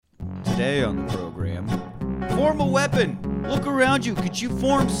Today on the program, form a weapon. Look around you. Could you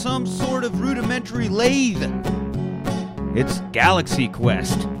form some sort of rudimentary lathe? It's Galaxy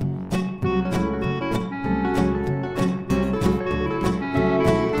Quest.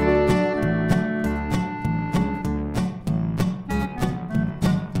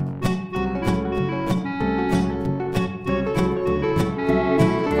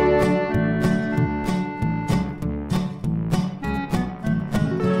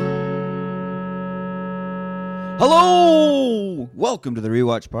 Hello! Welcome to the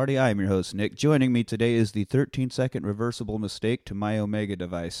Rewatch Party. I am your host, Nick. Joining me today is the 13-second reversible mistake to my Omega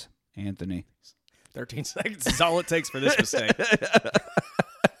device, Anthony. 13 seconds is all it takes for this mistake.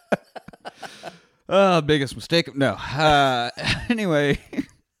 Biggest mistake. No. Anyway.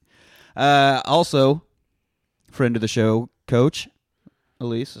 Also, friend of the show, Coach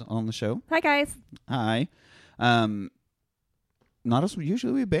Elise on the show. Hi, guys. Hi. Not as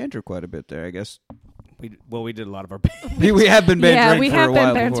usually we banter quite a bit there, I guess. We did a lot of our... we have been bantering Yeah, we for have a been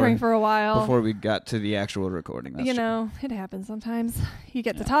while bantering for a while. before we got to the actual recording. That's you true. know, it happens sometimes. You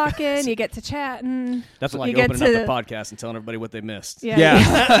get to talking, you get to chatting. That's like you get opening up to- the podcast and telling everybody what they missed. Yeah.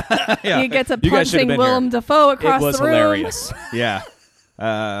 Yeah. You get to You guys should have punching been Willem here. Dafoe across It was the room. hilarious. Yeah.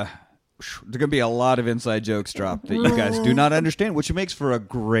 There's going to be a lot of inside jokes dropped that you guys do not understand, which makes for a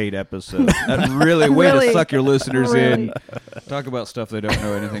great episode. That really way to Really. suck your listeners in. Really. Talk about stuff they don't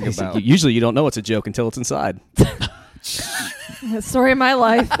know anything about. Usually you don't know it's a joke until it's inside. The story of my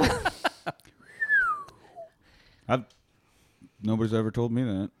life. Nobody's ever told me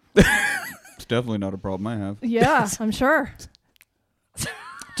that. It's definitely not a problem I have. Yeah, I'm sure.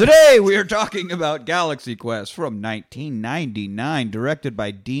 Today we are talking about Galaxy Quest from 1999, directed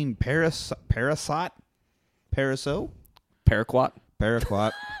by Dean Paraso? Paraquat?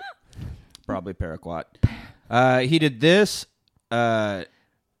 Paraquat. Probably Paraquat. He did this, Red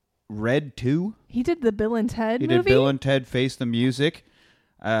 2. He did the Bill and Ted He movie. did Bill and Ted Face the Music,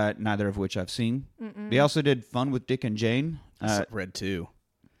 neither of which I've seen. They also did Fun with Dick and Jane. Red 2.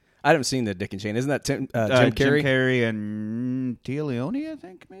 I haven't seen the Dick and Jane. Isn't that Jim Jim Carrey? Carrey and Tia Leone, I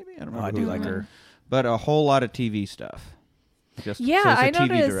think, maybe? I don't remember. I do who like else. her. But a whole lot of TV stuff. Just, Yeah, so it's a I TV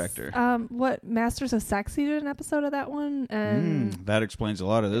noticed. director. What Masters of Sex? He did an episode of that one, and That explains a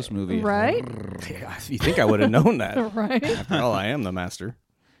lot of this movie. right, You think I would have known that? right. After all, I am the master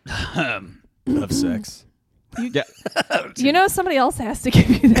of sex. Yeah. You know, somebody else has to give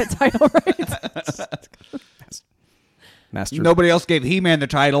you that title, right? Master. Nobody else gave He-Man the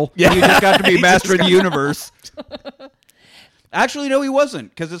title. Yeah. You just got to be He Master of the Universe. Actually, no, he wasn't,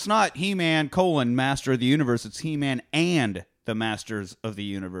 because it's not He-Man, Master of the Universe. It's He-Man and the Masters of the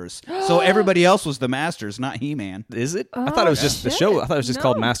Universe. So everybody else was the Masters, not He-Man. Is it? I Oh, thought it was just the shit. show. I thought it was just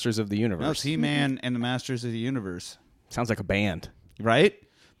called No. Masters of the Universe. No, it's He-Man and the Masters of the Universe. Sounds like a band. Right?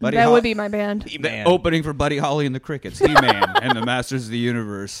 Buddy That Hol- would be my band. the opening for Buddy Holly and the Crickets. He-Man and the Masters of the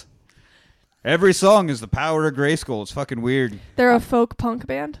Universe. Every song is the power of Grayskull. It's fucking weird. They're a folk punk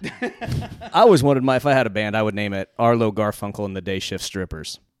band. I always wanted if I had a band, I would name it Arlo Garfunkel and the Day Shift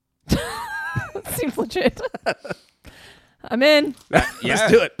Strippers. Seems legit. I'm in. Let's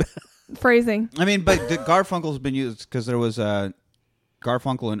do it. Phrasing. I mean, but the Garfunkel's been used because there was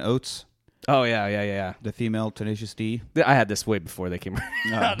Garfunkel and Oates, Oh, yeah. the female Tenacious D. I had this way before they came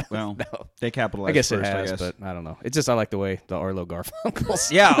around. Well, No. they capitalized I guess first, it has, I guess. but I don't know. It's just I like the way the Arlo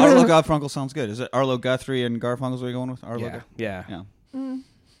Garfunkels. Yeah, Arlo Garfunkel sounds good. Is it Arlo Guthrie and Garfunkel's what you're going with? Arlo Yeah. Yeah.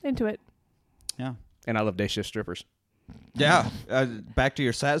 Into it. Yeah. And I love Day Shift Strippers. Yeah. Back to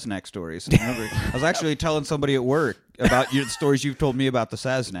your Saznak stories. Remember, I was actually telling somebody at work about your stories you've told me about the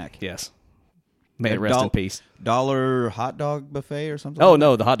Saznak. Yes. May it rest in peace. $1 hot dog buffet or something? Oh,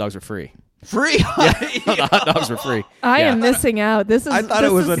 no, the hot dogs are free. Free? The hot dogs were free. I Yeah. am missing out. This is. I thought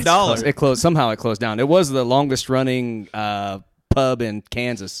this it was is- $1. It closed. Somehow it closed down. It was the longest running pub in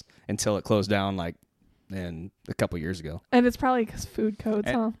Kansas until it closed down like a couple years ago. And it's probably because food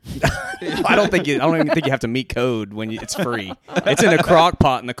codes, huh? I don't even think you have to meet code when it's free. It's in a crock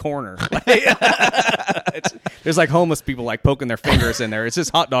pot in the corner. There's like homeless people like poking their fingers in there. It's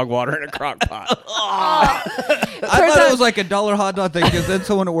just hot dog water in a crock pot. I thought it was like $1 hot dog thing because then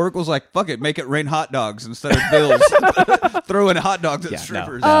someone at work was like, fuck it, make it rain hot dogs instead of bills. Throw in hot dogs at Yeah, no.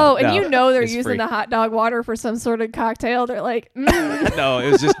 strippers. Oh, and No, you know they're it's using free. the hot dog water for some sort of cocktail. They're like, No,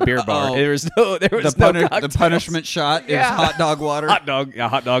 it was just beer bar. Uh-oh. There was no The cocktails. punishment shot is Yeah. hot dog water. hot dog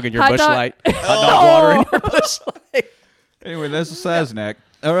in your Hot Busch dog- Light. Hot dog water in your Busch Light. Anyway, that's a Saznak.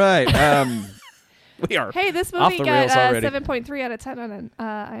 All right. We are. hey, this Off movie the rails got already. 7.3 out of 10 on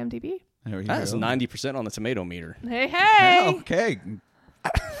IMDb. There you That's go. 90% on the tomato meter. Hey, hey. Okay.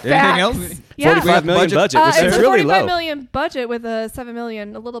 Anything else? Yeah. 45 million budget. It's It's a really 45 low. million budget with a 7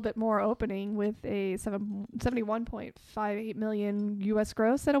 million, a little bit more opening with a 71.58 million U.S.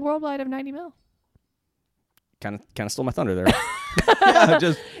 gross and a worldwide of 90 mil. Kind of stole my thunder there. Yeah,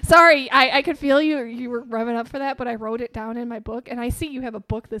 just Sorry, I could feel you were revving up for that, but I wrote it down in my book, and I see you have a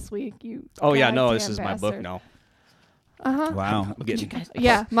book this week. You. Oh yeah, no, goddamn this is my book bastard. now. wow. I'm getting,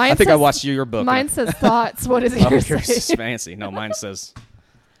 Yeah, mine. I think I says- watched your book. Mine says thoughts. What is Oh, yours? yours is say? fancy. No, mine says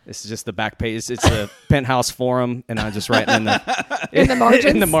this is just the back page. It's a Penthouse forum, and I'm just writing in the In the margins?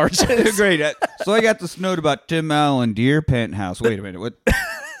 in the margins. Great. So I got this note about Tim Allen, Dear Penthouse. Wait a minute. What?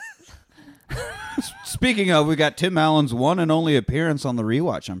 Speaking of, we got Tim Allen's one and only appearance on the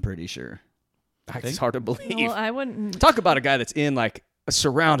rewatch, I'm pretty sure. It's hard to believe. Well, I wouldn't. Talk about a guy that's in like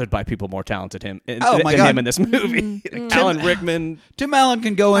surrounded by people more talented Oh, than my God. him in this movie. Like Alan Rickman. Tim Allen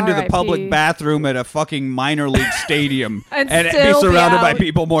can go into the R.I.P. public bathroom at a fucking minor league stadium And be still be surrounded by out.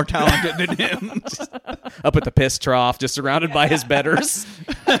 people more talented than him. Up at the piss trough, just surrounded by his betters.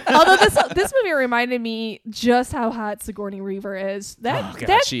 Although this movie reminded me just how hot Sigourney Weaver is. Oh,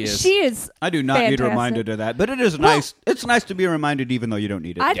 God, she is. She is. I do not need Fantastic. reminded of that, but it is nice. It's nice to be reminded, even though you don't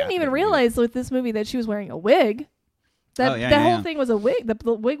need it. I didn't even realize with this movie that she was wearing a wig. That Oh, yeah, that yeah, whole yeah. thing was a wig.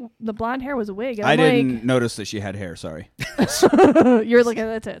 The wig, the blonde hair was a wig. And I I'm didn't notice that she had hair. Sorry, like, you're looking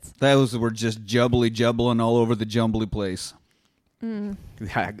at the tits. those were just jubbly all over the jumbly place.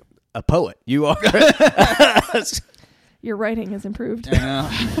 A poet. You are. Your writing has improved.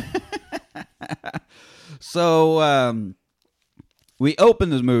 So we open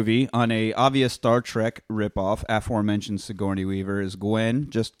this movie on a obvious Star Trek ripoff. Aforementioned Sigourney Weaver is Gwen.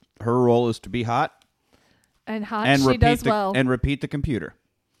 Just her role is to be hot And hot, and she repeat does the well. and repeat the computer.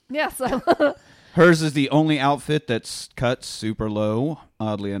 Yes. Hers is the only outfit that's cut super low,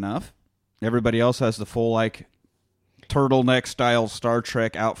 oddly enough. Everybody else has the full, like, turtleneck style Star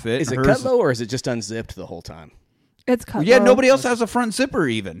Trek outfit. Is it Hers- cut low or is it just unzipped the whole time? It's cut. Yeah, low. nobody else has a front zipper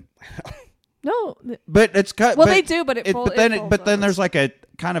even. No. But it's cut. Well, but they do, but it folds there's like a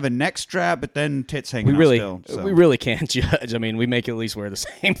kind of a neck strap, but then tits hanging We really, out still. So. we really can't judge. I mean, we make at least wear the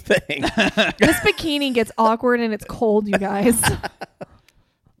same thing. This bikini gets awkward and it's cold, you guys.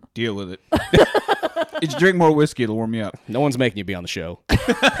 deal with it. Just drink more whiskey; it'll warm you up. No one's making you be on the show.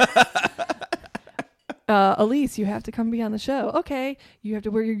 Elise, you have to come be on the show. Okay, you have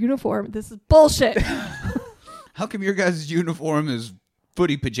to wear your uniform. This is bullshit. How come your guys' uniform is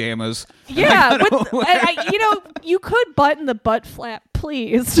footy pajamas? Yeah, you could button the butt flap,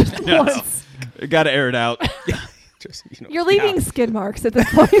 please, just once. Got to air it out. Just, You're leaving skid marks at this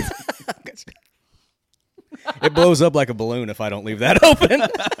point. It blows up like a balloon if I don't leave that open.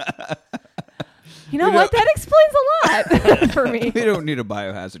 You know what? That explains a lot for me. We don't need a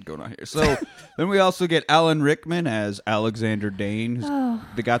biohazard going on here. So then we also get Alan Rickman as Alexander Dane.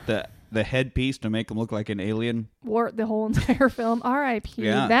 They got the headpiece to make him look like an alien. Wore the whole entire film. R.I.P.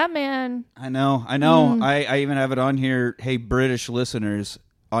 Yeah. That man. I know. I even have it on here. Hey, British listeners,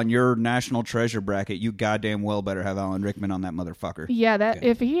 on your National Treasure bracket, you goddamn well better have Alan Rickman on that motherfucker. Yeah, that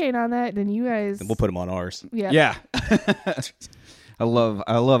if he ain't on that, then you guys. We'll put him on ours. Yeah. I love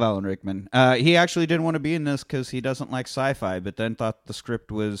Alan Rickman. He actually didn't want to be in this because he doesn't like sci-fi, but then thought the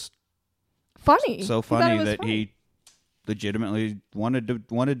script was Funny. so He thought it funny was that funny. he legitimately wanted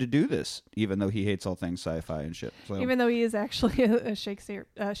to do this, even though he hates all things sci-fi and shit. So. Even though he is actually a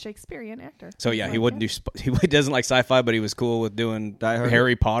Shakespearean actor. So yeah, he wouldn't do. He doesn't like sci-fi, but he was cool with doing Die Hard.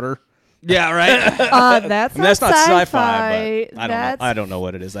 Harry Potter. yeah, right. That's I mean, that's not sci-fi. sci-fi, but I don't That's- know. I don't know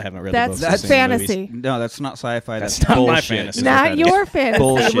what it is. I haven't read That's the books. I've seen the movies. fantasy. No, that's not sci-fi. That's That's not my bullshit. fantasy. Not that your fantasy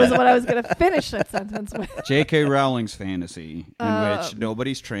Bullshit. was what I was going to finish that sentence with. J.K. Rowling's fantasy, in which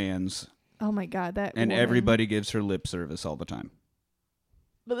nobody's trans Oh my god, that and woman. everybody gives her lip service all the time.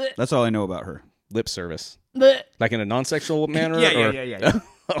 Blech. That's all I know about her. Lip service, Blech. like in a non-sexual manner. Yeah, or? yeah.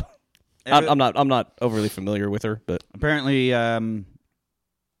 I'm not overly familiar with her, but Apparently,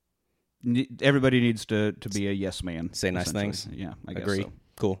 everybody needs to be a yes man. Say nice essentially. things. Yeah, I guess agree. so.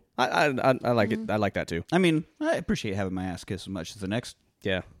 Cool. I like it. I like that too. I mean, I appreciate having my ass kissed as much as the next.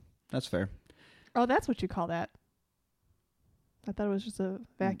 Yeah. That's fair. Oh, that's what you call that. I thought it was just a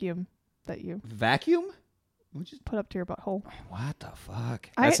vacuum that you Vacuum? put up to your butthole. What the fuck?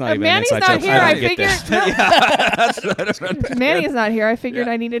 That's not even an Manny's inside not joke. here. I I don't get figured. Manny's not here. I figured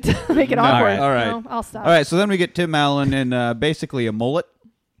I needed to make it awkward. all right. No, I'll stop. All right, so then we get Tim Allen in basically a mullet.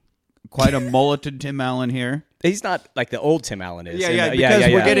 Quite a mulleted Tim Allen here. He's not like the old Tim Allen is. Because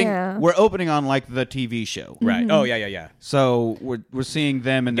Yeah. we're opening on like the TV show. right. Oh yeah. So we're seeing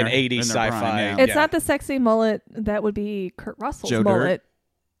them in An their 80s in their prime sci-fi. now. It's Yeah. not the sexy mullet that would be Kurt Russell's Joe Dirt? mullet.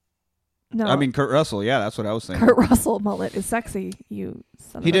 No, I mean, Kurt Russell. Yeah, that's what I was saying. Kurt Russell mullet is sexy. You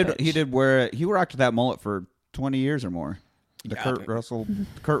son He of a did. bitch. He did wear. He rocked that mullet for 20 years or more. The Yeah, Kurt Russell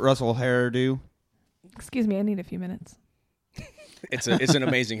hairdo. Excuse me, I need a few minutes. It's an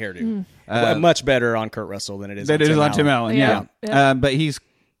amazing hairdo. Much better on Kurt Russell than it is. That on is Tim on Tim Allen. Allen. Yeah. Yeah. But he's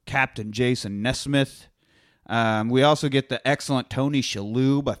Captain Jason Nesmith. We also get the excellent Tony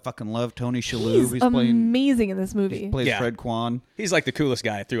Shalhoub. I fucking love Tony Shalhoub. He's amazing in this movie. Plays Yeah. Fred Kwan. He's like the coolest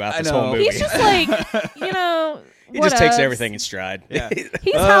guy throughout I this know. whole movie. He's just like, you know, he just takes whatevs. everything in stride. Yeah.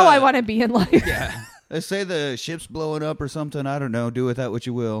 He's how I want to be in life. Yeah. They say the ship's blowing up or something. I don't know. Do with that what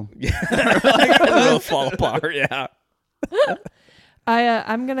you will. It'll fall apart. Yeah.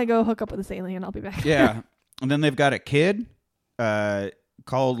 I'm gonna go hook up with this alien. I'll be back. Yeah. And then they've got a kid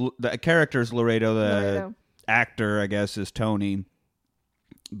called, the character's Laredo. The Laredo. actor, I guess, is Tony.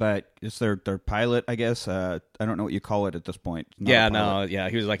 But it's their pilot, I guess. I don't know what you call it at this point. It's not a Yeah, pilot. no, yeah.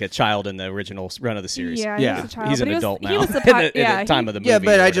 He was like a child in the original run of the series. Yeah, Yeah. he was a child. He's but an he was, adult he now. was the at pi- the, yeah, at the time of the movie. Yeah,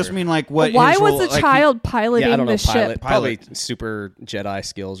 but or I just whatever. mean like what. Why his was role- the like, child piloting Yeah, I don't know. the ship? Probably super Jedi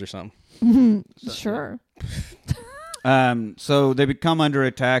skills or something. Sure. So they become under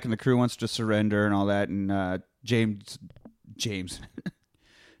attack, and the crew wants to surrender and all that. And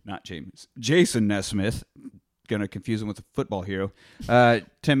Jason Nesmith. Gonna confuse him with a football hero.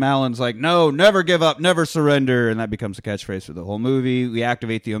 Tim Allen's like, no, never give up, never surrender, and that becomes a catchphrase for the whole movie. We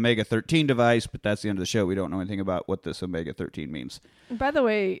activate the Omega-13 device, but that's the end of the show. We don't know anything about what this Omega-13 means. By the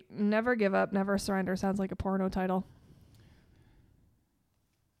way, Never Give Up, Never Surrender sounds like a porno title.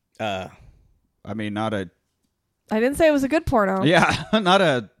 I mean, not a I didn't say it was a good porno. yeah, not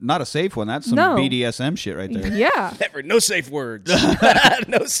a safe one. That's some No. BDSM shit right there. Yeah. Never, no safe words.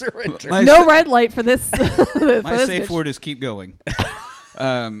 No surrender. My No red light for this. for My this safe bitch. word is keep going.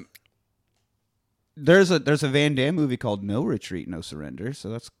 There's a Van Damme movie called No Retreat, No Surrender, so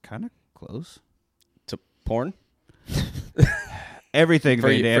that's kind of close. To porn? Everything For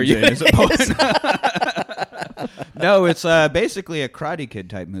Van you- Damme's for you in is a porn. No, it's basically a Karate Kid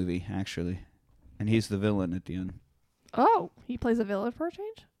type movie, actually, and he's the villain at the end. Oh, he plays a villain for a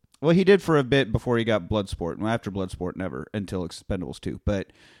change? Well, he did for a bit before he got Bloodsport. Well, after Bloodsport, never until Expendables 2.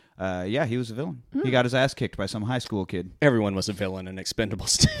 But yeah, he was a villain. He got his ass kicked by some high school kid. Everyone was a villain in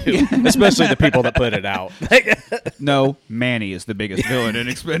Expendables 2, especially the people that put it out. No, Manny is the biggest villain in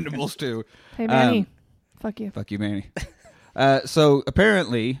Expendables 2. Hey, Manny. Fuck you. Fuck you, Manny. So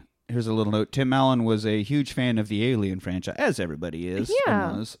apparently, here's a little note. Tim Allen was a huge fan of the Alien franchise, as everybody is. Yeah.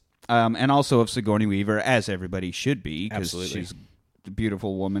 And was. And also of Sigourney Weaver, as everybody should be, because Absolutely. she's a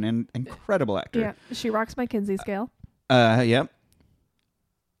beautiful woman and incredible actor. Yeah. She rocks my Kinsey scale. Yep.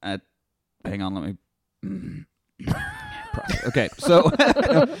 Hang on, let me. Okay, so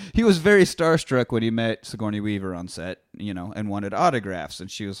he was very starstruck when he met Sigourney Weaver on set, and wanted autographs,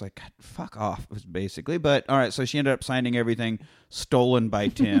 and she was like, "God, fuck off," basically. But all right, so she ended up signing everything stolen by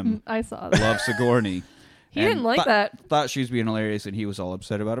Tim. I saw that. Love Sigourney. He didn't like that. Thought she was being hilarious, and he was all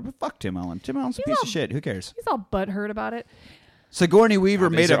upset about it. But fuck Tim Allen. Tim Allen's a piece of shit. Who cares? He's all butthurt about it. Sigourney Weaver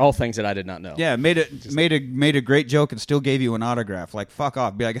These made are all things that I did not know. made a great joke and still gave you an autograph. Like fuck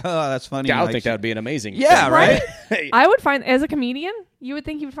off. Be like, oh, that's funny. Yeah, I would Like, think that would be an amazing Yeah, thing. right? I would find, as a comedian, you would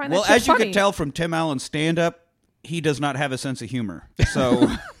think he would find Well, that shit as you funny. could tell from Tim Allen's stand-up, he does not have a sense of humor. So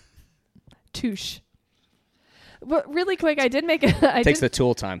Touche. But really quick, I did make Takes the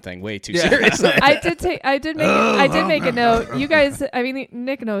tool time thing way too Yeah. seriously. I did make a note. You guys, I mean,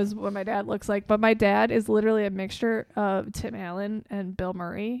 Nick knows what my dad looks like, but my dad is literally a mixture of Tim Allen and Bill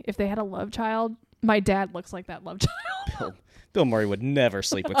Murray. If they had a love child, my dad looks like that love child. Bill Murray would never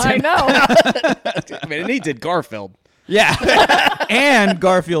sleep with I Tim. know. I mean, and he did Garfield. yeah, and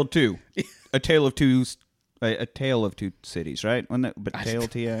Garfield too. A Tale of Two Cities, right? Wasn't that, but Tale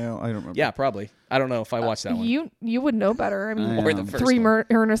T-A-L? I don't remember. Yeah, probably. I don't know if I watched that one. You would know better. I mean, I Or know. the first three one.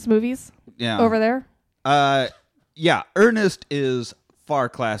 Ernest movies Yeah. over there. Yeah. Ernest is far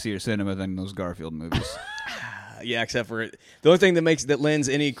classier cinema than those Garfield movies. Yeah, except for the only thing that lends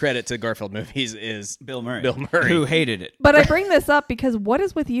any credit to Garfield movies is Bill Murray, who who hated it. But I bring this up because what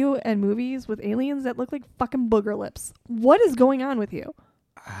is with you and movies with aliens that look like fucking booger lips? What is going on with you?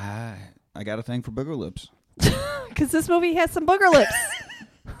 I got a thing for booger lips. Because this movie has some booger lips.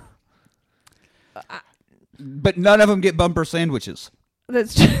 But none of them get bumper sandwiches.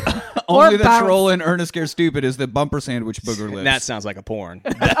 That's true. Only Or the bounce. troll in Ernest Scared Stupid is the bumper sandwich booger lips. that sounds like a porn.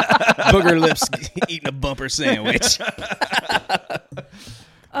 Booger lips eating a bumper sandwich. I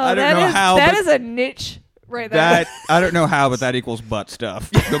don't know how, That but- is a niche right there. That I don't know how, but that equals butt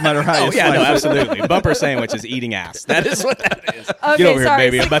stuff. No matter how you Oh yeah, no, slice it. absolutely. Bumper sandwich is eating ass. That is what that is. Okay, Get over sorry.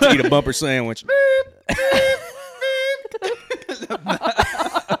 here, baby. I'm about to eat a bumper sandwich.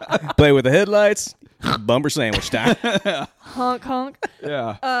 Play with the headlights. Bumper sandwich time. Honk, honk.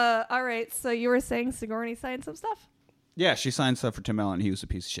 Yeah. All right. So you were saying Sigourney signed some stuff? Yeah, she signed stuff for Tim Allen. He was a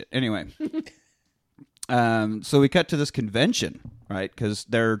piece of shit. Anyway. So we cut to this convention, right? Because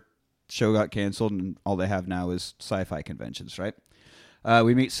their show got canceled and all they have now is sci-fi conventions, right?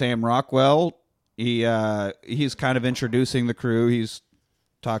 We meet Sam Rockwell. He's kind of introducing the crew. He's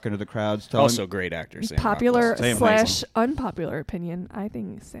talking to the crowds. Also great actor. Sam Popular Rockwell. / unpopular opinion. I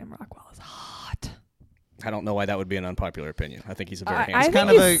think Sam Rockwell is hot. I don't know why that would be an unpopular opinion. I think he's a very I handsome. think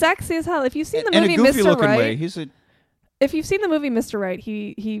kind of he's sexy as hell. If you've seen the in movie a goofy Mr. looking Right, way. He's a if you've seen the movie Mr. Right,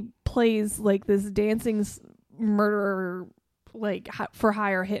 he plays like this dancing murderer, like for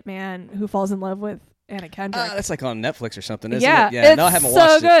hire hitman who falls in love with Anna Kendrick. That's like on Netflix or something, isn't yeah, it? Yeah, it's no, I haven't so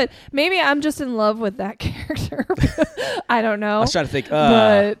watched good. it. Maybe I'm just in love with that character. I don't know. I was trying to think.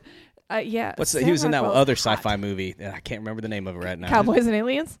 But yeah, He was in that Sam other Rockwell's hot. sci-fi movie. I can't remember the name of it right now. Cowboys and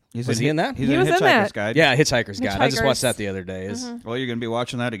Aliens. Was he in that? He's He in was in Hitchhiker's that. Guide. Yeah, Hitchhiker's Guide. I just watched Hitchhikers. that the other day. Well, you're gonna be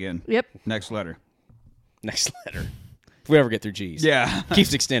watching that again. Yep. Next letter. Next letter. If we ever get through G's. Yeah.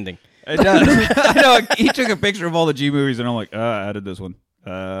 Keeps extending. It does. I know. He took a picture of all the G movies, and I'm like, added this one.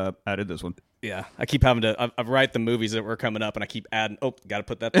 Added this one. Yeah, I keep having to. I write the movies that were coming up, and I keep adding. Oh, got to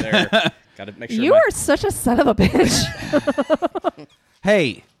put that there. Got to make sure. You are such a son of a bitch.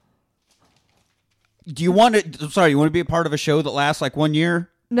 Hey, do you want to? Sorry, you want to be a part of a show that lasts like 1 year?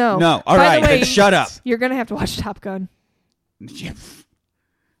 No. No. All By right, the way, then shut up. You're gonna have to watch Top Gun.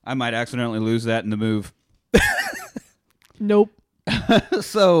 I might accidentally lose that in the move. Nope.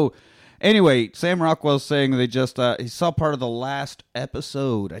 So, anyway, Sam Rockwell's saying they just he saw part of the last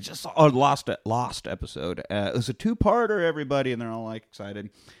episode. I just saw lost episode. It was a 2-parter, everybody, and they're all like excited.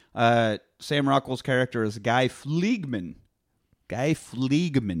 Sam Rockwell's character is Guy Fleegman.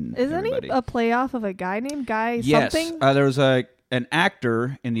 Isn't everybody. he a playoff of a guy named Guy Yes, something? there was an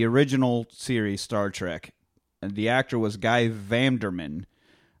actor in the original series Star Trek, and the actor was Guy Vanderman.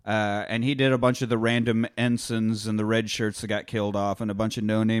 And he did a bunch of the random ensigns and the red shirts that got killed off and a bunch of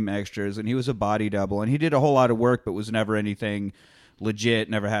no-name extras, and he was a body double, and he did a whole lot of work but was never anything legit,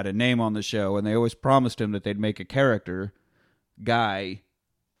 never had a name on the show, and they always promised him that they'd make a character, Guy,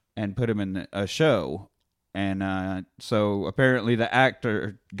 and put him in a show. And so apparently the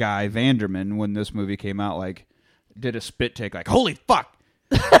actor, Guy Vanderman, when this movie came out, like, did a spit take, like, holy fuck!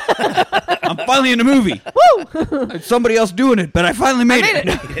 I'm finally in a movie. Woo! It's somebody else doing it, but I finally made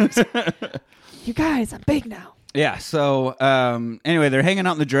it. You guys, I'm big now. Yeah, so anyway, they're hanging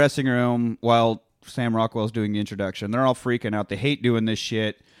out in the dressing room while Sam Rockwell's doing the introduction. They're all freaking out. They hate doing this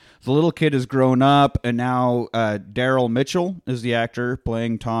shit. The little kid has grown up, and now Daryl Mitchell is the actor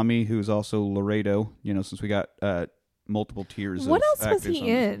playing Tommy, who's also Laredo, since we got multiple tiers What of else was actors he on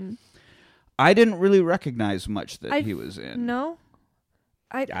this. in? I didn't really recognize much that he was in. No.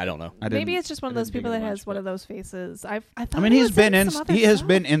 I don't know. Maybe it's just one of those didn't think people of that much, has one but- of those faces. I thought. I mean, he he's was been in. some other He has stuff.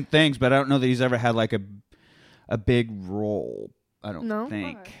 been in things, but I don't know that he's ever had like a big role. I don't No?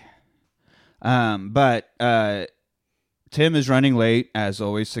 think. Okay. But Tim is running late as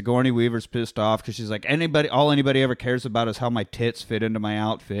always. Sigourney Weaver's pissed off because she's like, all anybody ever cares about is how my tits fit into my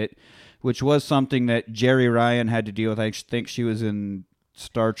outfit, which was something that Jerry Ryan had to deal with. I think she was in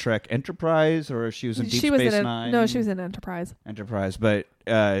Star Trek Enterprise, or she was in Deep Space Nine. No, she was in Enterprise. Enterprise, but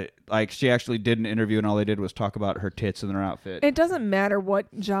like she actually did an interview, and all they did was talk about her tits and her outfit. It doesn't matter what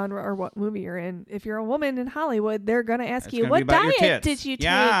genre or what movie you're in. If you're a woman in Hollywood, they're gonna ask It's you, gonna be "What about your diet tits." did you take?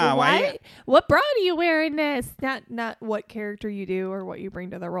 Yeah, why- What bra do you wear in this?" Not what character you do or what you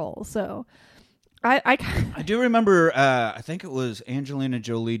bring to the role. So, I do remember, I think it was Angelina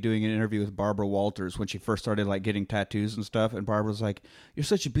Jolie doing an interview with Barbara Walters when she first started like getting tattoos and stuff, and Barbara was like, "You're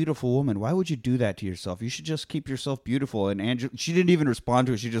such a beautiful woman. Why would you do that to yourself? You should just keep yourself beautiful." And she didn't even respond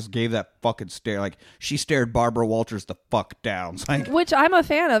to it. She just gave that fucking stare. Like she stared Barbara Walters the fuck down. It's like, which I'm a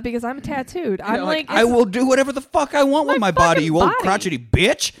fan of because I'm tattooed. I'm like, I will do whatever the fuck I want with my body, fucking you old body. crotchety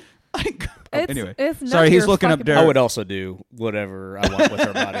bitch. Like, It's none sorry, of he's your looking up fucking- Daryl. I would also do whatever I want with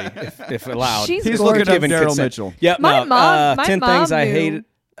her body if allowed. She's He's gorgeous. looking up Given Daryl consent. Mitchell. Yep. My no, mom- my 10 mom things I knew.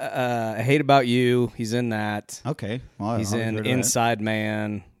 hate about you. He's in that. Okay, well, He's I'll in hear that. Inside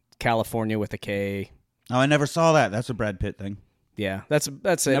Man, California with a K. Oh, I never saw that. That's a Brad Pitt thing. Yeah, that's it.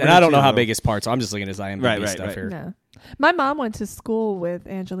 Never And did I don't know see how that, big his parts are. I'm just looking at his IMDb Right, stuff right. here. No. My mom went to school with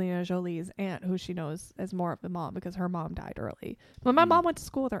Angelina Jolie's aunt, who she knows as more of the mom because her mom died early. But my mom went to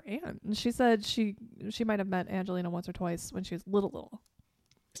school with her aunt, and she said she might have met Angelina once or twice when she was little.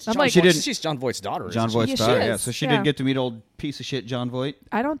 I'm like, She didn't- She's John Voight's daughter. John isn't Voight's Yeah, she daughter. is. Yeah, so she Yeah. didn't get to meet old piece of shit John Voight.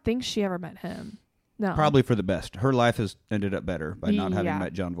 I don't think she ever met him. No, Probably for the best. Her life has ended up better by not having Yeah.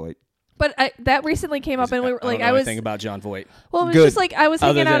 met John Voight. But that recently came up, and we were I don't like, know I was anything about John Voight. well, it was Good. just like I was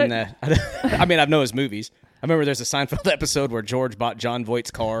Other hanging out. than I mean, I know his movies. I remember there's a Seinfeld episode where George bought John Voight's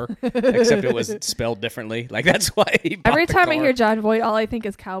car, except it was spelled differently. Like that's why he bought Every the time I car. hear John Voight, all I think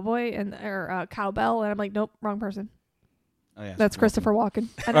is cowboy or cowbell, and I'm like, nope, wrong person. Oh, yeah. That's Christopher Walken.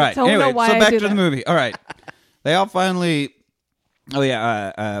 I All don't, right. don't Anyway, know why so I back do to the that. movie. All right. They all finally. Oh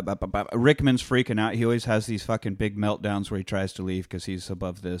yeah. Rickman's freaking out. He always has these fucking big meltdowns where he tries to leave because he's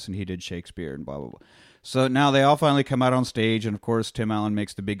above this and he did Shakespeare and blah blah blah. So now they all finally come out on stage, and of course Tim Allen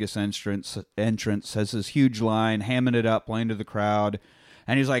makes the biggest entrance, says this huge line, hamming it up, playing to the crowd,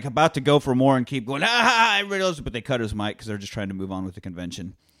 and he's like about to go for more and keep going. Everybody knows, but they cut his mic because they're just trying to move on with the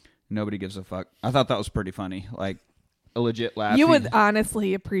convention. Nobody gives a fuck. I thought that was pretty funny, like a legit laugh. You would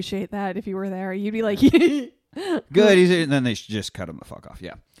honestly appreciate that if you were there. You'd be like, Good. And then they just cut him the fuck off.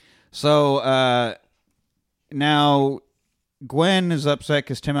 Yeah. So now Gwen is upset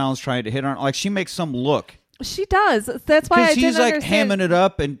because Tim Allen's trying to hit on her. Like she makes some look. she does. That's why I Because didn't he's like understand. hamming it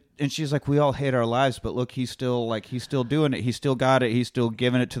up, and she's like, we all hate our lives, but look, he's still doing it. He's still got it. He's still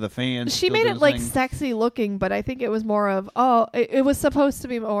giving it to the fans. She still made doing it like his thing. sexy looking, but I think it was more of it was supposed to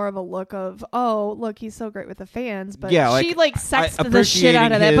be more of a look of look, he's so great with the fans, but Yeah, she sexed the appreciating shit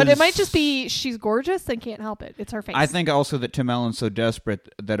out of that. But it his- might just be she's gorgeous and can't help it. It's her face. I think also that Tim Allen's so desperate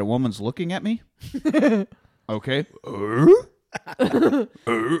that a woman's looking at me. Okay.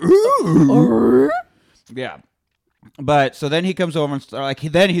 Yeah. But so then he comes over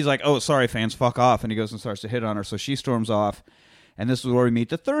and he's like, oh, sorry, fans, fuck off. And he goes and starts to hit on her. So she storms off. And this is where we meet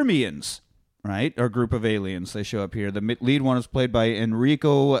the Thermians, right? Our group of aliens. They show up here. The lead one is played by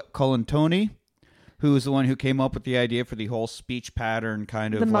Enrico Colantoni, who is the one who came up with the idea for the whole speech pattern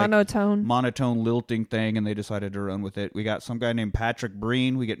kind of the like monotone lilting thing. And they decided to run with it. We got some guy named Patrick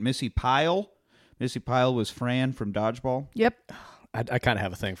Breen. We get Missy Pyle. Missy Pyle was Fran from Dodgeball. Yep. I kind of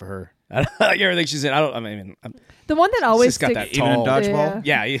have a thing for her. I like everything she's in. The one that always just got sticks that tall. Even in Dodgeball?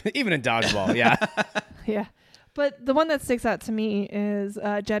 Yeah, even in dodgeball. Yeah. Yeah. But the one that sticks out to me is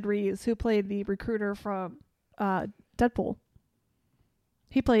Jed Reeves, who played the recruiter from Deadpool.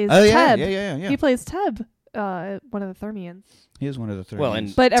 He plays Teb. Yeah. He plays Teb, one of the Thermians. He is one of the Thermians. Well,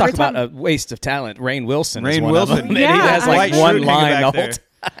 and But every talk about time- a waste of talent. Rainn Wilson. Rainn is one Wilson. Of them. Yeah, And he has like White one shirt line hanging the back whole there. time.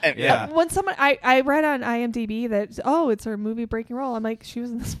 Yeah. When someone I read on IMDb that it's her movie breaking role. I'm like, she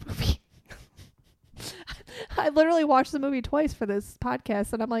was in this movie. I literally watched the movie twice for this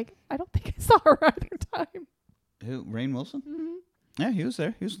podcast, and I'm like, I don't think I saw her either time. Who? Rainn Wilson? Mm-hmm. Yeah, he was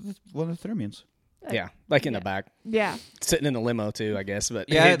there. He was one of the Thermians. Yeah, like in the back, Yeah. sitting in the limo too, I guess. But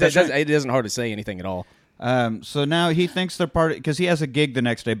Yeah, that's right. it doesn't hard to say anything at all. So now he thinks they're part because he has a gig the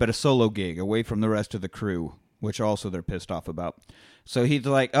next day, but a solo gig away from the rest of the crew, which also they're pissed off about. So he's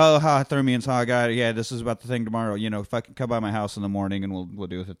like, "Oh, Thermians, I got it. Yeah, this is about the thing tomorrow. You know, if I can come by my house in the morning, and we'll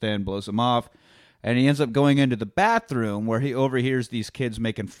do it then." Blows him off, and he ends up going into the bathroom where he overhears these kids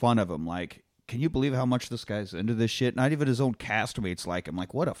making fun of him. Like, can you believe how much this guy's into this shit? Not even his own castmates like him.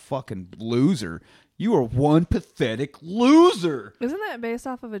 Like, what a fucking loser! You are one pathetic loser. Isn't that based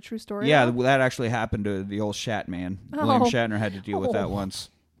off of a true story? Yeah, though? that actually happened to the old Shat man. Oh. William Shatner had to deal with that Oh.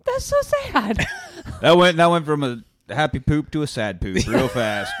 once. That's so sad. That went from a happy poop to a sad poop real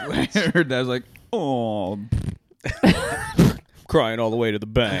fast. When I heard that, I was like, oh. Crying all the way to the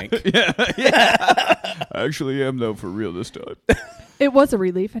bank. I actually am, though, for real this time. It was a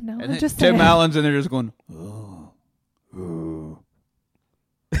relief, and now And I'm then just Tim sad. Allen's in there just going, oh.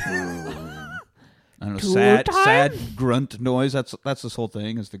 I don't know, Good time? sad grunt noise. That's this whole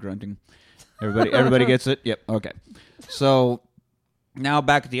thing, is the grunting. Everybody gets it? Yep, okay. So now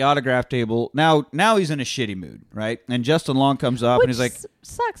back at the autograph table. Now he's in a shitty mood, right? And Justin Long comes up Which and he's like,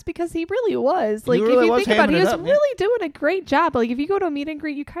 sucks because he really was. Like, really if you was think about it, he hamming was it up, man. really doing a great job. Like, if you go to a meet and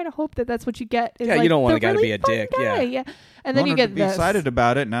greet, you kind of hope that that's what you get. Is Yeah, you like, don't want the a guy to really be a fun dick, guy. yeah. And then you wanted get to be this. excited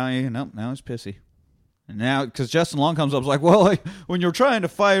about it. Now he's pissy. And now, because Justin Long comes up, is like, well, when you're trying to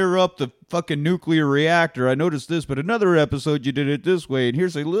fire up the fucking nuclear reactor, I noticed this, but another episode you did it this way, and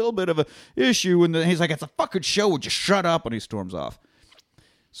here's a little bit of a issue. And then he's like, it's a fucking show. Would you shut up? And he storms off.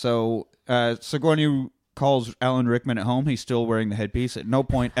 So Sigourney calls Alan Rickman at home. He's still wearing the headpiece. At no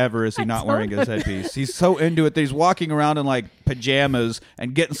point ever is he not wearing his headpiece. He's so into it that he's walking around in like pajamas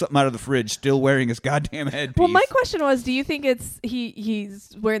and getting something out of the fridge, still wearing his goddamn headpiece. Well, my question was, do you think it's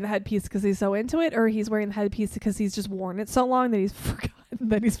he's wearing the headpiece because he's so into it, or he's wearing the headpiece because he's just worn it so long that he's forgotten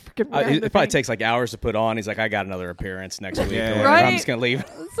that he's freaking wearing It the probably thing? takes like hours to put on. He's like, I got another appearance next week. Yeah. Or whatever. Right? I'm just gonna leave.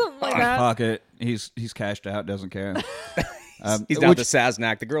 Something like that. Fuck it. He's cashed out, doesn't care. He's down to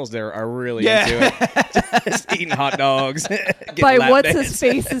Saznak. The girls there are really Yeah. into it. Just eating hot dogs. getting By lap what's dances. his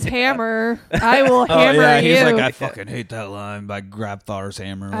face's hammer, I will Oh hammer yeah, you. he's like, I fucking hate that line by Grabthar's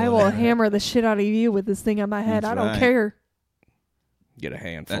hammer. or I will whatever. hammer the shit out of you with this thing on my head. That's I don't right. care. Get a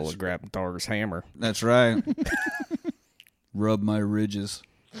handful of Grabthar's hammer. That's right. Rub my ridges.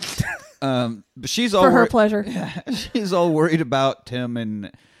 But she's all For her worried. pleasure. She's all worried about Tim,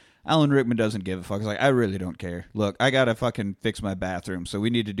 and Alan Rickman doesn't give a fuck. He's like, I really don't care. Look, I gotta fucking fix my bathroom, so we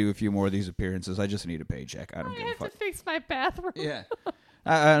need to do a few more of these appearances. I just need a paycheck. I don't I give a have fuck. to fix my bathroom. Yeah.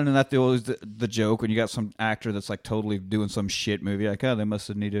 I don't know. That's always the joke when you got some actor that's like totally doing some shit movie. Like, oh, they must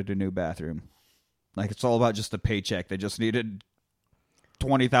have needed a new bathroom. Like, it's all about just the paycheck. They just needed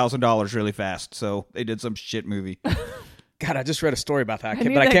 $20,000 really fast, so they did some shit movie. God, I just read a story about that, I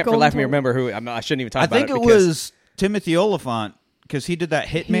need but I that can't for the life of me golden remember who. I shouldn't even talk I about think it. it because was Timothy Olyphant, because he did that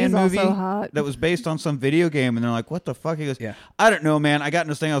Hitman He's movie also hot. that was based on some video game, and they're like, what the fuck? He goes, Yeah. I don't know, man. I got in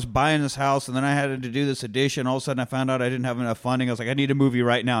this thing. I was buying this house, and then I had to do this addition. All of a sudden, I found out I didn't have enough funding. I was like, I need a movie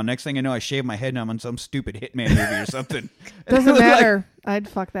right now. Next thing I know, I shaved my head, and I'm on some stupid Hitman movie or something. Doesn't It was like, matter. I'd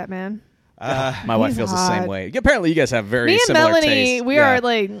fuck that man. my wife He's feels the hot. same way. Apparently, you guys have very Me and similar Melanie, tastes. we Yeah. are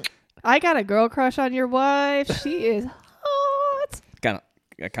like, I got a girl crush on your wife. She is hot.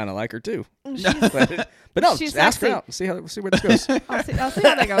 I kind of like her too. She's, But no, She's just ask her sexy. out. See where this goes. I'll see how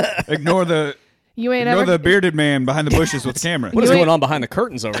that goes. Ignore the You ain't ignore ever the bearded man behind the bushes with the camera. What is You going ain't- on behind the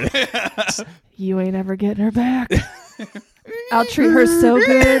curtains over there? You ain't ever getting her back. I'll treat her so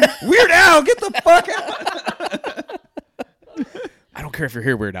good. Weird Al, get the fuck out! I don't care if you're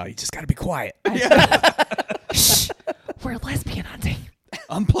here, Weird Al. You just got to be quiet. Shh. We're lesbian hunting.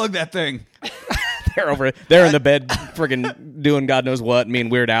 Unplug that thing. They're in the bed, friggin' doing God knows what. Me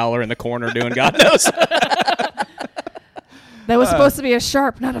and Weird Al are in the corner doing God knows. That was supposed to be a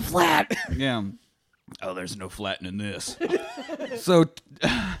sharp, not a flat. Yeah. Oh, there's no flattening this. So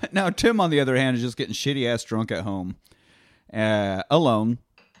now Tim, on the other hand, is just getting shitty ass drunk at home, alone.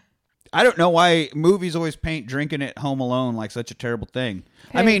 I don't know why movies always paint drinking at home alone like such a terrible thing.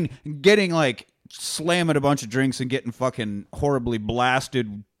 I Hey. mean, getting like slamming a bunch of drinks and getting fucking horribly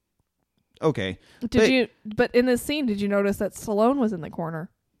blasted. Okay. But in this scene, did you notice that Stallone was in the corner?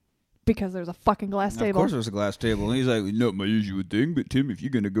 Because there's a fucking glass Of table. course, there's a glass table, and he's like, "Not my usual thing, but Tim, if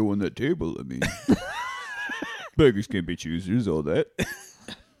you're gonna go on that table, I mean, beggars can't be choosers, all that."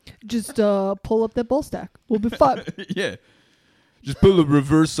 Just pull up that bowl stack. We'll be fine. Yeah. Just pull a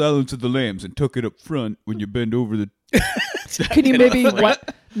reverse Silence of the Lambs and tuck it up front when you bend over the. Can you maybe Wex?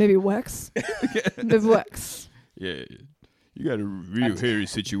 Maybe Wex. Yeah. You got a real hairy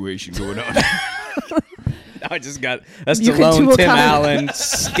situation going on. I just got a You can Stallone, tool Tim count. Allen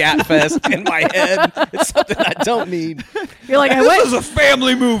scat fest in my head. It's something I don't need. You're like, This is a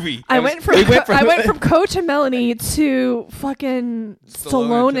family movie. I went from Coach and Melanie to fucking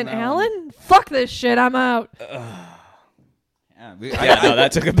Stallone and Tim Allen. Fuck this shit. I'm out. Yeah, no,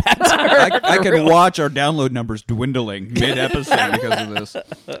 that took a bad turn. I could watch our download numbers dwindling mid-episode because of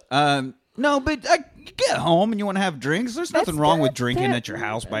this. No, but you get home and you want to have drinks. There's nothing wrong with drinking at your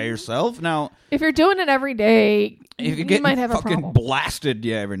house by yourself. Now, If you're doing it every day, if you you get might have a fucking problem. blasted,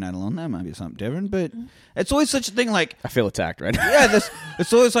 every night alone, that might be something different. But it's always such a thing like, I feel attacked right now. yeah,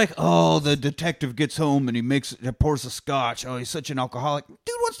 it's always like, oh, the detective gets home and he pours a scotch. Oh, he's such an alcoholic. Dude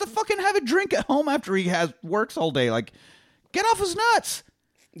wants to fucking have a drink at home after he works all day. Like, get off his nuts.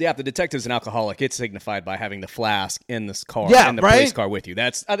 Yeah, if the detective's an alcoholic, it's signified by having the flask in this car, Yeah, in the right? police car with you.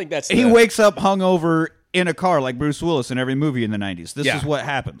 I think that's He wakes up hungover in a car like Bruce Willis in every movie in the 90s. This Yeah. is what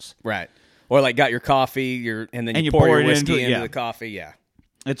happens. right. Or like got your coffee, and then And you you pour pour your it whiskey into it, into yeah. the coffee. Yeah.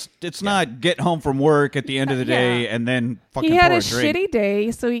 It's not get home from work at the end of the day and then fucking He had pour a drink. shitty day,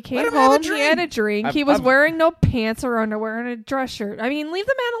 so he Let came him have a home. He had a drink. He was wearing no pants or underwear and a dress shirt. I mean, leave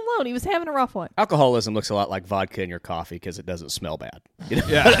the man alone. He was having a rough one. Alcoholism looks a lot like vodka in your coffee because it doesn't smell bad. You know?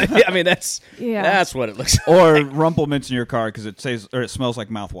 Yeah. I mean, that's what it looks like. Or Rumplemints in your car because it smells like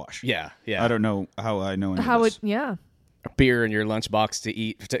mouthwash. Yeah, yeah. I don't know how I know any How of this. would yeah? Beer in your lunchbox to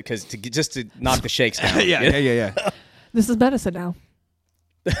eat because just to knock the shakes down. yeah. This is medicine now.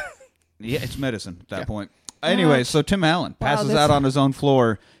 Yeah, it's medicine at that point. Anyway, so Tim Allen passes this- out on his own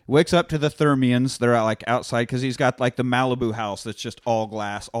floor, wakes up to the Thermians. They're out, like outside because he's got like the Malibu house that's just all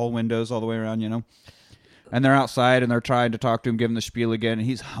glass, all windows all the way around, And they're outside and they're trying to talk to him, give him the spiel again, and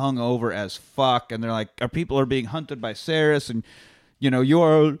he's hung over as fuck. And they're like, "Our people are being hunted by Ceres, and you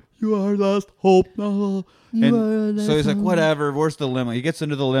are our last hope." And so he's like, "Whatever. Where's the limo?" He gets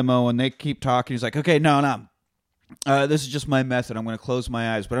into the limo and they keep talking. He's like, "Okay, no. This is just my method. I'm going to close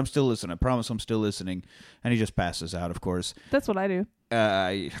my eyes, but I'm still listening. I promise I'm still listening." And he just passes out, of course. That's what I do.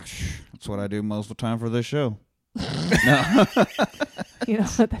 That's what I do most of the time for this show. No. You know,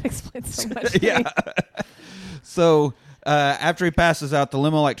 that explains so much. To Yeah. me. So after he passes out, the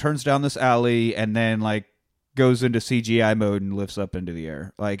limo like turns down this alley and then like goes into CGI mode and lifts up into the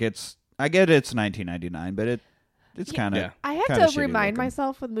air. Like I get it's 1999, but it's kind of. Yeah. I had to remind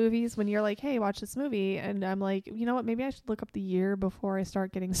myself with movies when you're like, hey, watch this movie. And I'm like, you know what? Maybe I should look up the year before I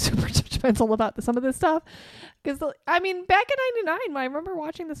start getting super judgmental about some of this stuff. Because, I mean, back in 99, when I remember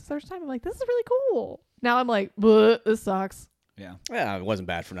watching this the first time, I'm like, this is really cool. Now I'm like, this sucks. Yeah, it wasn't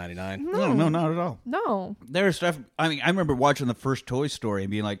bad for 99. No, not at all. No. There's stuff. I mean, I remember watching the first Toy Story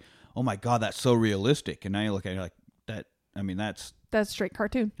and being like, "Oh my god, that's so realistic." And now you look at it like that. I mean, that's straight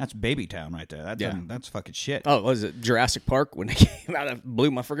cartoon. That's Baby Town right there. That's that's fucking shit. Oh, was it Jurassic Park when they came out and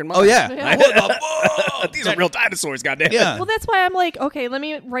blew my freaking mind? Oh yeah. These are real dinosaurs, goddamn. Yeah. Well, that's why I'm like, okay, let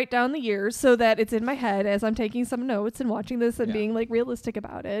me write down the years so that it's in my head as I'm taking some notes and watching this and being like realistic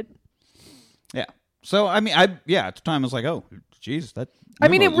about it. Yeah. So I mean, at the time I was like, oh, jeez, that. I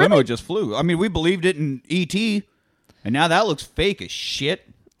mean, it limo really just flew. I mean, we believed it in E.T., and now that looks fake as shit.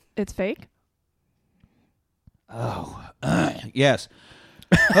 It's fake. Oh, yes.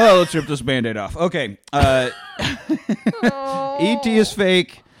 Oh, let's rip this Band-Aid off. Okay. E.T. is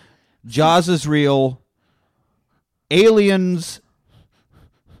fake. Jaws is real. Aliens,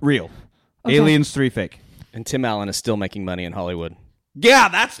 real. Okay. Aliens 3 fake. And Tim Allen is still making money in Hollywood. Yeah,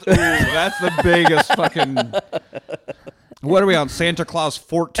 that's the biggest fucking... What are we on, Santa Claus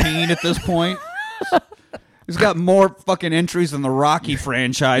 14 at this point? He's got more fucking entries than the Rocky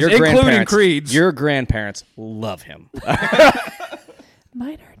franchise, including Creed's. Your grandparents love him.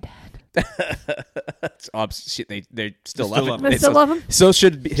 Mine are dead. Shit, they still They love still him. They still love him? So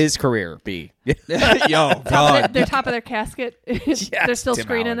should his career be. Yo, Top God. they're top of their casket. They're still Tim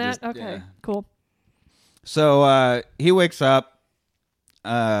screening Allen that? Okay, cool. So he wakes up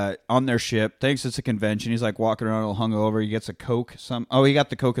on their ship, thinks it's a convention. He's like walking around all hungover. He gets a Coke. He got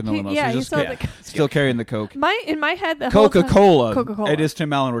the Coke in the limo. Yeah, so he he's still just still carrying the Coke. In my head, the whole time- Coca-Cola. Coca-Cola. It is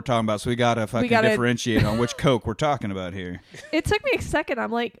Tim Allen we're talking about, so we gotta fucking differentiate on which Coke we're talking about here. It took me a second.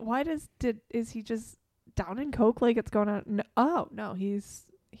 I'm like, why is he just down in Coke like it's going on? No, oh no, he's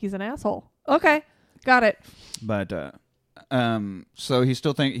an asshole. Okay, got it. But so he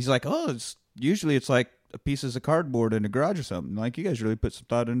still he's like, oh, usually it's like pieces of cardboard in a garage or something. Like, you guys really put some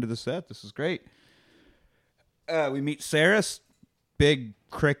thought into the set. This is great. We meet Saris, big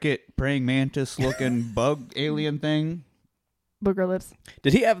cricket praying mantis looking bug alien thing. Booger lips.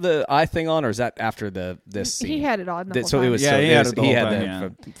 Did he have the eye thing on, or is that after this scene? He had it on the whole So time. it was. Yeah, so he it had was- it the he whole had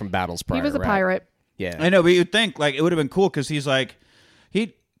time, that from battles prior. He was a right? pirate. Yeah. I know, but you'd think like it would have been cool because he's like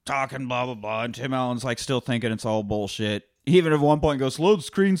he talking blah blah blah, and Tim Allen's like still thinking it's all bullshit. He even at one point goes, "Load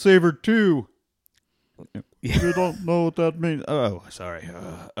screensaver 2." You don't know what that means. Oh, sorry.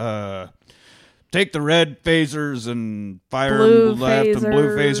 Take the red phasers and fire Blue them left, and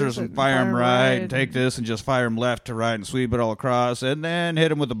blue phasers phasers and and fire them fire right, right. and take this and just fire them left to right and sweep it all across, and then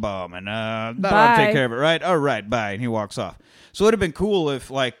hit him with a bomb, and that'll Bye. take care of it, right? All right, bye. And he walks off. So it would have been cool if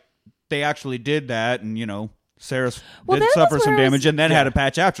like they actually did that, and Saris Well, did that suffer was some where I was- damage, and then had a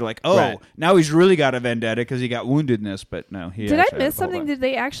patch after. Like, oh, Right. now he's really got a vendetta because he got wounded in this. But no, he Did I actually had miss it the whole something? time. Did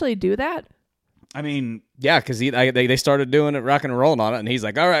they actually do that? I mean, Yeah, because they started doing it, rocking and rolling on it, and he's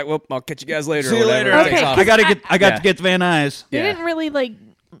like, "All right, well, I'll catch you guys later." see or you whatever. later. and takes Okay, off. I got Yeah. to get Van Nuys. They Yeah. didn't really like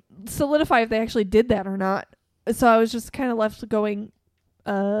solidify if they actually did that or not. So I was just kind of left going.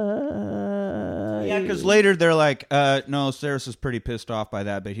 Yeah, because later they're like, no, Saris is pretty pissed off by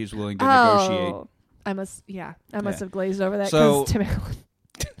that, but he's willing to negotiate. I must Yeah. have glazed over that So- because Tim Allen.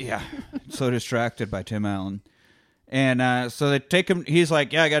 Yeah, so distracted by Tim Allen. And so they take him. He's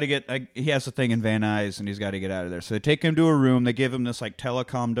like, yeah, I got to get. He has a thing in Van Nuys, and he's got to get out of there. So they take him to a room. They give him this like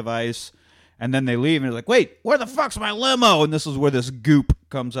telecom device, and then they leave. And he's like, wait, where the fuck's my limo? And this is where this goop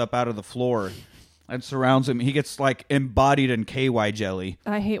comes up out of the floor and surrounds him. He gets like embodied in KY jelly.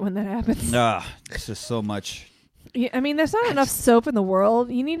 I hate when that happens. It's just so much. Yeah, I mean, there's not enough soap in the world.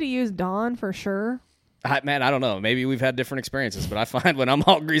 You need to use Dawn for sure. Man, I don't know. Maybe we've had different experiences, but I find when I'm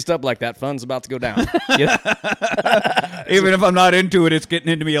all greased up like that, fun's about to go down. Yeah. Even if I'm not into it, it's getting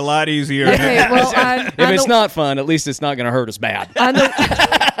into me a lot easier. Okay, well, If it's not fun, at least it's not going to hurt us bad.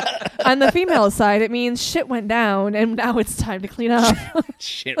 on the female side, it means shit went down, and now it's time to clean up.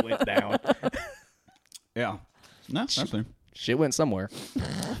 Shit went down. Yeah. No, that's fine. Shit went somewhere.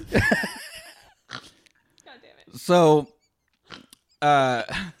 So, let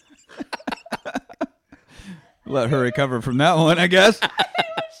her recover from that one, I guess.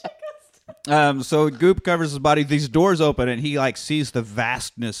 So Goop covers his body. These doors open, and he like sees the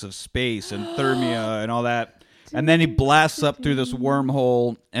vastness of space and thermia and all that. And then he blasts up through this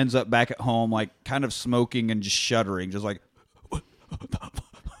wormhole, ends up back at home, like kind of smoking and just shuddering, just like.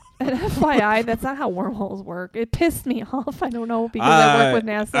 And FYI, that's not how wormholes work. It pissed me off. I don't know because I work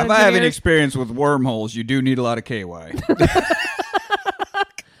with NASA If I have any engineers. experience with wormholes, you do need a lot of KY.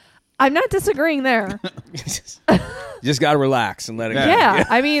 I'm not disagreeing there. You just got to relax and let it go. Yeah,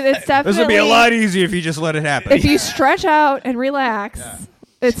 I mean, it's definitely. This would be a lot easier if you just let it happen. If you stretch out and relax,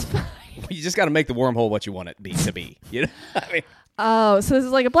 it's fine. You just got to make the wormhole what you want it to be. You know? I mean, Oh, so this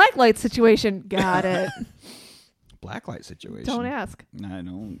is like a black light situation. Got it. Blacklight situation. Don't ask. I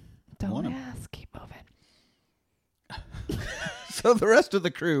don't. Don't wanna- ask. Keep moving. So the rest of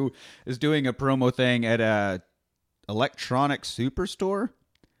the crew is doing a promo thing at a electronic superstore.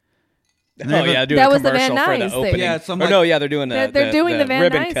 oh yeah, doing That a was the commercial Van for the Nuys opening. thing. Yeah, it's some Or like- no, yeah, they're doing the They're doing the Van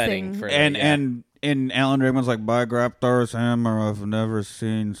ribbon Nuys cutting thing. for And yeah. and Alan Rickman's like, by Graptar's hammer, I've never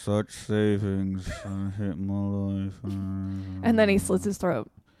seen such savings. I hit my life. And then he slits his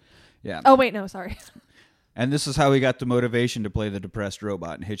throat. Yeah. Oh wait, no, sorry. And this is how he got the motivation to play the depressed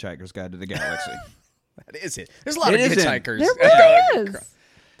robot in Hitchhiker's Guide to the Galaxy. That is it. There's a lot It of isn't. hitchhikers. There really is.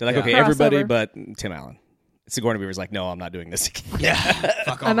 They're like, Yeah. okay, everybody Crossover. but Tim Allen. Sigourney Weaver's like, no, I'm not doing this again. Yeah.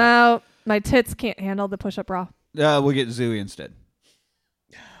 Fuck I'm out. My tits can't handle the push-up bra. We'll get Zooey instead.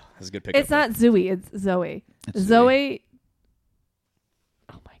 That's a good pickup. It's not Zooey. It's Zoe. It's Zoe.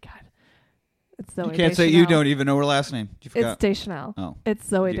 Oh my god. It's Zoe. You can't say you don't even know her last name. You It's forgot. Deschanel. Oh. It's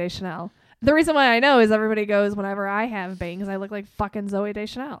Zoe You- Deschanel. The reason why I know is everybody goes whenever I have bangs, I look like fucking Zoe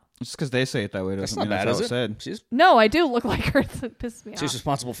Deschanel. Just because they say it that way That's doesn't not mean bad, that's is how it? it's said. She's No, I do look like her. It pisses me she's off.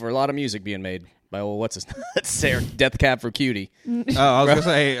 responsible for a lot of music being made by old what's his name? Sarah Death Cab for Cutie. Oh, I was going to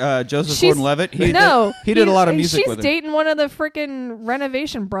say Joseph She's- Gordon-Levitt. No, he did a lot of music she's with him. dating one of the freaking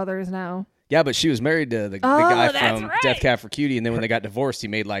Renovation brothers now. Yeah, but she was married to the Oh, guy that's from right. Death Cab for Cutie, and then when they got divorced, he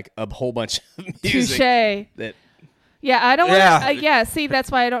made like a whole bunch of music Touche. that Yeah, I don't want Yeah. to. Yeah, see, that's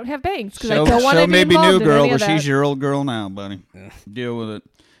why I don't have bangs because I Show, don't want to show be maybe involved new in girl, any but of that. she's your old girl now, buddy. Deal with it.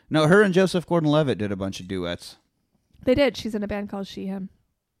 No, her and Joseph Gordon-Levitt did a bunch of duets. They did. She's in a band called She Him.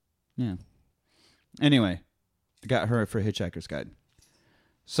 Yeah. Anyway, got her for Hitchhiker's Guide.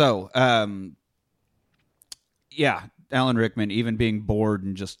 So, yeah, Alan Rickman, even being bored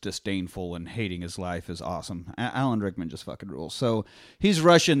and just disdainful and hating his life is awesome. Alan Rickman just fucking rules. So he's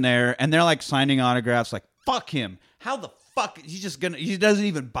rushing there, and they're like signing autographs, like, fuck him. How the fuck? He doesn't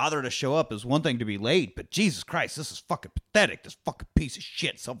even bother to show up. It's one thing to be late, but Jesus Christ, this is fucking pathetic. This fucking piece of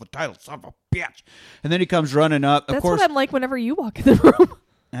shit, self-entitled son of a bitch. And then he comes running up. Of That's course, what I'm like whenever you walk in the room.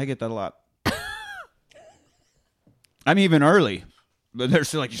 I get that a lot. I'm even early. But they're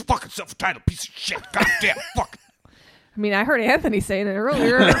still like, you fucking self-entitled piece of shit. Goddamn fuck. I mean, I heard Anthony saying it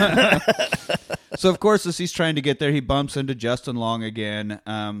earlier. So, of course, as he's trying to get there, he bumps into Justin Long again.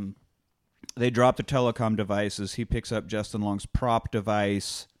 They drop the telecom devices. He picks up Justin Long's prop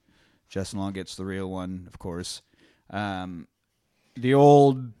device. Justin Long gets the real one, of course. The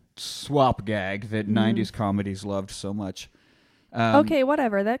old swap gag that 90s comedies loved so much. Okay,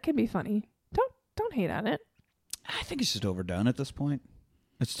 whatever. That can be funny. Don't hate on it. I think it's just overdone at this point.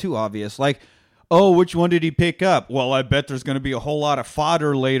 It's too obvious. Like, oh, which one did he pick up? Well, I bet there's going to be a whole lot of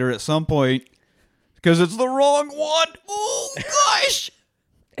fodder later at some point because it's the wrong one. Oh, gosh.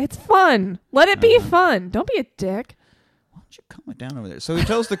 It's fun. Let it be fun. Don't be a dick. Why don't you calm it down over there? So he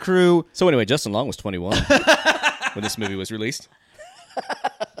tells the crew. So anyway, Justin Long was 21 when this movie was released.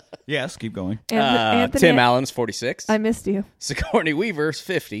 Yes, keep going. Anthony, Tim Allen's 46. I missed you. Sigourney Weaver's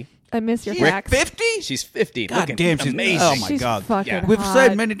 50. I miss your She's facts. 50? She's 50. God looking damn, she's amazing. oh my She's God. fucking Yeah. We've hot.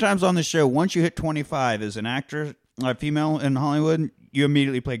 said many times on the show, once you hit 25 as an actor, female in Hollywood, you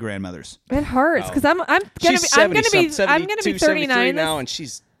immediately play grandmothers. It hurts because I'm gonna She's be 70, I'm gonna be 72, 39 73 this, now,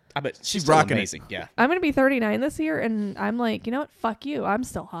 and I bet she's rocking rocking it. amazing. Yeah. I'm gonna be 39 this year, and I'm like, you know what? Fuck you. I'm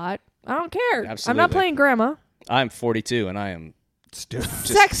still hot. I don't care. I'm Absolutely. not playing grandma. I'm 42, and I am just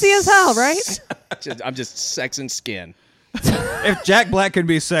Sexy as hell, right? I'm just sex and skin. If Jack Black can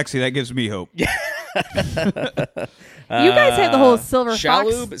be sexy, that gives me hope. You guys had the whole silver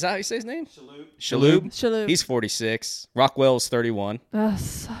Shalhoub, fox. is that how you say his name? Shalhoub. Shalhoub. He's 46. Rockwell's 31.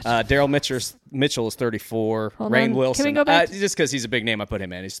 Such Daryl Mitchell is 34. Hold Rainn on. Wilson. Can we go back to- just because he's a big name, I put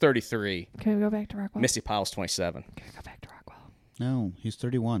him in. He's 33. Can we go back to Rockwell? Misty Pyle's 27. Can we go back to Rockwell? No, he's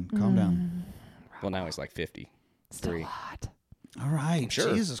 31. Calm down. Well, now he's like 50. Still hot. All right.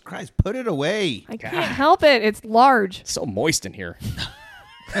 sure. Jesus Christ, put it away. I can't help it. It's large. It's so moist in here.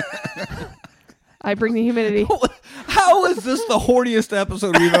 I bring the humidity. How is this the horniest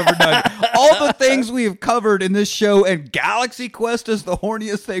episode we've ever done? All the things we've covered in this show, and Galaxy Quest is the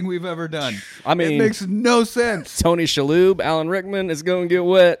horniest thing we've ever done. I mean, it makes no sense. Tony Shalhoub, Alan Rickman is going to get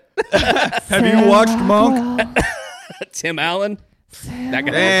wet. Have you watched Monk? Tim Allen. That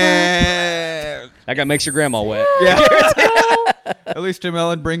guy, Eh, that guy makes your grandma wet. yeah. At least Tim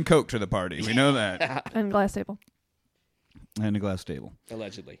Allen bring Coke to the party. We know that. And glass table. And a glass table.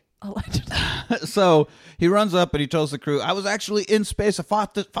 Allegedly. Allegedly. So he runs up and he tells the crew, I was actually in space. I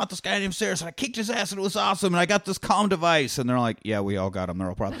fought this guy named Cyrus, and I kicked his ass, and it was awesome. And I got this comm device. And they're like, yeah, we all got him. They're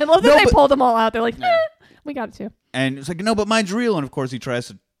all probably. I love that No, they but- pulled them all out. They're like, we got it too. And it's like, no, but mine's real. And of course, he tries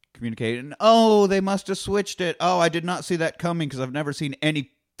to communicate. And oh, they must have switched it. Oh, I did not see that coming because I've never seen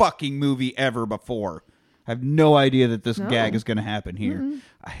any fucking movie ever before. I have no idea that this gag is going to happen here.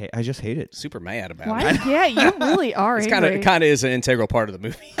 I just hate it. Super mad about Why? it. Yeah, you really are. It angry. kind of is an integral part of the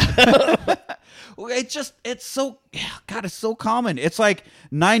movie. It's so, God, it's so common. It's like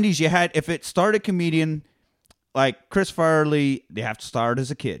 90s. You had, if it started comedian like Chris Farley, they have to start as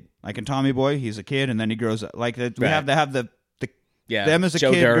a kid. Like in Tommy Boy, he's a kid and then he grows up. Like we Right. have to have the Yeah, them as a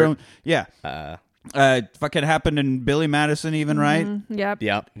Joe kid. Dirt. Grown, yeah. Fucking happened in Billy Madison even, right? Yep.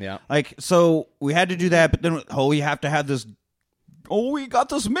 Yeah. Like, so we had to do that, but then, we have to have this, we got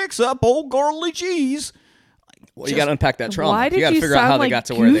this mix-up, old girly cheese. Well, you got to unpack that trauma. Why did you got to you figure out sound how they like got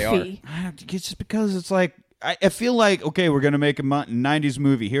to where they are. Goofy? It's just because it's like, I feel like, okay, we're going to make a 90s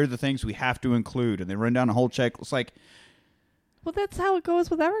movie. Here are the things we have to include. And they run down a whole check. It's like, Well, that's how it goes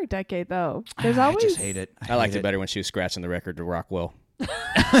with every decade, though. There's I always. just hate it. I liked it better when she was scratching the record to Rockwell.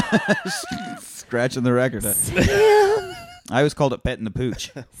 Scratching the record. Sam, I always called it petting the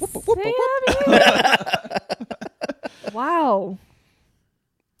pooch. Sammy. Wow.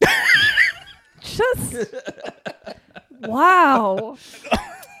 Just. Wow.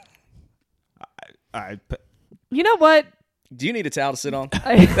 You know what? Do you need a towel to sit on?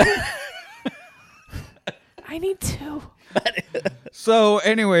 I need to. So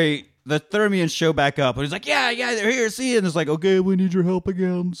anyway, the Thermians show back up, and he's like, "Yeah, they're here. See," and it's like, "Okay, we need your help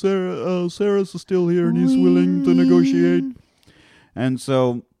again. Cyrus is still here, and he's willing to negotiate." And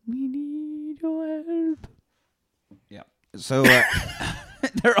so, We need your help. yeah. So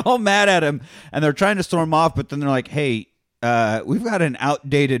they're all mad at him, and they're trying to storm off, but then they're like, "Hey, we've got an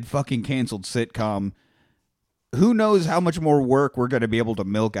outdated, fucking canceled sitcom. Who knows how much more work we're going to be able to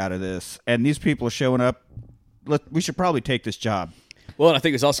milk out of this? And these people are showing up. We should probably take this job." Well, and I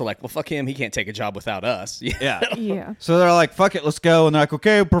think it's also like, well, fuck him. He can't take a job without us. Yeah. Yeah. So they're like, fuck it, let's go. And they're like,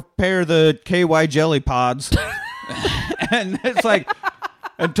 okay, prepare the KY jelly pods. And it's like,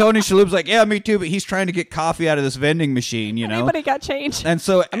 and Tony Shalhoub's like, yeah, me too, but he's trying to get coffee out of this vending machine, you know? Anybody got changed? And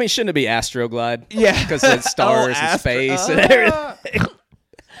so, I mean, shouldn't it be Astroglide? yeah. Because it's stars and space and everything.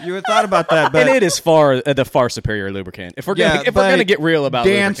 You had thought about that, but And it is the far superior lubricant. If we're yeah, gonna get real about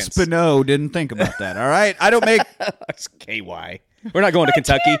Dan lubricants, Spino didn't think about that, all right? I don't make... it's KY. We're not going to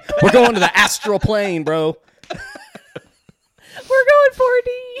Kentucky. We're going to the astral plane, bro. We're going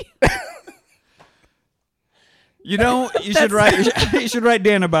 4D. You know, you should write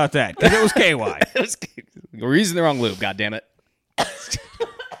Dan about that, because it was KY. We're using the wrong lube, goddammit.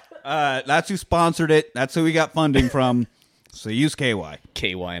 That's who sponsored it. That's who we got funding from. So use KY.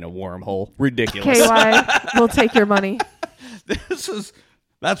 KY in a wormhole. Ridiculous. KY, we'll take your money.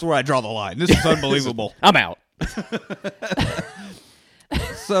 That's where I draw the line. This is unbelievable. I'm out.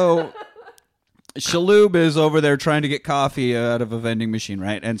 So Shalhoub is over there trying to get coffee out of a vending machine,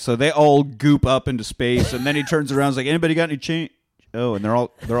 right? And so they all goop up into space, and then he turns around and is like, anybody got any change? Oh, and they're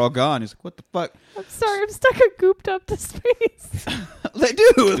all gone. He's like, what the fuck? I'm sorry, I'm stuck a gooped up to space. They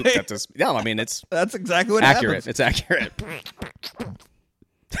do. No, I mean, it's That's exactly what accurate. happens. It's accurate.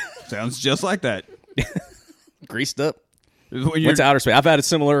 Sounds just like that. Greased up. When you're, Went to outer space. I've had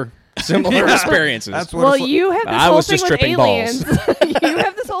similar experiences. that's what Well, it's like. you have this I whole was thing just with tripping aliens. You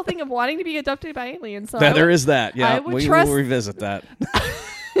have this whole thing of wanting to be abducted by aliens. So there is that. Yeah, I would we trust- will revisit that.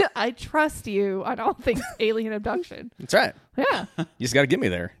 I trust you on all things alien abduction. That's right. Yeah. You just got to get me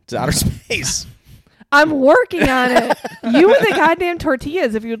there. It's outer space. I'm working on it. You and the goddamn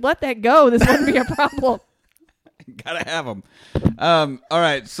tortillas, if you'd let that go, this wouldn't be a problem. Gotta have them. All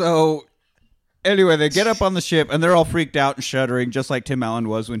right, so anyway, they get up on the ship, and they're all freaked out and shuddering, just like Tim Allen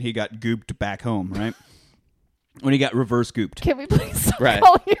was when he got gooped back home, right? When he got reverse gooped. Can we please stop Right.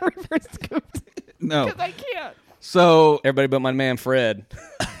 calling it reverse scooped? No. Because I can't. So, Everybody but my man Fred.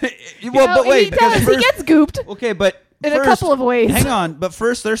 well, No, but wait. he because does. first- He gets gooped okay, but in a first- couple of ways. Hang on, but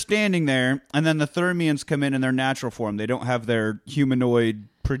first they're standing there, and then the Thermians come in their natural form. They don't have their humanoid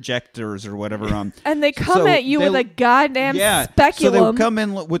projectors or whatever on. And they come So at you they- with a goddamn So speculum. they would come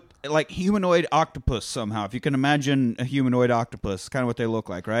in with like humanoid octopus somehow. If you can imagine a humanoid octopus, kind of what they look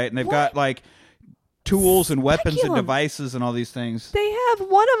like, right? And they've got like tools and weapons and Speculum. devices and all these things. They have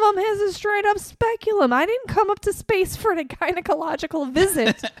one of them has a straight up speculum. I didn't come up to space for a gynecological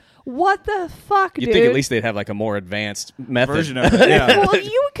visit. What the fuck, You'd dude? think at least they'd have like a more advanced method. Version of it, yeah. Well,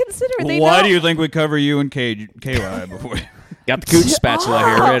 you would consider they Why know. do you think we cover you and KY before? Got the cooch spatula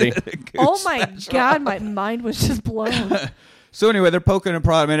here ready. Oh my god, my mind was just blown. So anyway, they're poking and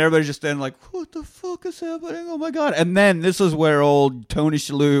prodding, and everybody's just standing like, what the fuck is happening? Oh my God. And then this is where old Tony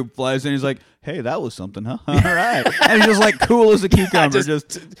Shalhoub flies in. He's like, hey, that was something, huh? All right. And he's just like cool as a cucumber.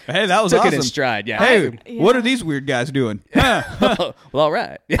 just hey, that was Took awesome. it in stride. Yeah. Hey, Yeah. what are these weird guys doing? Huh. Well, all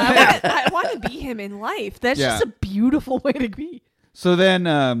right. I want to be him in life. That's Yeah. just a beautiful way to be. So then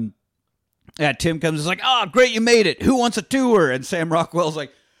Tim comes and is like, oh, great, you made it. Who wants a tour? And Sam Rockwell's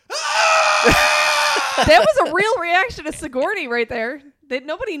like, That was a real reaction to Sigourney right there. That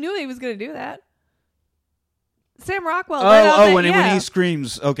nobody knew he was going to do that. Sam Rockwell. let out that, when yeah. he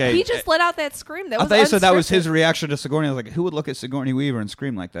screams, okay. He just let out that scream. That I was thought you said that was his unscripted. reaction to Sigourney. I was like, who would look at Sigourney Weaver and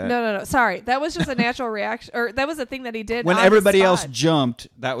scream like that? No. Sorry, that was just a natural reaction, or that was a thing that he did When on the everybody else spot. jumped,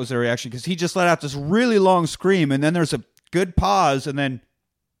 that was their reaction because he just let out this really long scream, and then there's a good pause, and then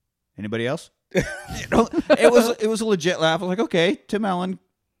anybody else? It was a legit laugh. I was like, okay, Tim Allen,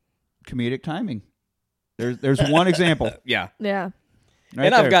 comedic timing. There's one example. Yeah. Yeah. Right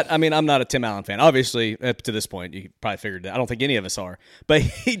and there. I'm not a Tim Allen fan. Obviously, up to this point, you probably figured that. I don't think any of us are. But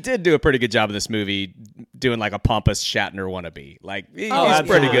he did do a pretty good job in this movie doing like a pompous Shatner wannabe. Like, he's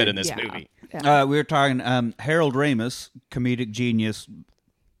pretty good in this Yeah. movie. Yeah. We were talking Harold Ramis, comedic genius,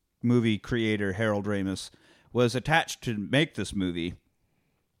 movie creator Harold Ramis, was attached to make this movie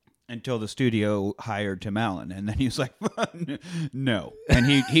until the studio hired Tim Allen, and then he was like, no. And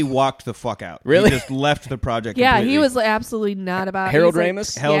he walked the fuck out. Really? He just left the project Yeah, completely. he was absolutely not about Harold he's like-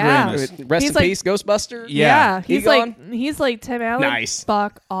 Ramis? Harold yeah. Ramis. Rest He's in like- peace, Ghostbuster. Yeah. He's He like gone? Tim Allen. Nice.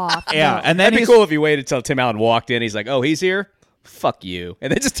 Fuck off. Yeah, No. and then That'd be he's cool if you waited till Tim Allen walked in. He's like, oh, he's here? Fuck you. And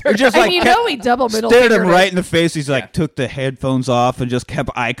then just turned just and like you kept- know he double middle stared him fingered right it. in the face. He's like, took the headphones off and just kept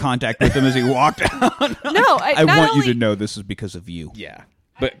eye contact with him as he walked out. No, I not want only, you to know this is because of you. Yeah.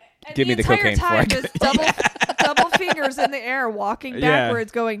 But and give me the entire cocaine before I time, go. just double fingers in the air, walking Yeah.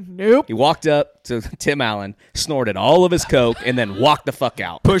 backwards, going nope. He walked up to Tim Allen, snorted all of his coke, and then walked the fuck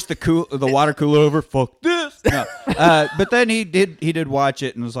out. Push the water cooler over. Fuck this. No. But then he did watch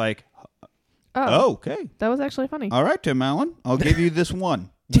it and was like, oh, okay. That was actually funny. All right, Tim Allen, I'll give you this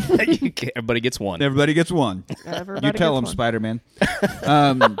one. Everybody gets one. Everybody gets one. Everybody You tell gets him, one. Spider-Man.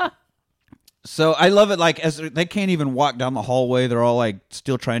 So I love it. Like as they can't even walk down the hallway, they're all like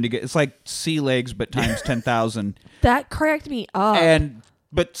still trying to get. It's like sea legs, but times 10,000. That cracked me up.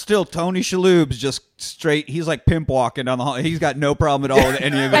 But still, Tony Shalhoub's just straight. He's like pimp walking down the hall. He's got no problem at all with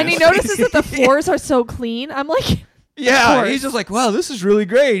any of it. And he notices that the floors are so clean. I'm like, Yeah, course. he's just like, wow, this is really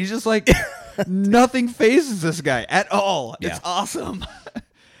great. He's just like, nothing phases this guy at all. Yeah. It's awesome.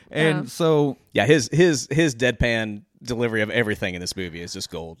 And Yeah. so Yeah, his deadpan delivery of everything in this movie is just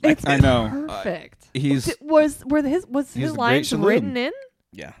gold. it's I know. perfect. He's Was he's his the great lines Shalhoub. written in?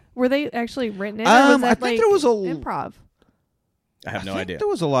 Yeah, Were they actually written in? Or was that I think like there was a improv. I have no I think idea. There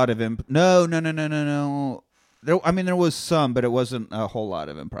was a lot of No. There was some, but it wasn't a whole lot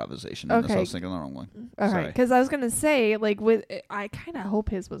of improvisation. In this. I Okay. was thinking the wrong one. All right, Sorry. because I was gonna say like I kind of hope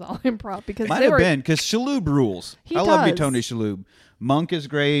his was all improv because Might they have were. been because Shalhoub rules. He I love me does. Tony Shalhoub. Monk is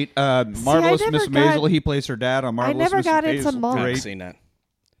great. Marvelous never Miss got- Maisel. He plays her dad on Marvelous never Miss got Maisel. into Monk. I haven't Great. seen that.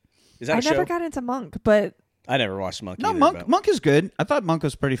 Is that I a show? never got into Monk, but I never watched Monk. No, either, Monk. but- Monk is good. I thought Monk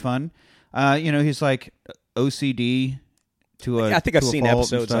was pretty fun. He's like OCD to a. I think I've to a seen fault and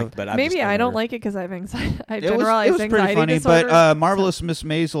episodes, stuff. like, but I've maybe just I don't never- like it because I have anxiety. I It was generalized pretty anxiety funny, disorder. but Marvelous Miss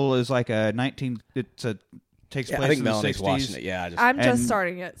Maisel is like a 19. Takes Yeah, place I think in the Melanie's 60s. watching it. Yeah, I just, I'm just and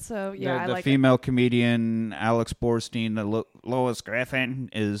starting it, so yeah, the I like female comedian Alex Borstein, the Lois Griffin,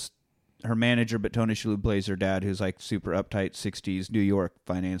 is her manager, but Tony Shalhoub plays her dad, who's like super uptight 60s New York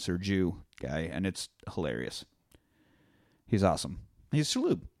financier Jew guy, and it's hilarious. He's awesome. He's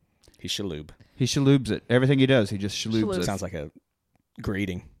Shalhoub. he's Shalhoub. He Shalhoubs it. Everything he does, he just Shalhoubs Shalhoubs. it. Sounds like a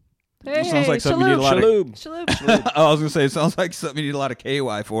greeting. it. Hey, sounds like something you need a lot of- Shalhoub. Shalhoub. Oh, I was gonna say, it sounds like something you need a lot of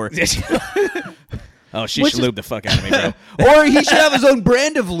KY for. Oh, she Which is- Shalhoub the fuck out of me, bro. Or he should have his own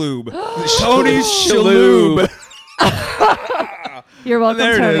brand of lube. Tony's Shalhoub. You're welcome,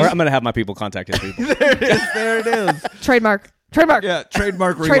 There it Tony. is. Or I'm gonna have my people contact his people. There it is. Trademark. Yeah,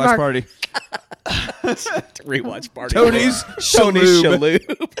 trademark rewatch Trademark. party. Rewatch party. Tony's Tony's Shalhoub.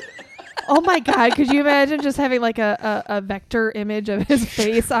 Shalhoub. Oh my God! Could you imagine just having like a vector image of his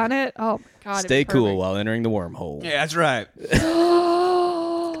face on it? Oh my God! Stay cool while entering the wormhole. Yeah, that's right.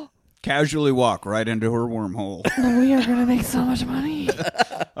 Casually walk right into her wormhole. We are gonna make so much money.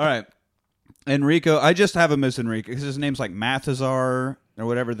 All right. Enrico, I just have him as Enrico because his name's like Mathazar or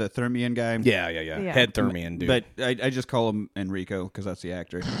whatever, the Thermian guy. Yeah. Head Thermian dude. But I just call him Enrico because that's the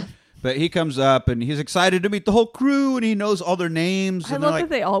actor. But he comes up and he's excited to meet the whole crew and he knows all their names. I and love like, that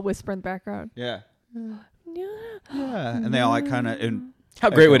they all whisper in the background. Yeah. Yeah. Yeah. And they all like kind of. How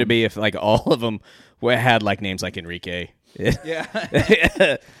great would it be if like all of them had like names like Enrique? Yeah.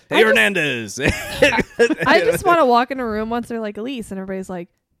 Hey, Hernandez. I just want to walk in a room once they're like Elise and everybody's like,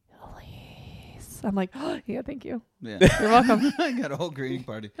 Elise. I'm like, oh, yeah, thank you. Yeah. You're welcome. I got a whole greeting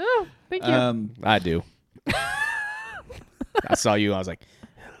party. Oh, thank you. I do. I saw you. I was like,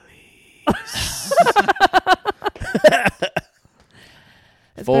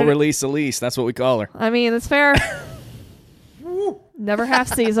 full release Elise. That's what we call her. I mean, it's fair. Never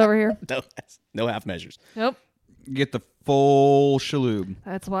half C's over here. No half measures. Nope. Get the full shaloob.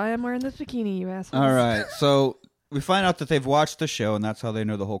 That's why I'm wearing this bikini, you assholes. All right. So we find out that they've watched the show, and that's how they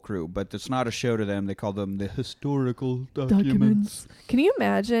know the whole crew. But it's not a show to them. They call them the historical documents. Can you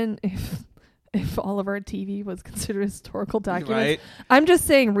imagine if all of our TV was considered historical documents? Right? I'm just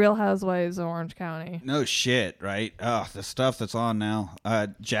saying Real Housewives of Orange County. No shit, right? Oh, the stuff that's on now.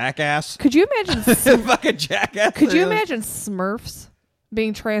 Jackass. Could you imagine Fucking Jackass. Could you imagine Smurfs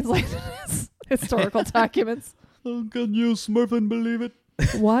being translated as historical documents? Oh, can you Smurfing believe it?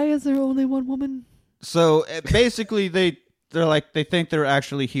 Why is there only one woman? So basically, they're like they think they're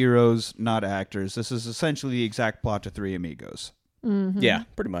actually heroes, not actors. This is essentially the exact plot to Three Amigos. Mm-hmm. Yeah,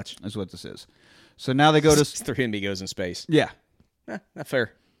 pretty much. Is what this is. So now they go to Three Amigos in space. Yeah. Not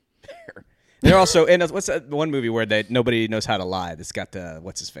fair. They're also in what's that one movie where nobody knows how to lie? That's got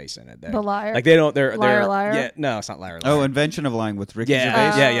what's his face in it? The Liar. Like they don't. They're Liar. Yeah, no, it's not Liar. Oh, Invention of Lying with Ricky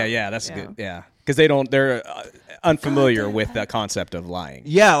yeah, Gervais. yeah. That's Yeah. good. Yeah, because they don't. They're unfamiliar with the concept of lying.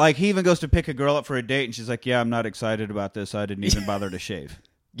 Yeah, like he even goes to pick a girl up for a date, and she's like, "Yeah, I'm not excited about this. I didn't even bother to shave.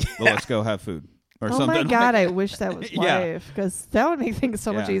 Well, let's go have food or Oh something." my God, like I wish that was Yeah. live because that would make things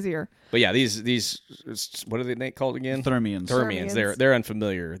so much Yeah. easier. But yeah, these what are they called again? Thermians. Thermians. They're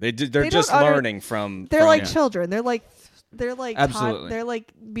unfamiliar. They're They just don't learning from. They're like Yeah. children. They're like Absolutely. they're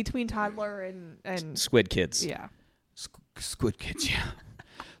like between toddler and Squid Kids. yeah. Squid Kids. Yeah.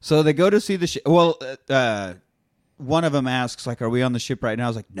 So they go to see the ship. Well, one of them asks, like, "Are we on the ship right now?" I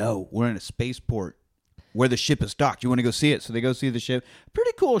was like, "No, we're in a spaceport where the ship is docked. You want to go see it?" So they go see the ship.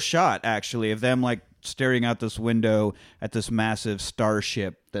 Pretty cool shot, actually, of them like staring out this window at this massive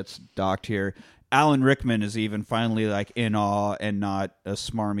starship that's docked here. Alan Rickman is even finally like in awe and not a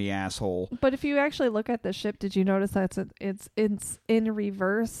smarmy asshole. But if you actually look at the ship, did you notice that it's in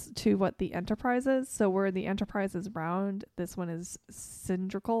reverse to what the Enterprise is? So where the Enterprise is round, this one is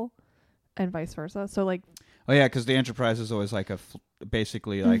cylindrical, and vice versa. So like, Oh yeah, because the Enterprise is always like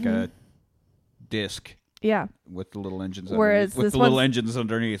basically like a disc. yeah. With the little engines Whereas underneath. With this the little one's- engines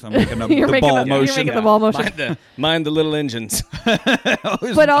underneath. I'm making You're the making ball the- you're motion. making the ball motion. Mind the little engines.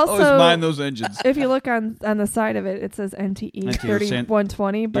 always, But always also- mind those engines. If you look on the side of it, it says NTE NTE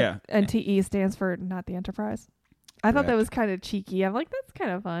 3120, but Yeah. NTE stands for not the Enterprise. I thought that Correct. was kind of cheeky. I'm like, that's kind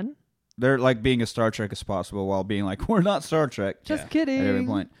of fun. They're like being as Star Trek as possible while being like, we're not Star Trek. Just At kidding. every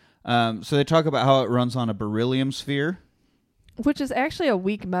point. So they talk about how it runs on a beryllium sphere. Which is actually a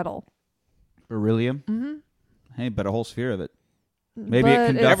weak metal. Beryllium? Mm-hmm. Hey, but a whole sphere of it. Maybe it But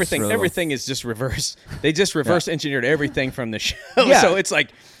conducts it's- Everything is just reverse. They just reverse engineered everything from the show. Yeah. So it's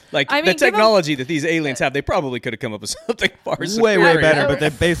like I mean, the give 'em- technology that these aliens have, they probably could have come up with something far way, superior. way better, but they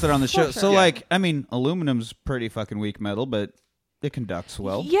base it on the show. Sure. So, Yeah. like, I mean, aluminum's pretty fucking weak metal, but it conducts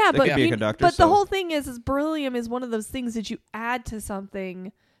well. Yeah, it but could be a conductor. but so. the whole thing is beryllium is one of those things that you add to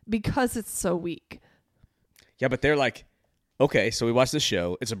something because it's so weak. Yeah, but they're like, okay, so we watched this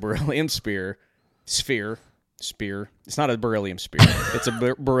show. It's a beryllium sphere. It's not a beryllium spear. It's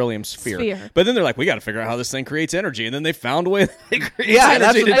a beryllium sphere. Sphere. But then they're like, we got to figure out how this thing creates energy. And then they found a way to create Yeah, energy.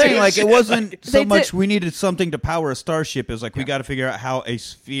 that's the to thing. do Like, shit. it wasn't so They much did- we needed something to power a starship. It was like, we got to figure out how a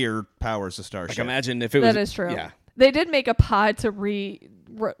sphere powers a starship. Like, imagine if it was. That is true. Yeah. They did make a pod to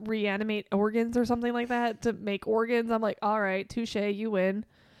reanimate organs or something like that to make organs. I'm like, all right, touche, you win.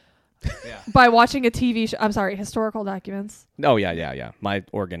 Yeah. By watching a TV show. I'm sorry, historical documents. Oh, yeah. My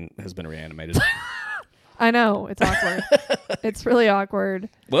organ has been reanimated. I know it's awkward. It's really awkward.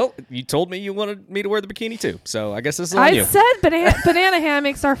 Well, you told me you wanted me to wear the bikini too, so I guess this is on I you. said banana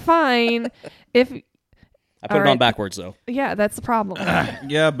hammocks are fine. If I put all it on right. backwards though. yeah, that's the problem.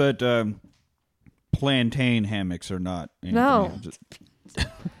 Yeah, but plantain hammocks are not. No. Just-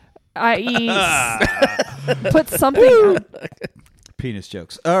 i.e. put something on. Penis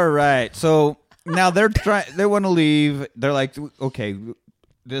jokes. All right. So now they're trying. They want to leave. They're like, okay,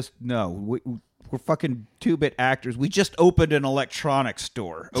 we're fucking 2-bit actors. We just opened an electronics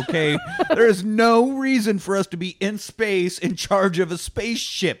store. Okay, there is no reason for us to be in space in charge of a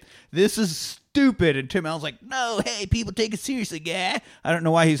spaceship. This is stupid. And Tim Allen's like, no, hey, people, take it seriously, guy. I don't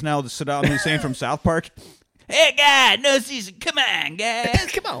know why he's now the Saddam Hussein from South Park. Hey, guy, no season. Come on,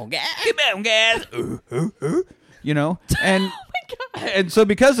 guys. Come on, guys. Come on, guys. You know, and and so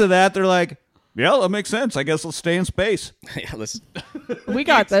because of that, they're like, yeah, that makes sense. I guess let's stay in space. Yeah, We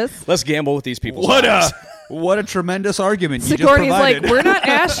got this. let's gamble with these people's lives. What a tremendous argument you just Sigourney's like, provided. we're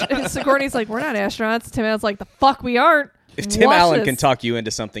not Sigourney's like, we're not astronauts. Tim Allen's like, the fuck we aren't. If Tim Watch Allen this. can talk you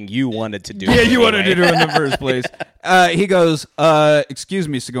into something you wanted to do. Yeah, you wanted to anyway. do it in the first place. He goes, excuse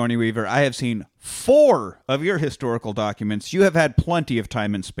me, Sigourney Weaver. I have seen 4 of your historical documents. You have had plenty of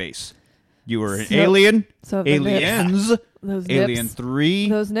time and space. You were an alien, so the aliens, Those Alien nips. 3,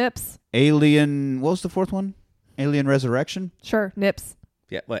 Those nips. Alien, what was the 4th one? Alien Resurrection? Sure, nips.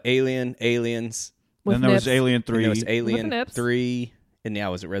 Yeah, well, aliens. With Then there nips. was Alien And 3. there was Alien nips. 3. And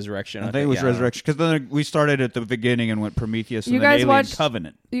now was it Resurrection? I think it was Resurrection, because then we started at the beginning and went Prometheus and You then guys Alien watched-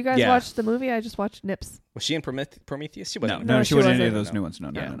 Covenant. You guys Yeah. watched the movie? I just watched Nips. Was she in Prometheus? She No, wasn't. no, she wasn't in any of wasn't. those new ones.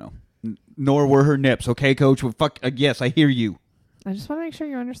 No, Yeah. no. Nor were her nips. Okay, Coach? Well, fuck. Yes, I hear you. I just want to make sure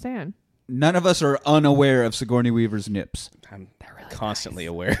you understand. None of us are unaware of Sigourney Weaver's nips. I'm constantly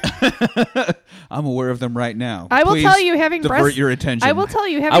aware. I'm aware of them right now. I will Please tell you, having divert breast. your attention. I will tell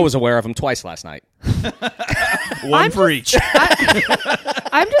you, having. I was aware of them twice last night. one for each.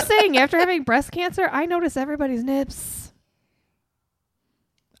 I'm just saying, after having breast cancer, I notice everybody's nips.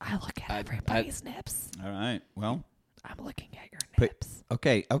 I look at everybody's nips. All right. Well, I'm looking at your But- nips.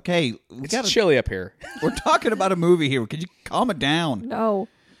 okay. We It's chilly up here. We're talking about a movie here. Could you calm it down? No.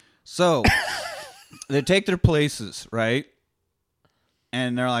 So they take their places, right?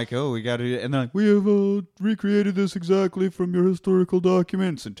 And they're like, "Oh, we got to," and they're like, "We have recreated this exactly from your historical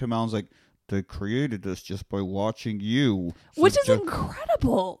documents." And Tim Allen's like, "They created this just by watching you," Which is just-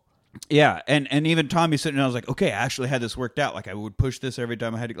 incredible. yeah. And even Tommy sitting there, I was like, "Okay, I actually had this worked out. Like, I would push this every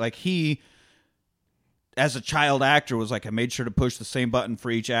time I had to." Like he, as a child actor, was like, I made sure to push the same button for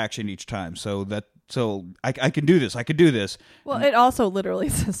each action each time, so I can do this. I can do this. Well, it also literally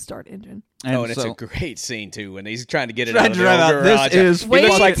says start engine. And it's so- a great scene too when he's trying to get it Trying out of to the drive old out. This garage. is He Way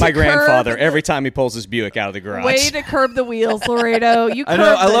looks like to my curb- grandfather every time he pulls his Buick out of the garage. Way to curb the wheels, Laredo. You I know.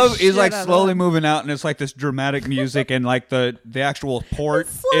 curbed I the love. He's shit like out of slowly that. moving out, and it's like this dramatic music, and like the actual port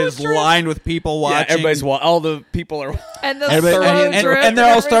slow is drip. lined with people Yeah, watching. everybody's all the people are. And the Everybody- slow and drip, and they're all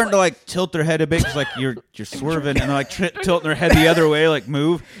everybody's starting to like tilt their head a bit because like you're swerving, and they're like tilting their head the other way, like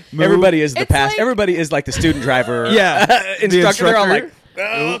move. Everybody is the It's past. like- Everybody is like the student driver. Yeah, the instructor. They're all like,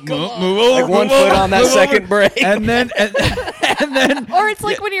 Move like one foot on that second brake. and then and then Or it's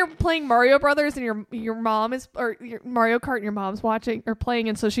like when you're playing Mario Brothers and your mom is, or your Mario Kart and your mom's watching or playing,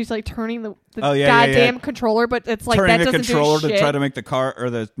 and so she's like turning the Oh, yeah, goddamn controller, but it's like turning that the doesn't controller do to shit. try to make the car or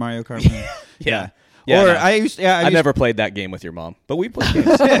the Mario Kart. move. Yeah. Or no. I used. Yeah, I I used, never played that game with your mom, but we played games.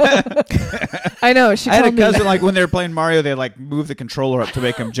 I know. She I had a told me. cousin like when they were playing Mario, they like move the controller up to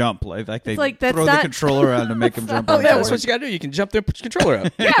make him jump. Like they It's like, that's throw the not- controller around to make him jump. Oh, on Yeah, the that's board. what you got to do. You can jump there, put your controller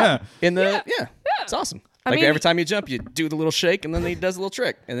up. Yeah. In the yeah, it's awesome. I Like mean- every time you jump, you do the little shake, and then he does a little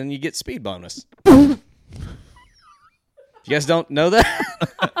trick, and then you get speed bonus. You guys don't know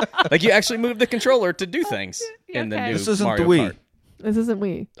that? Like you actually move the controller to do things in the Okay. new This isn't Mario the Wii. Kart. This isn't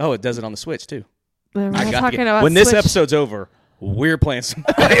we. Oh, it does it on the Switch too. We're I not got to talking get, about when this Switch. episode's over, we're playing some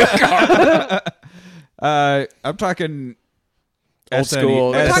Mario Kart. I'm talking Old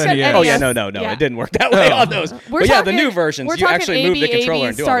school. We're talking SNES. Oh yeah, NES. no, Yeah. it didn't work that way No. on those. We're But yeah, the talking- new versions, we're you talking actually move the AB, controller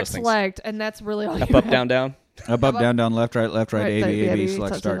and do all start those things. select, and that's really all Up, you up, have. down, down. Up, down, down, left, right, A, B, A, B,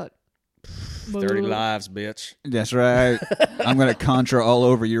 select, start. 30 lives, bitch. That's right. I'm gonna contra all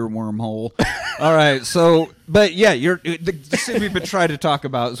over your wormhole. All right. So, but yeah, the scene we've been trying to talk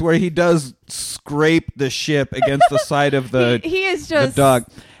about is where he does scrape the ship against the side of the He is the just dog,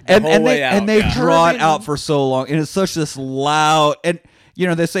 and whole and way they out, and they yeah. draw it Curving. out for so long, and it's such this loud and. You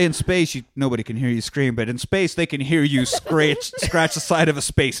know, they say in space nobody can hear you scream, but in space they can hear you scratch the side of a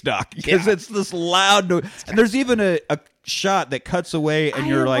space dock because it's this loud noise. And there's even a shot that cuts away, and I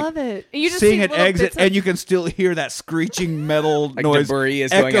you're like love it. You just seeing see it little exit, bits of- and you can still hear that screeching metal Like noise. debris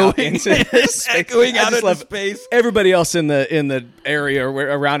is going out into space. echoing I out just into love space. Everybody else in the area or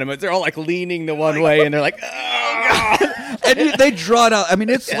around him, they're all like leaning the one way, and they're like, "Oh god!" And they draw it out. I mean,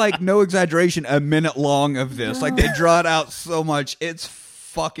 it's like no exaggeration, a minute long of this. Like they draw it out so much. It's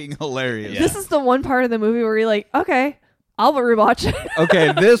fucking hilarious. This is the one part of the movie where you're like, okay, I'll rewatch it.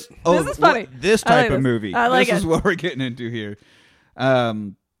 Okay, this is funny. This I type like of this. movie. I like this is it. what we're getting into here.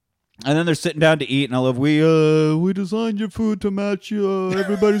 And then they're sitting down to eat, and I love, we designed your food to match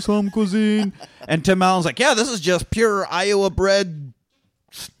everybody's home cuisine. And Tim Allen's like, yeah, this is just pure Iowa bred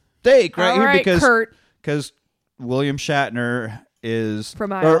steak right All here, right, Kurt. because William Shatner is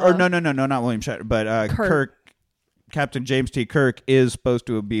From or Iowa. no, not William Shatner, but Kirk, Captain James T. Kirk is supposed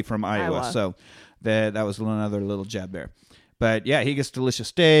to be from Iowa. So that was another little jab there. But yeah, he gets delicious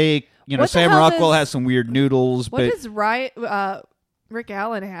steak. You know, What the Sam hell Rockwell does- has some weird noodles, What but does Rick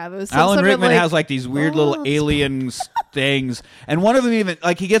Allen have? It was some Alan sort of, Rickman like, has like these weird little alien things, and one of them even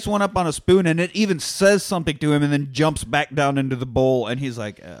like he gets one up on a spoon, and it even says something to him, and then jumps back down into the bowl, and he's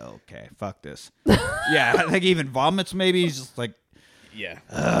like, oh, "Okay, fuck this." Yeah, I think he even vomits. Maybe he's just like, Yeah.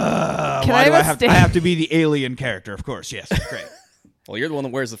 Can "Why I do have I a have? steak? I have to be the alien character, of course." Yes, great. Well, you're the one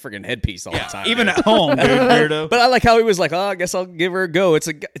that wears the freaking headpiece all the time. Even dude. at home, dude, weirdo. But I like how he was like, "Oh, I guess I'll give her a go." It's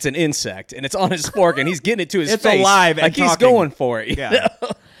an insect, and it's on his fork, and he's getting it to his It's face. alive and like he's talking. going for it. you Yeah. know?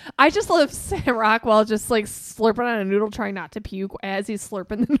 I just love Sam Rockwell just like slurping on a noodle, trying not to puke as he's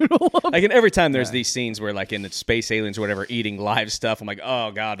slurping the noodle up. Like, and every time there's these scenes where, like, in the space aliens or whatever, eating live stuff, I'm like,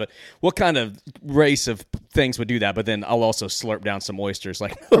 oh god, but what kind of race of things would do that? But then I'll also slurp down some oysters,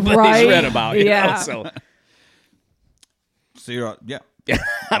 like nobody's Right? read about. You Yeah. know? So So you're, yeah.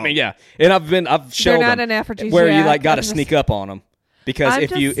 I mean, yeah, and I've showed not them an aphrodisiac. where you like got to I'm just- sneak up on them because I'm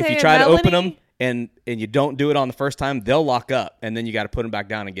if you just saying, try to open Melanie- them and you don't do it on the first time, they'll lock up, and then you got to put them back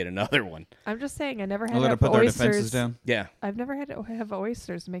down and get another one. I'm just saying, I never had I'll let to her have put their oysters. defenses down. Yeah, I've never had to have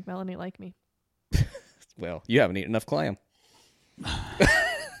oysters to make Melanie like me. well, you haven't eaten enough clam.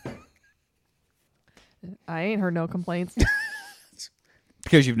 I ain't heard no complaints.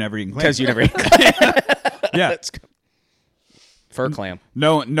 Because you've never eaten clam. Because you never eat Yeah. fur clam.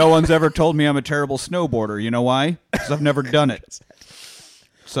 No one's ever told me I'm a terrible snowboarder. You know why? Because I've never done it.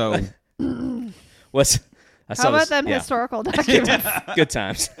 So What's I How saw about this- them yeah. historical documents? Good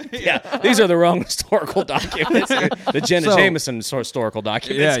times. Yeah, these are the wrong historical documents. The Jenna So- Jameson historical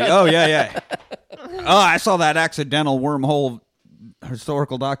documents. yeah. Oh yeah. Oh, I saw that accidental wormhole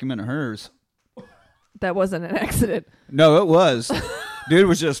historical document of hers. That wasn't an accident. No, it was. Dude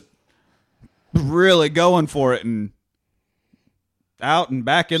was just really going for it and out and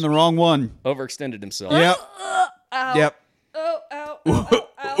back in the wrong one. Overextended himself. Yep. Ow. Yep. Oh, ow, ow, ow,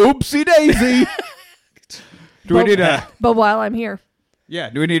 ow. Oopsie daisy. Do we need a? But while I'm here, Yeah.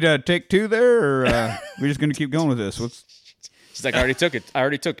 Do we need a take two there, or we just gonna keep going with this? What's? She's like, I already took it. I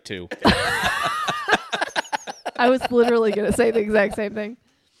already took two. I was literally going to say the exact same thing.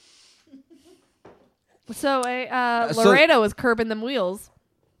 So, So- Laredo was curbing them wheels.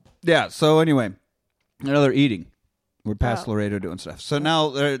 Yeah. So anyway, they're eating. We're past Oh. Laredo doing stuff. So now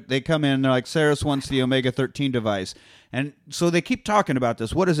they come in. They're like, Saris wants the Omega-13 device, and so they keep talking about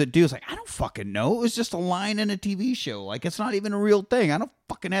this. What does it do? It's like, I don't fucking know. It was just a line in a TV show. Like, it's not even a real thing. I don't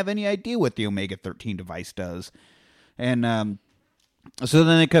fucking have any idea what the Omega-13 device does. And so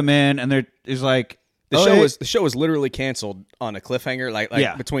then they come in, and they're is like, The show was literally canceled on a cliffhanger, like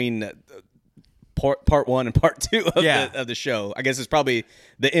Yeah. between part one and part two of, Yeah. of the show. I guess it's probably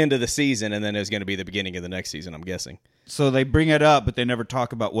the end of the season, and then it's going to be the beginning of the next season. I'm guessing. So they bring it up, but they never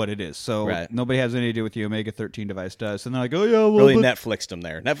talk about what it is. So Right. nobody has any idea what the Omega-13 device does. And they're like, oh yeah, well, Really but- Netflixed them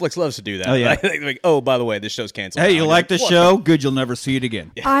there. Netflix loves to do that. Oh, yeah. Like, oh, by the way, this show's canceled. hey, now. you And like you're the "What show? Good, you'll never see it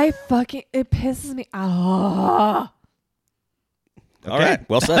again. It pisses me off. All right,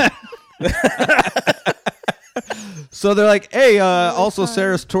 well said. So they're like, hey, also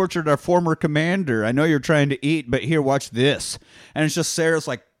Saris tortured our former commander. I know you're trying to eat, but here, watch this. And it's just Saris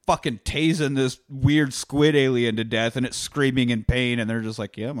like fucking tasing this weird squid alien to death, and it's screaming in pain, and they're just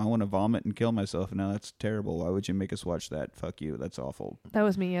like, yeah, I want to vomit and kill myself. No, that's terrible. Why would you make us watch that? Fuck you. That's awful. That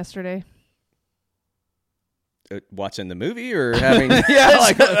was me yesterday. Watching the movie or having? Yeah,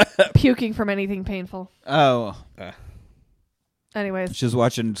 like, Puking from anything painful. oh, Anyways, she's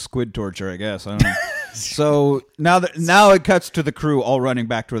watching squid torture, I guess. I don't know. So now it cuts to the crew all running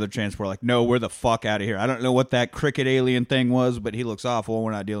back to their transport. Like, no, we're the fuck out of here. I don't know what that cricket alien thing was, but he looks awful.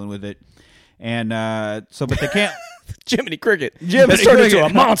 We're not dealing with it. And but they can't. Jiminy Cricket. Jiminy That's turned into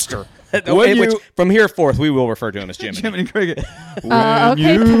Cricket. a monster. When Which, you- from here forth, we will refer to him as Jiminy. Jiminy Cricket. okay, When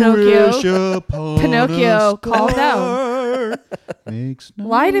you Pinocchio. wish upon Pinocchio, a calm star, makes no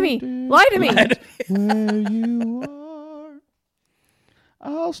lie to me. Lie to me. where you are.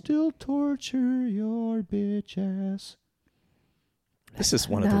 I'll still torture your bitch ass. This is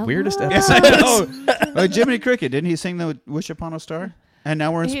one of the Now weirdest look. episodes. Jiminy Cricket, didn't he sing the Wish Upon a Star? And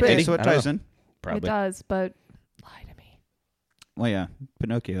now we're in He space, did. so it I don't ties know. in. It Probably. does, but lie to me. Well, yeah,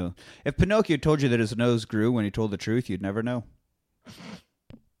 Pinocchio. If Pinocchio told you that his nose grew when he told the truth, you'd never know.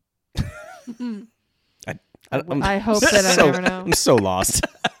 I hope that I never know. I'm so lost.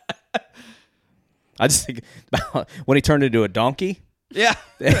 I just think about when he turned into a donkey. Yeah.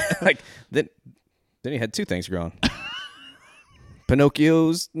 Like then he had two things growing: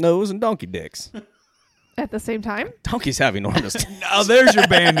 Pinocchio's nose and donkey dicks. At the same time? Donkeys have enormous. Now there's your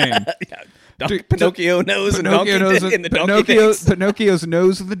band name. Pinocchio nose and donkey nose dick and the donkey dicks. Pinocchio's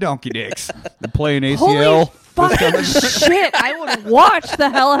nose and the donkey dicks. They're playing ACL. Holy fucking shit! I would watch the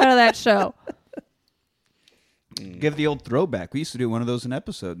hell out of that show. Give the old throwback. We used to do one of those an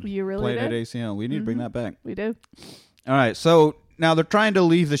episode. You really playing did? at ACL. We need to bring that back. We do. All right, so now they're trying to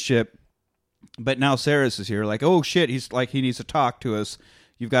leave the ship, but now Saris is here. Like, oh shit, he's like he needs to talk to us.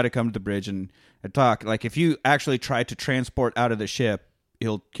 You've got to come to the bridge and talk. Like, if you actually try to transport out of the ship,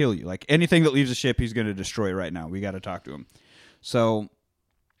 he'll kill you. Like anything that leaves the ship, he's going to destroy right now. We got to talk to him. So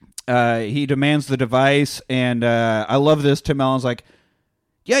he demands the device, and I love this. Tim Allen's like,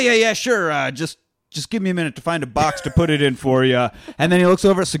 yeah, sure. Just give me a minute to find a box to put it in for you. And then he looks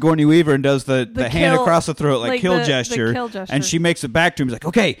over at Sigourney Weaver and does the hand kill, across the throat, like kill, gesture. The kill gesture. And she makes it back to him. He's like,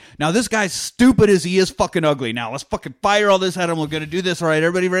 okay, now this guy's stupid as he is fucking ugly. Now let's fucking fire all this at him. We're going to do this. All right,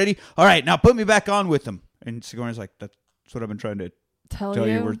 everybody ready? All right, now put me back on with him. And Sigourney's like, that's what I've been trying to tell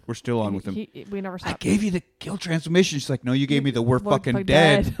you. We're still on with him. We never stopped. I gave you the kill transformation. She's like, no, you gave me the we're fucking fucking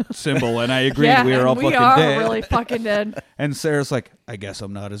dead dead. symbol. And I agree. Yeah, we are all we fucking are dead. really fucking dead. And Sarah's like, I guess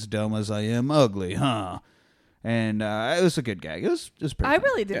I'm not as dumb as I am ugly, huh? And it was a good gag. It was pretty I fun.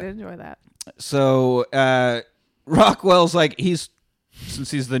 really did enjoy that. So Rockwell's like,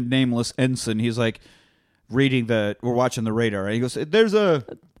 since he's the nameless ensign, he's like reading we're watching the radar. Right? He goes, there's a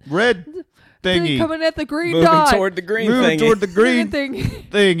red thingy Coming at the green moving dot. toward the green moving thingy. toward the green thing.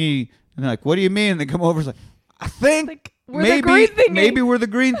 thingy. And they're like, what do you mean? And they come over. It's like, I think Like, we're the green thingy. maybe we're the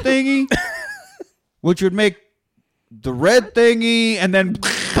green thingy, which would make the red thingy, and then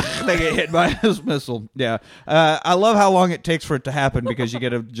they get hit by this missile. Yeah. I love how long it takes for it to happen because you get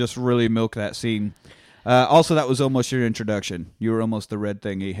to just really milk that scene. Also, that was almost your introduction. You were almost the red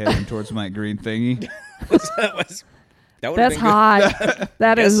thingy heading towards my green thingy. That would've That's been good. hot.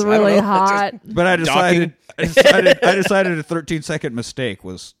 That Yes, is I don't really know. hot. But I decided a 13-second mistake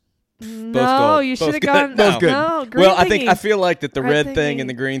was No, gold. you Both should have good. gone. Both good. No, green Well, thingy. I feel like that the Red red thing thingy. and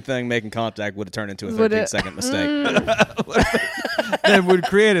the green thing making contact would have turned into a Would 13-second mistake. that would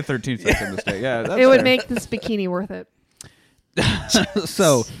create a 13-second mistake. Yeah, that's It would fair. make this bikini worth it.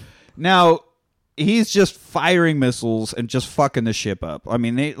 So now he's just firing missiles and just fucking the ship up. I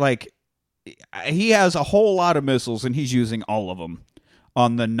mean, he has a whole lot of missiles and he's using all of them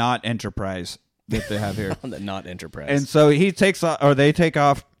on the not Enterprise that they have here. On the not Enterprise. And so he takes off, or they take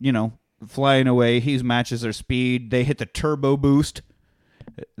off, flying away. He matches their speed. They hit the turbo boost.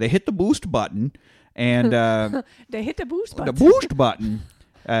 They hit the boost button, and They hit the boost button. the boost button.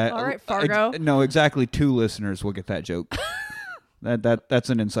 All right, Fargo. No, exactly 2 listeners will get that joke. That's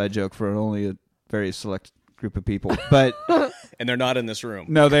an inside joke for only a very select group of people. But and they're not in this room.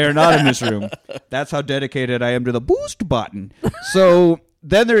 no, they are not in this room. That's how dedicated I am to the boost button. So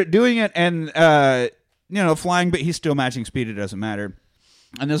then they're doing it and, flying, but he's still matching speed. It doesn't matter.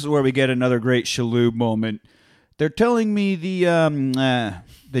 And this is where we get another great Shaloub moment. They're telling me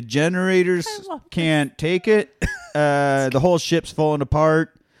the generators can't take it. The whole ship's falling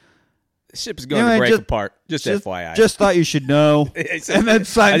apart. The ship is going to break apart. Just FYI. Just thought you should know. And then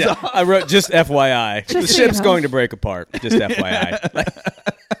signs off. I wrote just FYI. Just the so ship's you know. going to break apart. Just FYI.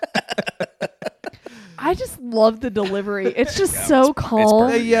 I just love the delivery. It's just so calm.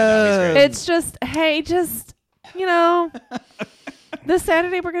 perfect. It's just, hey, this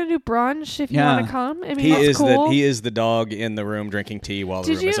Saturday we're gonna do brunch if you Yeah. want to come. I mean, He it's cool. is the dog in the room drinking tea while the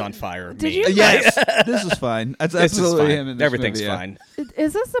Did room is you- on fire. did Me. you- Yes, this is fine. That's This is absolutely fine. him in this Everything's movie, yeah. fine.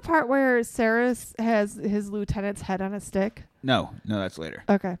 Is this the part where Saris has his lieutenant's head on a stick? No, that's later.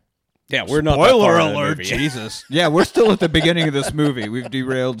 Okay. Yeah, we're not that Spoiler far into the alert, movie. Jesus. Yeah, we're still at the beginning of this movie. We've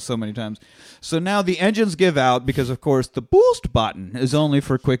derailed so many times. So now the engines give out because, of course, the boost button is only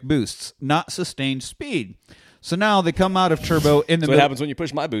for quick boosts, not sustained speed. So now they come out of turbo in the That's what middle. happens when you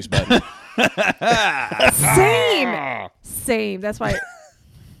push my boost button. Same. That's why,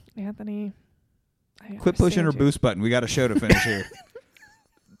 Anthony. I Quit pushing her understand you. boost button. We got a show to finish here.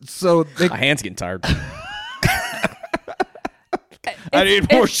 So they, My hand's getting tired. I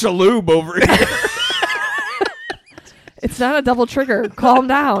need more Shaloub over here. It's not a double trigger. Calm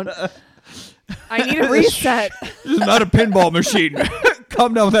down. I need a reset. This is not a pinball machine.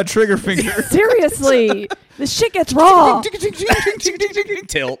 Calm down with that trigger finger. Seriously. This shit gets raw.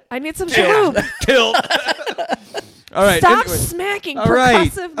 Tilt. I need some Shaloub. Tilt. All right. Stop anyway. smacking. All right,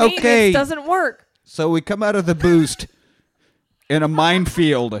 Percussive maintenance okay. doesn't work. So we come out of the boost in a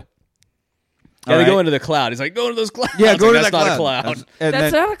minefield. Gotta All go right. into the cloud. He's like, go into those clouds. Yeah, go to That's that not cloud. a cloud. And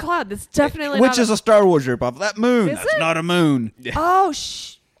That's then- not a cloud. That's definitely which not is a Star Wars ripoff. That moon. Is That's it? not a moon. Oh,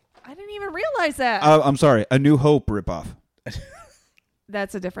 I didn't even realize that. I'm sorry. A New Hope ripoff.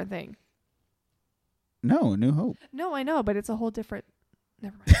 That's a different thing. No, A New Hope. No, I know, but it's a whole different.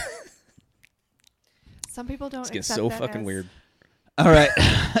 Never mind. Some people don't. It's getting accept so that fucking as- weird. All right.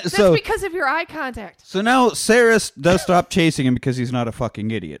 That's so because of your eye contact. so now Saris does stop chasing him because he's not a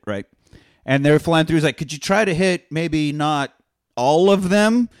fucking idiot, right? And they're flying through. He's like, could you try to hit maybe not all of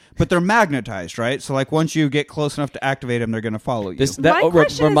them, but they're magnetized, right? So like once you get close enough to activate them, they're going to follow you. My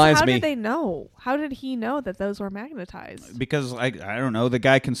question reminds is, how me. did they know? How did he know that those were magnetized? Because I don't know, the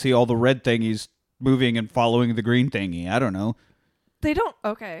guy can see all the red thingies moving and following the green thingy. I don't know. They don't.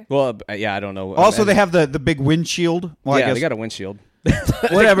 Okay. Well, yeah, I don't know. Also, they have the big windshield. Well, yeah, I guess they got a windshield.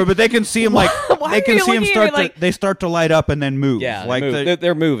 whatever, but they can see them like Why they are can you see them looking at me start like- to they start to light up and then move. Yeah, like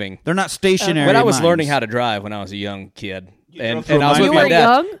they're moving. they're not stationary. When I was mines. learning how to drive when I was a young kid, drove through and a I was mine? with You my were dad.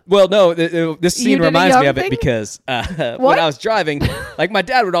 young? Well, no, this You scene did a reminds me young of it thing? because when What? I was driving, like my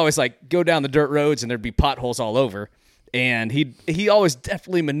dad would always like go down the dirt roads and there'd be potholes all over, and he always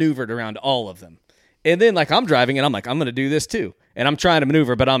definitely maneuvered around all of them. And then like I'm driving and I'm like I'm gonna do this too, and I'm trying to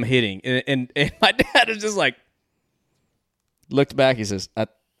maneuver, but I'm hitting, and my dad is just like looked back. He says, I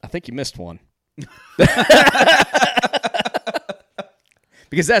think you missed one.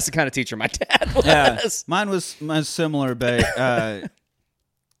 Because that's the kind of teacher my dad was. Yeah, mine was similar, but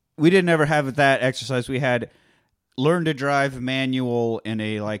we didn't ever have that exercise. We had learn to drive manual in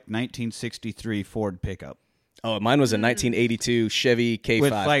a like 1963 Ford pickup Oh, mine was a 1982 Chevy K5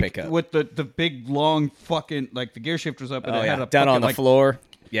 with like pickup. with the big long fucking like the gear shift was up and Oh it yeah, had a down fucking, on the like, floor.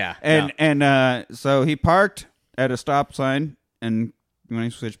 Yeah, And so he parked at a stop sign, and when he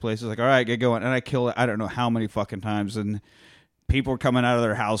switched places, like, all right, get going. And I killed it. I don't know how many fucking times, and people were coming out of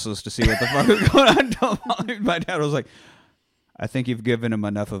their houses to see what the fuck was going on. My dad was like, I think you've given him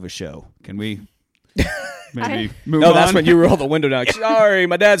enough of a show. Can we maybe move No, on? that's when you roll the window down. Sorry,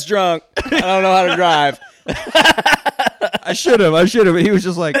 my dad's drunk. I don't know how to drive. I should have. He was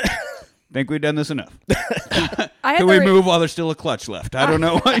just like, think we've done this enough. I had Can the we move while there's still a clutch left? I don't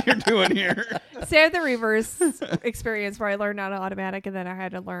know what you're doing here. See, I had the reverse experience where I learned on automatic and then I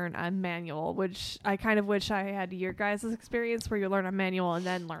had to learn on manual, which I kind of wish I had your guys' experience where you learn on manual and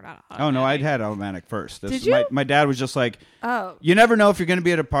then learn on automatic. Oh, no, I'd had automatic first. Did you? My dad was just like, Oh. you never know if you're going to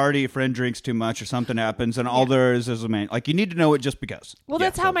be at a party, a friend drinks too much or something happens, and all there is a man. Like, you need to know it just because. Well,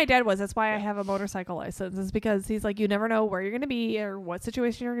 that's how my dad was. That's why I have a motorcycle license. Is because he's like, you never know where you're going to be or what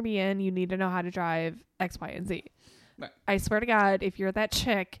situation you're going to be in. You need to know how to drive X, Y, and Z. Right. I swear to God, if you're that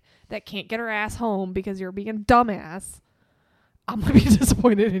chick that can't get her ass home because you're being a dumbass, I'm going to be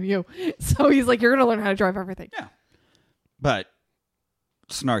disappointed in you. So he's like, you're going to learn how to drive everything. Yeah. But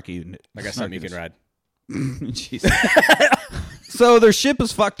snarky. I got something you can ride. Jesus. So their ship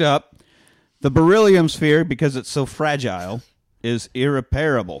is fucked up. The beryllium sphere, because it's so fragile, is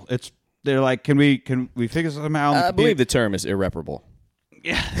irreparable. They're like, can we figure something out? I believe the term is irreparable.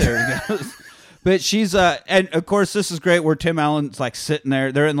 Yeah, there he goes. But she's and of course this is great where Tim Allen's like sitting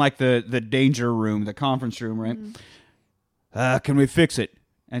there. They're in like the danger room, the conference room, right? Can we fix it?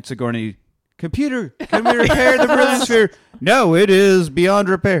 And Sigourney, computer, can we repair the beryllium sphere? No, it is beyond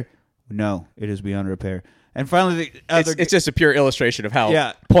repair. No, it is beyond repair. And finally, the other It's just a pure illustration of how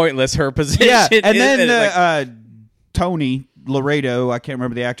Yeah. pointless her position yeah, and is. then Like, Tony Laredo, I can't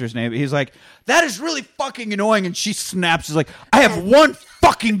remember the actor's name. He's like, that is really fucking annoying, and she snaps. She's like, I have one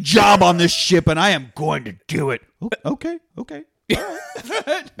fucking job on this ship, and I am going to do it. Okay.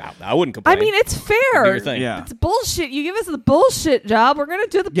 I wouldn't complain. I mean, it's Do fair. your thing. Yeah. It's bullshit. You give us the bullshit job. We're going to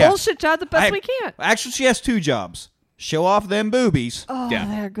do the Yeah. bullshit job the best we can. Actually, she has two jobs: show off them boobies Oh, Yeah.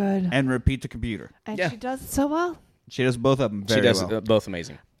 they're good. and repeat the computer. And Yeah. she does it so well. She does both of them very she does well. both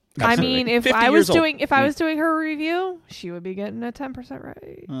amazing. I Absolutely. mean, if 50 I years was old. doing if I was doing her review, she would be getting a 10%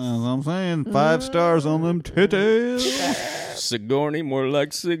 raise. I'm saying 5 stars on them titties. Sigourney, more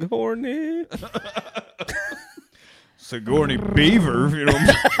like Sigourney. Sigourney Beaver, if you know.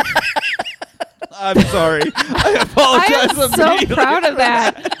 I'm sorry. I I apologize. am so immediately. proud of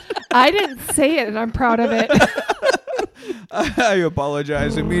that. I didn't say it, and I'm proud of it. I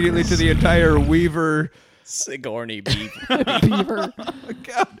apologize immediately to the entire Weaver. Sigourney Beaver. Beaver.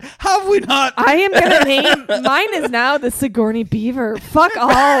 God, how have we not? I am gonna name mine is now the Sigourney Beaver. Fuck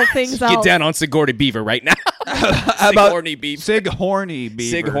all things Get else. down on Sigourney Beaver right now. How about Sigourney Beaver. Sigourney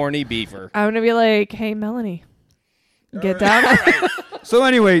Beaver. Sigourney Beaver. I'm gonna be like, hey, Melanie, get down. So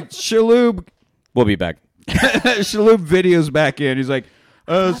anyway, Shaloub We'll be back. Shaloub videos back in. He's like,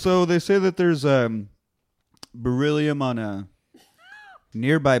 so they say that there's beryllium on a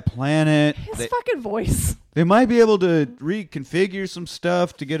nearby planet. His fucking voice. They might be able to reconfigure some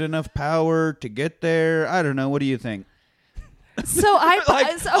stuff to get enough power to get there. I don't know. What do you think? So I Like,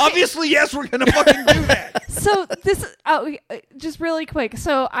 okay. obviously, yes, we're gonna fucking do that. So this just really quick.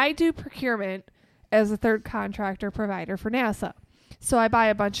 So I do procurement as a third contractor provider for NASA. So I buy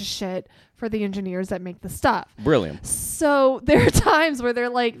a bunch of shit for the engineers that make the stuff. Brilliant. So there are times where they're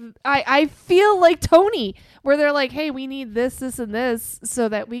like, I feel like Tony, where they're like, hey, we need this, this, and this so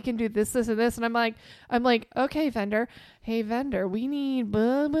that we can do this, this, and this. And I'm like, okay, vendor. Hey, vendor, we need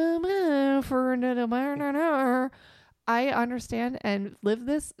blah, blah, blah for I understand and live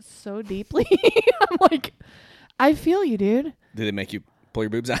this so deeply. I'm like, I feel you, dude. Did it make you pull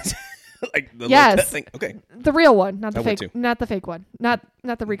your boobs out? Like the Yes. little thing? Okay. The real one, not the I would fake, too. not the fake one, not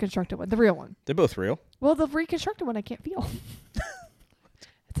the reconstructed one, the real one. They're both real, Well, the reconstructed one I can't feel.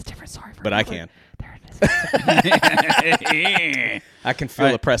 It's a different story. For but I another- can. There it is. I can feel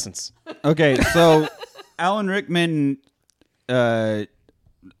All right. the presence. Okay, so Alan Rickman, what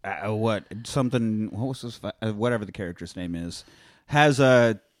was his whatever the character's name is, has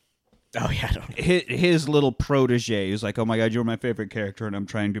Oh yeah, I don't. his little protege who's like, oh my god, you're my favorite character, and I'm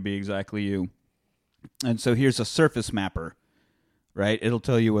trying to be exactly you. And so here's a surface mapper, right? It'll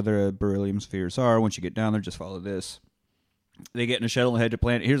tell you whether beryllium spheres are. Once you get down there, just follow this. They get in a shuttle and head to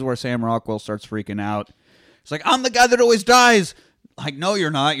planet. Here's where Sam Rockwell starts freaking out. It's like, I'm the guy that always dies. Like, no,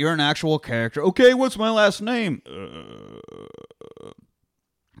 you're not. You're an actual character. Okay, what's my last name?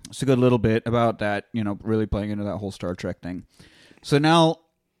 It's a good little bit about that, really playing into that whole Star Trek thing. So now,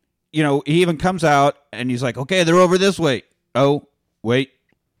 he even comes out and he's like, okay, they're over this way. Oh, wait.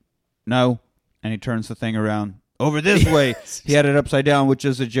 No. And he turns the thing around. Over this way. He had it upside down, which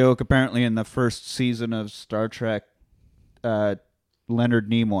is a joke apparently in the first season of Star Trek. Leonard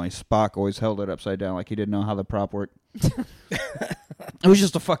Nimoy, Spock, always held it upside down like he didn't know how the prop worked. It was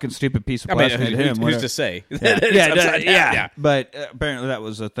just a fucking stupid piece of I mean, plastic to him. who's whatever. to say? Yeah, It's upside down. yeah. But apparently that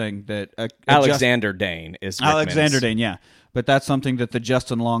was a thing that Alexander Dane is Alexander Rickman's. Dane, yeah. But that's something that the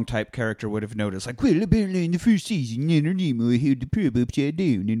Justin Long type character would have noticed. Like, well, apparently in the first season, Leonard Nimoy held the probe upside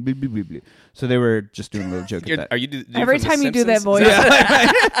down, and blah, blah, blah, blah. So they were just doing a little joke at that. Are you Every from The time you do that Simpsons? voice.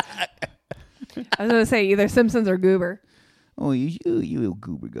 I was gonna say either Simpsons or Goober. Oh, you little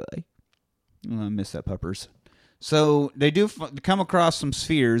goober guy. Oh, I miss that puppers. So they do come across some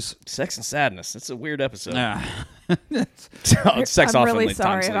spheres. Sex and Sadness. That's a weird episode. Sex I'm often really leads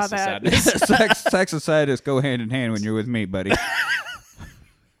sorry times leads about to that. sadness. sex and sadness go hand in hand when you're with me, buddy.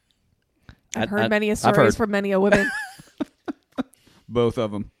 I've heard many I've stories heard. from many a woman. Both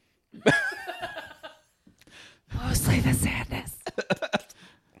of them. Mostly the sadness.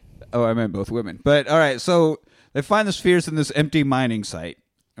 Oh, I meant both women. But all right, so they find the spheres in this empty mining site,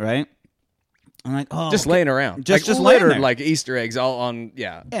 right? I'm like, oh, Just okay. laying around. Just laying littered there. like Easter eggs all on.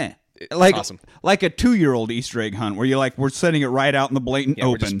 Yeah. Yeah. Like awesome. like a 2-year-old Easter egg hunt where we're setting it right out in the blatant Yeah,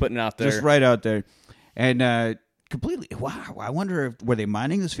 open. we're just putting it out there. Just right out there. And completely, wow, I wonder if, were they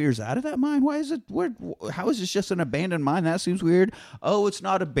mining the spheres out of that mine? Why is it, how is this just an abandoned mine? That seems weird. Oh, it's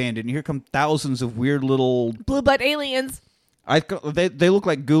not abandoned. Here come thousands of weird little, Blue blood aliens. they look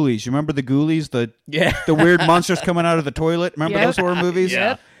like ghoulies. You remember the ghoulies? The weird monsters coming out of the toilet? Remember Yep. those horror movies?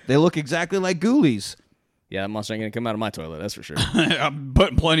 Yeah. They look exactly like ghoulies. Yeah, that monster ain't gonna come out of my toilet. That's for sure. I'm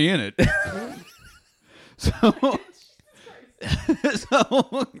putting plenty in it. So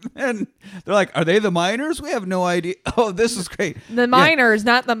and they're like, are they the miners? We have no idea. Oh, this is great. The miners,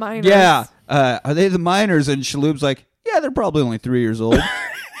 not the miners. Yeah. Are they the miners? And Shaloub's like, yeah, they're probably only 3 years old.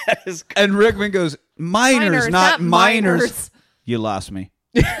 And Rickman goes, miners, not miners. You lost me.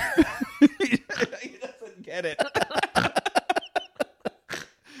 He doesn't get it.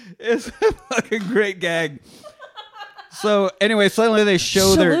 It's a fucking great gag. So anyway, suddenly they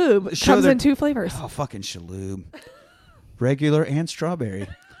show Shaloub comes their in 2 flavors. Oh, fucking Shaloub. Regular and strawberry.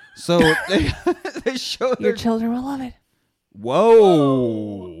 So they show Your their... children will love it.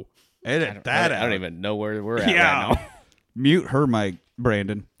 Whoa. Edit that out. I don't even know where we're at Yeah. right now. Mute her mic,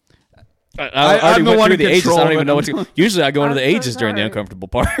 Brandon. I already I'm the went one through in the ages. control I don't of even it. know what to. Usually, I go into the I'm so ages during the sorry. uncomfortable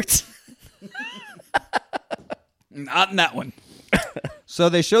parts. Not in that one. So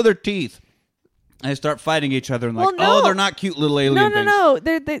they show their teeth. And they start fighting each other and like, Well, no. oh, they're not cute little alien No, things.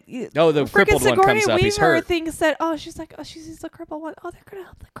 no. Oh, the frickin' crippled one Sigourney comes up. He's Weaver hurt. thinks that, she's like, she sees the crippled one. Oh, they're going to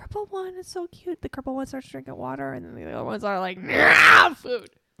help the crippled one. It's so cute. The crippled one starts drinking water, and then the other ones are like, nah, food.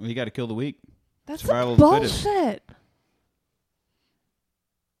 Well, you got to kill the weak. That's Survival some of the fittest.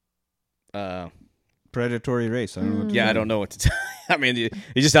 bullshit. Predatory race. I don't know what to Yeah, I don't know what to tell. I mean, he's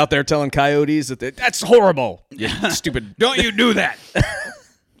just out there telling coyotes that's horrible. You stupid. Don't you do that.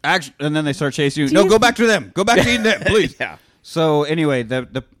 Actually, and then they start chasing you. No, go back to them. Go back to eating them, please. Yeah. So anyway,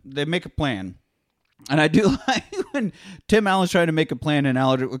 they make a plan. And I do like when Tim Allen's trying to make a plan and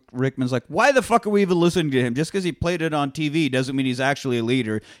Alan Rickman's like, why the fuck are we even listening to him? Just because he played it on TV doesn't mean he's actually a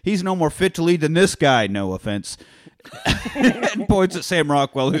leader. He's no more fit to lead than this guy, no offense. And points at Sam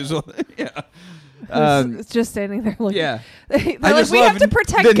Rockwell, who's... yeah. Who's just standing there looking. Yeah. They're like, we have to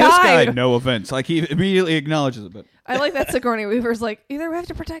protect Guy. This guy, no offense. Like, he immediately acknowledges it. But I like that Sigourney Weaver's like, either we have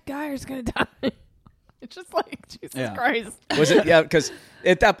to protect Guy or he's going to die. It's just like, Jesus Christ. Was it? Yeah, because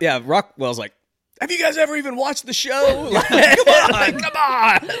Rockwell's like, have you guys ever even watched the show? Like, come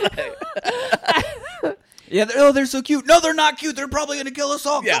on. Yeah, they're so cute. No, they're not cute. They're probably going to kill us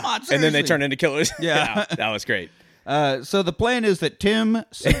all. Yeah. Come on, seriously. And then they turn into killers. Yeah. That was great. So the plan is that Tim...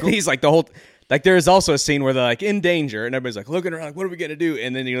 He's like the whole... Like, there's also a scene where they're, like, in danger, and everybody's, like, looking around, like, what are we going to do?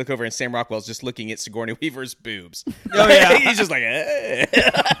 And then you look over, and Sam Rockwell's just looking at Sigourney Weaver's boobs. Oh, yeah. He's just like, eh.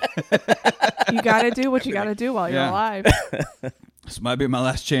 You got to do what you got to do while you're alive. This might be my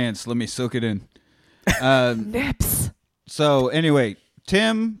last chance. Let me soak it in. Nips. So, anyway,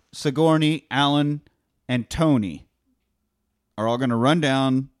 Tim, Sigourney, Alan, and Tony are all going to run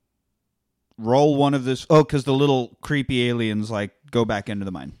down, roll one of this... Oh, because the little creepy aliens, like, go back into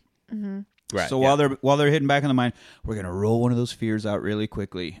the mine. Mm-hmm. Right, so while they're hidden back in the mine, we're gonna roll one of those spheres out really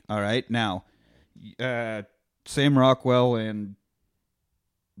quickly. All right, now, Sam Rockwell and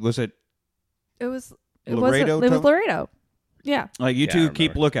was it? It was Laredo. It was Laredo. Yeah. Like you two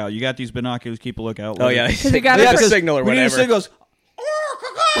keep lookout. You got these binoculars. Keep a lookout. Oh yeah, because you got a signal or we whatever. Need a signal goes,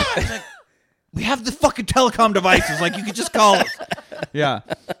 it's like, we have the fucking telecom devices. Like you could just call us. Yeah.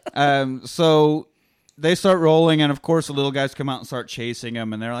 So. They start rolling, and of course the little guys come out and start chasing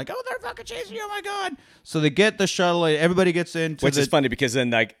them, and they're like, "Oh, they're fucking chasing you! Oh my god!" So they get the shuttle. Everybody gets into which is funny because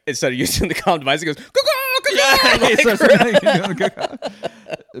then, like, instead of using the comm device, it goes,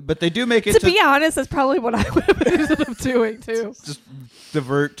 but they do make it. To be honest, that's probably what I would have ended up doing too. Just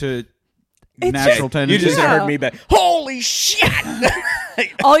divert to natural tendencies. You just heard me back. Holy shit!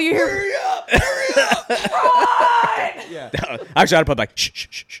 All you hear, hurry up! Run! Yeah. Actually, I'd put like,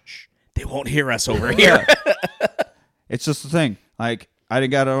 shh. They won't hear us over here. It's just the thing. Like I ain't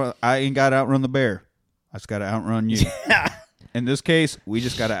got to outrun the bear. I just got to outrun you. Yeah. In this case, we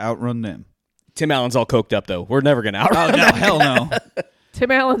just got to outrun them. Tim Allen's all coked up though. We're never gonna outrun. Oh no, hell no.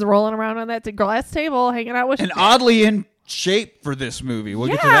 Tim Allen's rolling around on that glass table, hanging out with and oddly in shape for this movie. We'll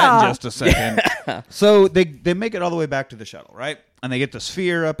get to that in just a second. So they make it all the way back to the shuttle, right? And they get the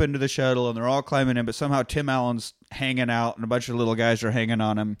sphere up into the shuttle, and they're all climbing in. But somehow Tim Allen's hanging out, and a bunch of little guys are hanging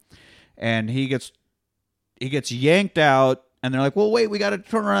on him. And he gets yanked out, and they're like, "Well, wait, we got to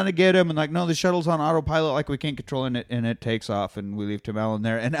turn around and get him." And like, "No, the shuttle's on autopilot, like we can't control it." And it takes off, and we leave Tim Allen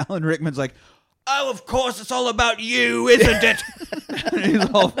there. And Alan Rickman's like, "Oh, of course, it's all about you, isn't it?" And he's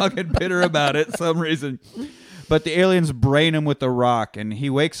all fucking bitter about it for some reason. But the aliens brain him with the rock, and he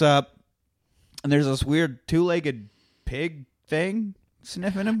wakes up, and there's this weird two-legged pig thing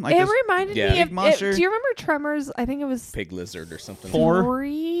sniffing him. Like it reminded me of. Monster. Do you remember Tremors? I think it was pig lizard or something.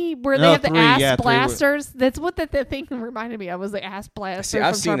 3, where they have the 3, ass yeah, 3 blasters. That's what the thing reminded me of. Was the ass blaster? See,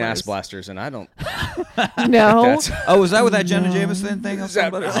 I've from seen Tremors. ass blasters, and I don't. No. Oh, was that with that Jenna Jameson thing? No,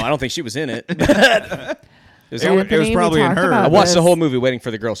 I don't think she was in it. It was probably in her. I watched the whole movie waiting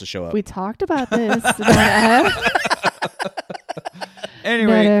for the girls to show up. We talked about this.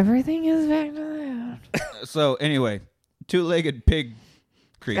 Anyway, not everything is back to that. So anyway, two-legged pig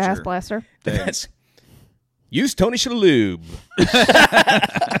creature. Ass blaster. That's use Tony Shalhoub.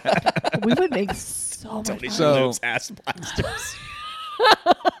 We would make so much Tony money. Shalhoub's ass blasters.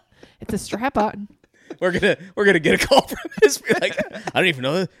 It's a strap on. We're gonna get a call from this. We're like, I don't even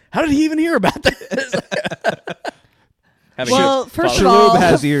know. How did he even hear about this? Well, first of all, Shalhoub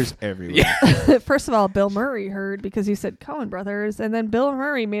has ears everywhere. Yeah. first of all, Bill Murray heard because you said Coen Brothers, and then Bill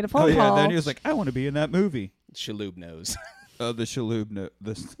Murray made a phone call. Then he was like, "I want to be in that movie." Shalhoub knows. Oh, the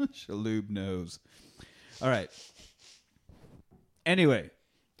Shalhoub knows. All right. Anyway,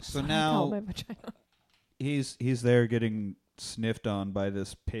 so now he's there getting sniffed on by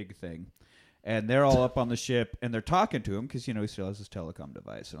this pig thing, and they're all up on the ship, and they're talking to him because he still has his telecom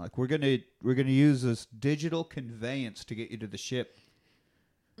device, and like we're gonna use this digital conveyance to get you to the ship.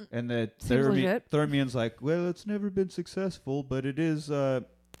 And the Thermian's like, "Well, it's never been successful, but it is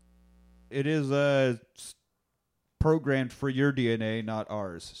programmed for your DNA, not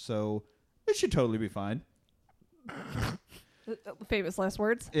ours. So it should totally be fine." Famous last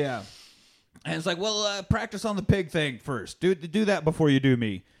words. Yeah. And it's like, well, practice on the pig thing first. Do that before you do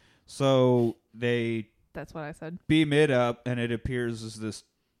me. So they That's what I said. beam it up, and it appears as this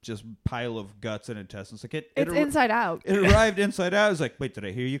just pile of guts and intestines. Like It's inside out. It arrived inside out. I was like, wait, did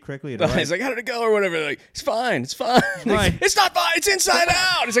I hear you correctly? It arrived- He's like, how did it go or whatever? Like, it's fine. It's fine. Fine. It's not fine. It's inside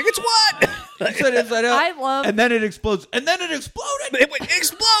out. He's like, it's what? It said inside out. I love- And then it explodes. And then it exploded. It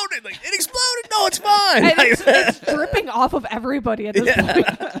exploded. Like, it exploded. No, it's fine. And Like, it's dripping off of everybody at this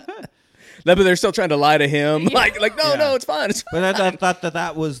point. but they're still trying to lie to him. Like no, Yeah. no, it's fine. It's fine. But I thought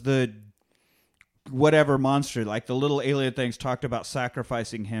that was the whatever monster. Like the little alien things talked about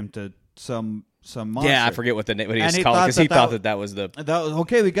sacrificing him to some monster. Yeah, I forget what what And he's he called thought because he that thought that was the. That was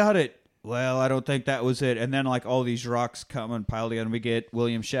okay. We got it. Well, I don't think that was it. And then like all these rocks come and pile together, and we get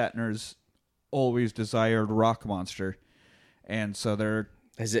William Shatner's always desired rock monster. And so they're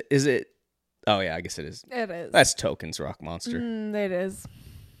Is it? Oh yeah, I guess it is. It is. That's Token's rock monster. It is.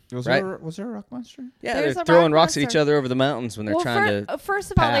 was Right. there a rock monster? Yeah, There's they're a throwing rock rocks at each monster. other over the mountains when they're trying to.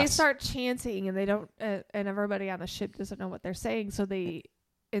 First of all, they pass. start chanting, and they don't, and everybody on the ship doesn't know what they're saying, so they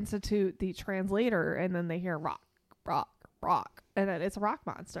institute the translator, and then they hear rock, rock, rock, and then it's a rock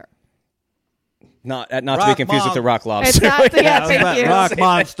monster. Not to be Rock confused with the mon- rock It's lobster. not. Yeah, I was thank about- you. Rock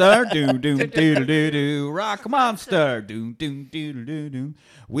monster, do do do do do. Rock monster, do do do do do.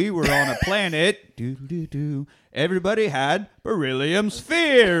 We were on a planet, do do do. Everybody had beryllium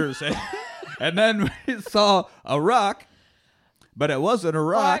spheres, and then we saw a rock, but it wasn't a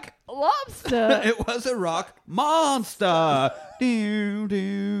rock. Lobster. It was a rock monster. Do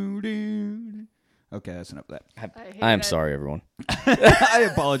do do. Okay, that's enough of that. I am it. sorry, everyone. I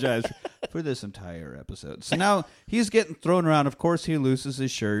apologize for this entire episode. So now he's getting thrown around. Of course, he loses his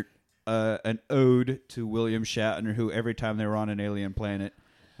shirt. An ode to William Shatner, who every time they were on an alien planet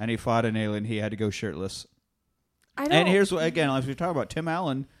and he fought an alien, he had to go shirtless. I don't. And here's what, again, as we talk about Tim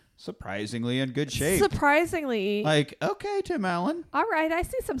Allen, surprisingly in good shape. Surprisingly, Like, okay, Tim Allen. all right, I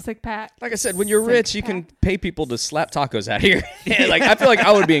see some sick pack. Like I said, when you're Six rich, you pack. can pay people to slap tacos out here. Yeah, like I feel like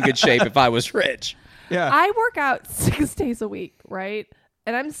I would be in good shape if I was rich. Yeah. I work out 6 days a week, right?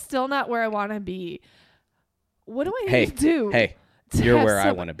 And I'm still not where I want to be. What do I need to do? Hey, to you're have where I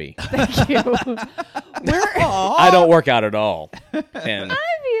some- want to be. Thank you. Where I don't work out at all. And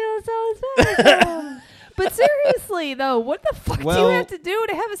I feel so special. But seriously, though, what the fuck do Well, you have to do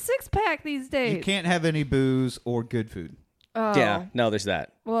to have a 6-pack these days? You can't have any booze or good food. Oh. yeah, no, there's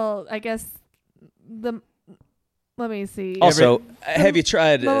that. Well, I guess let me see. Also, have you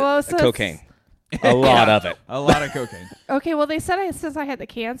tried mimosas? cocaine? A lot of it. A lot of cocaine. Okay, well, they said since I had the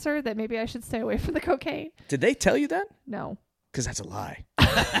cancer that maybe I should stay away from the cocaine. Did they tell you that? No. Because that's a lie.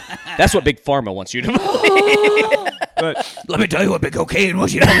 That's what Big Pharma wants you to believe. But let me tell you what big cocaine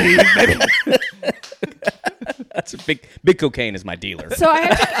wants you to believe, baby. That's a big cocaine is my dealer. So I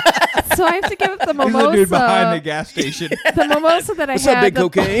have to give the He's mimosa. the dude behind the gas station. The mimosa that I What's up, had, big the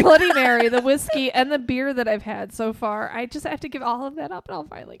cocaine? Bloody Mary, the whiskey, and the beer that I've had so far. I just have to give all of that up, and I'll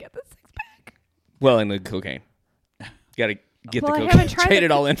finally get the 6-pack. Well, and the cocaine. You got to get Well, I the haven't cocaine. tried Trade the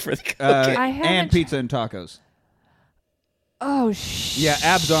it all in for the cocaine. I haven't And pizza and tacos. Oh shit! Yeah,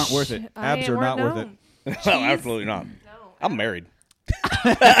 abs aren't worth it. Abs are not worth it. No, absolutely not. I'm married.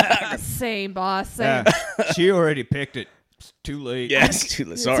 Same, boss. Same. Yeah, she already picked it. It's too late. Yes,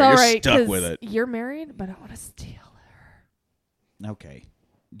 sorry, It's you're all right, stuck 'cause with it. You're married, but I want to steal her. Okay.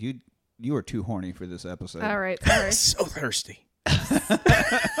 You are too horny for this episode. All right, sorry. So thirsty.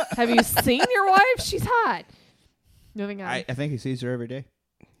 Have you seen your wife? She's hot. Moving on. I think he sees her every day.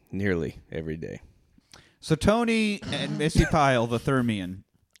 Nearly every day. So Tony and Missy Pyle, the Thermian,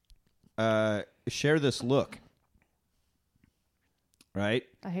 share this look. Right?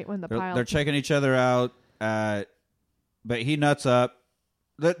 I hate when the They're, pile. they're checking each other out, but he nuts up.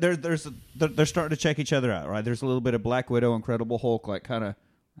 They're starting to check each other out, right? There's a little bit of Black Widow, Incredible Hulk, like kind of,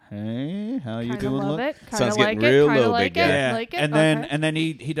 hey, how you Kinda doing? love look? it. Kind Sounds of like getting it. real Kind of low, like big it. guy. Yeah, Like it. and then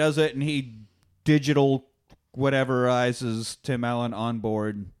he does it, and he digital whateverizes Tim Allen on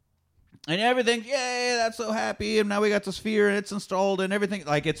board, and everything. Yay! That's so happy, and now we got the sphere, and it's installed, and everything.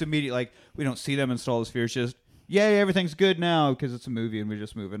 Like it's immediate. Like we don't see them install the sphere. It's just yay! Everything's good now because it's a movie, and we're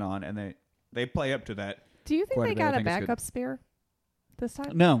just moving on. And they play up to that. Do you think quite they a bit. I got a think it's good. backup spear this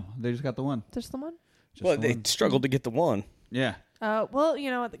time? No, they just got the one. Just the one? Just Well, the they one. struggled to get the one. Yeah. Well,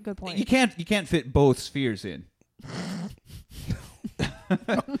 you know what? Good point. You can't fit both spheres in.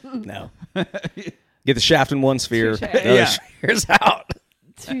 No. Get the shaft in one sphere. Touche. The other Yeah. sphere's out.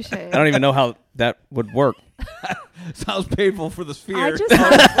 Touche. I don't even know how that would work. Sounds painful for the sphere. I just.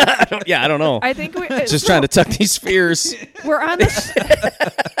 have- I don't know. I think we're Just trying to tuck these spheres. We're on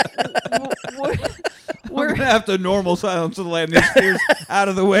the. We're gonna have to normal silence and land these spheres out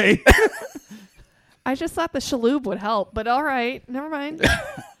of the way. I just thought the shaloob would help, but all right, never mind.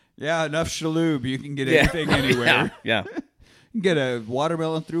 Yeah, enough Shaloub. You can get anything anywhere. Yeah. You can get a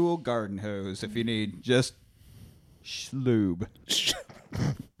watermelon through a garden hose if you need just Shaloub.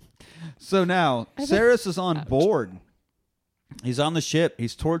 So now, Saris is on board. He's on the ship.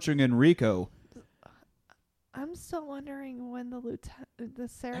 He's torturing Enrico. I'm still wondering when the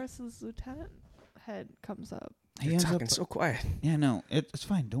Saris's lieutenant head comes up. You're talking so quiet. Yeah, no, it's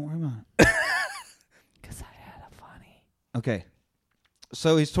fine. Don't worry about it. Because I had a funny. Okay.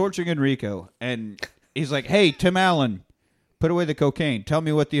 So he's torturing Enrico, and he's like, hey, Tim Allen, put away the cocaine. Tell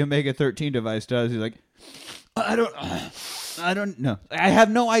me what the Omega-13 device does. He's like, I don't know. I have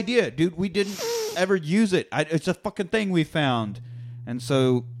no idea, dude. We didn't ever use it. It's a fucking thing we found. And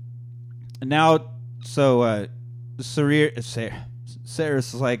so now, Saris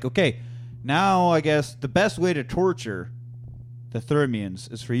is like, okay, now I guess the best way to torture the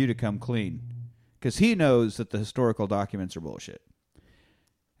Thermians is for you to come clean. Because he knows that the historical documents are bullshit.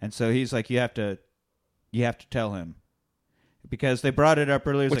 And so he's like, you have to tell him. Because they brought it up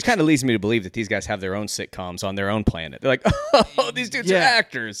earlier. Which kind of leads me to believe that these guys have their own sitcoms on their own planet. They're like, oh, these dudes are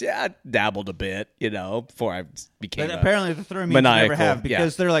actors. Yeah, I dabbled a bit, before I became But apparently the Thermians maniacal, never have.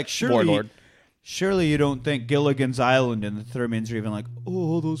 Because they're like, surely you don't think Gilligan's Island and the Thermians are even like,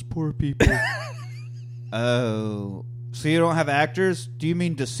 oh, those poor people. Oh. So you don't have actors? Do you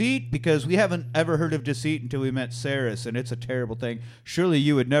mean Deceit? Because we haven't ever heard of Deceit until we met Saris, and it's a terrible thing. Surely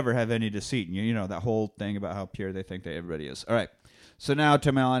you would never have any deceit. You know, that whole thing about how pure they think that everybody is. All right. So now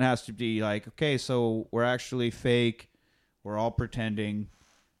Tim Allen has to be like, okay, so we're actually fake. We're all pretending.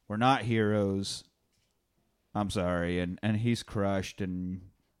 We're not heroes. I'm sorry. And he's crushed. And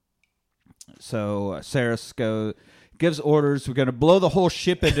so Saris gives orders. We're going to blow the whole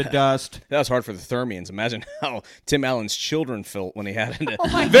ship into dust. That was hard for the Thermians. Imagine how Tim Allen's children felt when he had a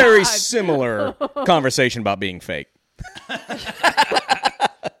very similar conversation about being fake. I'm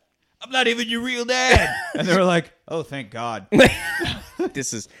not even your real dad. And they were like, oh, thank God.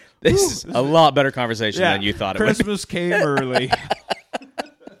 This is a lot better conversation than you thought it would. Christmas came early.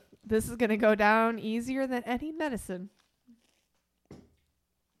 This is going to go down easier than any medicine.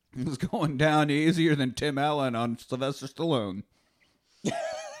 It was going down easier than Tim Allen on Sylvester Stallone.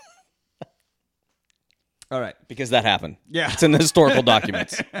 All right. Because that happened. Yeah. It's in the historical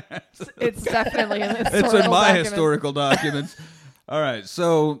documents. It's definitely in the historical It's in my documents. historical documents. All right.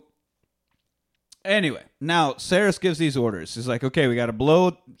 So, anyway, now Saris gives these orders. He's like, okay, we got to blow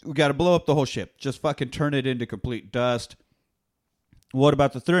up the whole ship. Just fucking turn it into complete dust. What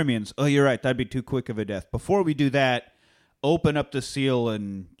about the Thermians? Oh, you're right. That'd be too quick of a death. Before we do that, open up the seal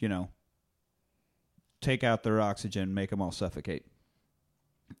and, take out their oxygen, make them all suffocate.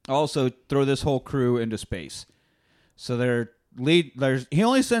 Also, throw this whole crew into space. So he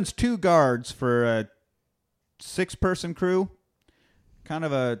only sends 2 guards for a 6-person crew. Kind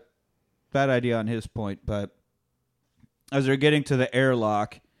of a bad idea on his point, but as they're getting to the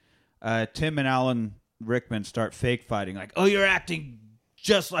airlock, Tim and Alan Rickman start fake fighting. Like, oh, you're acting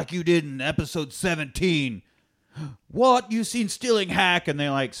just like you did in episode 17. What? You seen Stealing Hack? And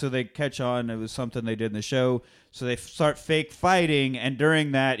they catch on. It was something they did in the show. So they start fake fighting. And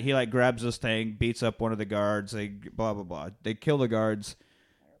during that, he grabs this thing, beats up one of the guards. They blah, blah, blah. They kill the guards.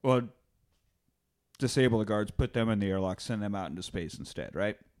 Well, disable the guards, put them in the airlock, send them out into space instead,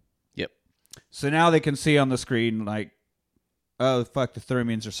 right? Yep. So now they can see on the screen, oh, fuck, the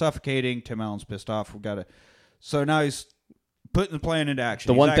Thermians are suffocating. Tim Allen's pissed off. So now he's putting the plan into action.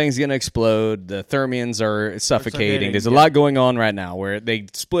 The one thing's going to explode. The Thermians are suffocating. There's a lot going on right now where they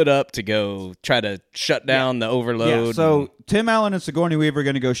split up to go try to shut down the overload. Yeah, so Tim Allen and Sigourney Weaver are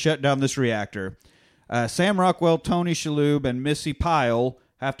going to go shut down this reactor. Sam Rockwell, Tony Shalhoub, and Missy Pyle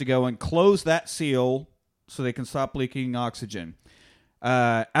have to go and close that seal so they can stop leaking oxygen.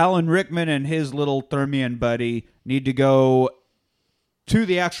 Alan Rickman and his little Thermian buddy need to go to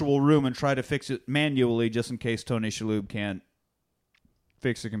the actual room and try to fix it manually just in case Tony Shalhoub can't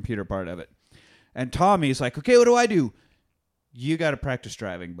fix the computer part of it. And Tommy's like, okay, what do I do? You got to practice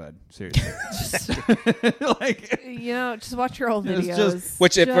driving, bud. Seriously. Just watch your old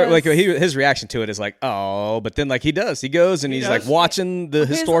videos. His reaction to it is like, oh, but then he does. He goes and he's watching the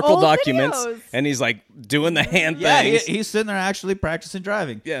historical documents videos. And he's doing the hand things. things. He's sitting there actually practicing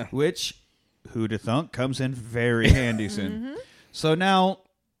driving. Yeah. Which, who'da thunk, comes in very handy soon. Mm-hmm. So now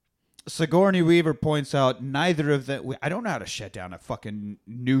Sigourney Weaver points out neither of them. I don't know how to shut down a fucking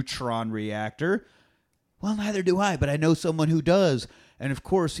neutron reactor. Well, neither do I, but I know someone who does. And of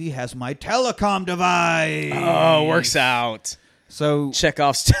course, he has my telecom device. Oh, works out. So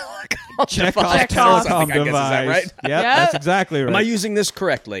Chekhov's telecom telecom device. Is that right? Yep, that's exactly right. Am I using this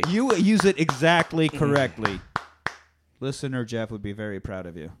correctly? You use it exactly correctly. Listener Jeff would be very proud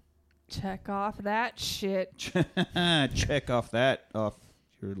of you. Check off that shit. Check off that off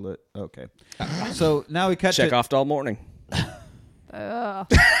your list. Okay. So now we cut Check to... off all morning.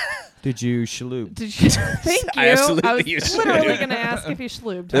 Did you shaloop? Did you? Thank you. I absolutely I was used literally to. going to ask if you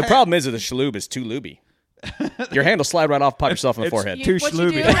shloobed. The problem is that the shaloub is too looby. Your hand will slide right off, pop yourself in the forehead. Too what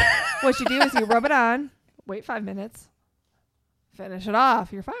schlooby. what you do is you rub it on, wait 5 minutes, finish it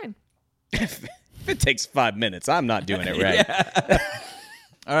off. You're fine. If it takes 5 minutes, I'm not doing it right.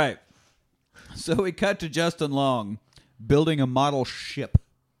 All right. So we cut to Justin Long building a model ship.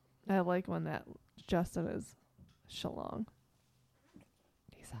 I like when that Justin is Shalong.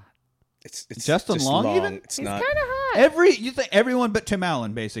 He's hot. It's Justin just Long long. even? It's He's not. kind of hot. You think everyone but Tim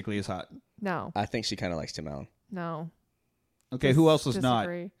Allen basically is hot. No, I think she kind of likes Tim Allen. no. Okay, who else is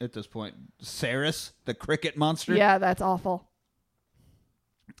Disagree. not at this point? Saris, the cricket monster? Yeah, that's awful.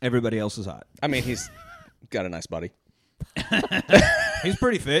 Everybody else is hot. I mean, he's got a nice body. He's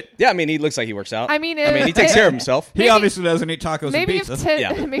pretty fit. Yeah, I mean, he looks like he works out. I mean, he takes care of himself. He obviously doesn't eat tacos Maybe and if pizza.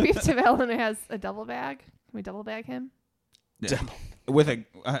 Yeah. maybe if Tim Allen has a double bag, can we double bag him? With a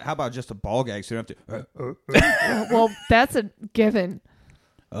how about just a ball gag so you don't have to Well, that's a given.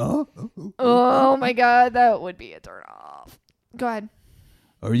 Oh my god, that would be a turn off. Go ahead.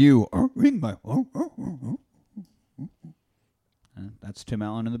 Are you ring my That's Tim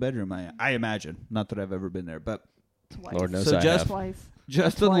Allen in the bedroom, I imagine. Not that I've ever been there, but Twice. Lord knows So I just- have. Twice.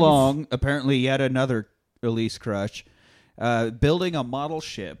 Justin Twice. Long, apparently yet another Elise crush, building a model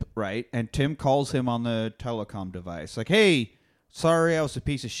ship, right? And Tim calls him on the telecom device. Like, hey, sorry, I was a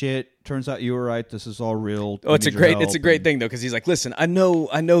piece of shit. Turns out you were right. This is all real. Oh, it's I a need your great help." great thing though, because he's like, listen, I know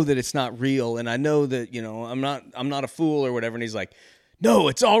that it's not real, and I know that I'm not a fool or whatever. And he's like, no,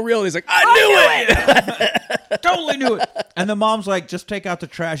 it's all real. And he's like, I knew it. Totally knew it. And the mom's like, just take out the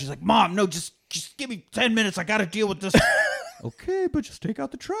trash. She's like, Mom, no, just give me 10 minutes. I got to deal with this. Okay, but just take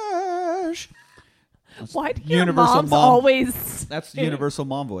out the trash. Why do your Universal moms mom. always? That's the universal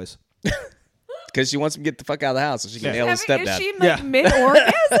mom voice. Because she wants him to get the fuck out of the house so she can Yeah. nail his Is stepdad. she Yeah. mid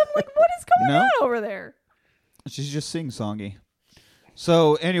orgasm? Like, what is going No. on over there? She's just sing-songy.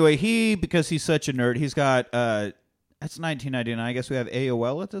 So anyway, because he's such a nerd, he's got, that's 1999. I guess we have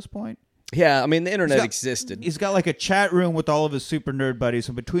AOL at this point. Yeah, I mean, the internet He's got- existed. He's got like a chat room with all of his super nerd buddies,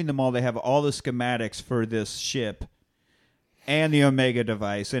 and between them all, they have all the schematics for this ship and the Omega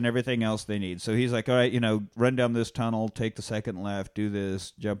device and everything else they need. So he's like, all right, run down this tunnel, take the second left, do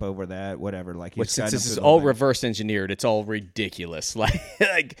this, jump over that, whatever. Like, Which, he's since guiding this them is through the all whole thing. reverse engineered, it's all ridiculous.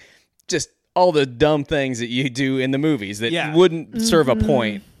 Like just all the dumb things that you do in the movies that Yeah. wouldn't serve a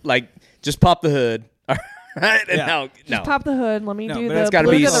point. Like, just pop the hood. All right? And Yeah. no. Just pop the hood. Let me No, do but the it's It's got to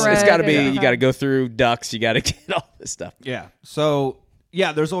blue be. to the red. It's got to be. and- You got to go through ducks. You got to get all this stuff. Yeah. So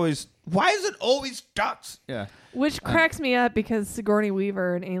yeah, there's always. Why is it always ducks? Yeah. Which cracks me up because Sigourney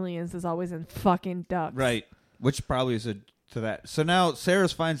Weaver in Aliens is always in fucking ducks. Right. Which probably is to that. So now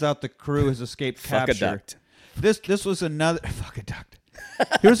Saris finds out the crew has escaped Fuck capture. a duct. This was another fuck a duct.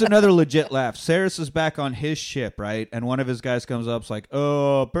 Here's another legit laugh. Saris is back on his ship, right? And one of his guys comes up, like,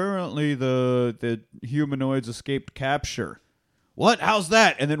 "Oh, apparently the humanoids escaped capture." What? How's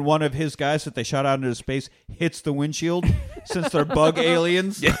that? And then one of his guys that they shot out into space hits the windshield since they're bug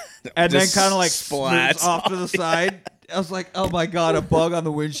aliens, and then Just kind of like splats splats off to the side. I was like, "Oh my god, a bug on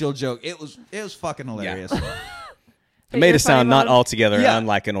the windshield joke!" It was fucking hilarious. It But made you're a sound funny not mode. altogether Yeah.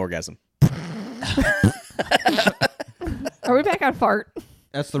 unlike an orgasm. Are we back on fart?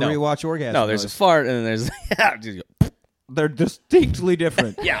 That's the No. rewatch orgasm. No, there's a noise. fart and then there's They're distinctly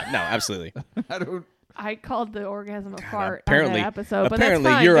different. yeah, no, absolutely. I don't. I called the orgasm a fart apparently, on that episode, but apparently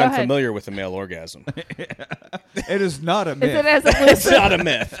that's fine. you're Go ahead. unfamiliar with the male orgasm. It is not a Is myth. it as It's elusive? not a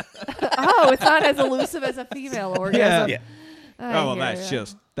myth. Oh, it's not as elusive as a female orgasm. Yeah. I Oh, well, hear that's ya.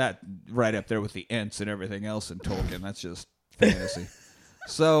 just that right up there with the Ents and everything else in Tolkien. That's just fantasy.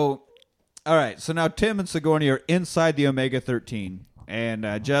 So, all right. So now Tim and Sigourney are inside the Omega 13,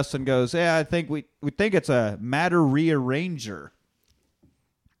 and Justin goes, "Yeah, I think we think it's a matter rearranger.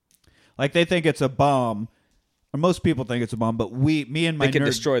 Like they think it's a bomb, or most people think it's a bomb, but me and my They could nerd-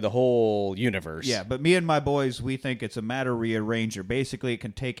 destroy the whole universe. Yeah, but me and my boys, we think it's a matter rearranger. Basically, it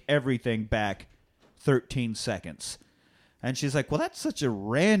can take everything back 13 seconds." And she's like, "Well, that's such a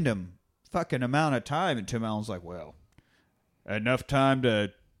random fucking amount of time." And Tim Allen's like, "Well, enough time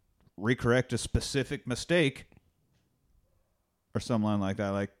to recorrect a specific mistake." Or some line like that.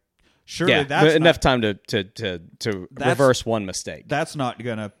 Like, surely Yeah, that's enough not, time to reverse one mistake. that's not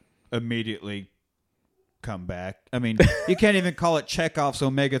going to immediately come back. I mean, you can't even call it Chekhov's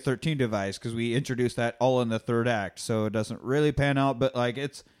Omega 13 device because we introduced that all in the third act, so it doesn't really pan out. But like,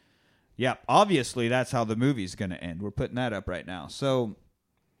 it's obviously that's how the movie's going to end. We're putting that up right now. So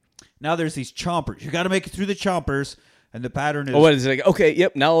Now there's these chompers. You got to make it through the chompers, and the pattern is. Oh, what is it like? Okay,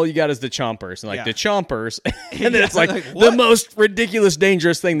 yep. Now all you got is the chompers, and like Yeah. the chompers, and then it's like, like, the what? most ridiculous,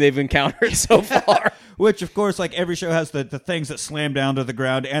 dangerous thing they've encountered so far. Which, of course, like every show has the things that slam down to the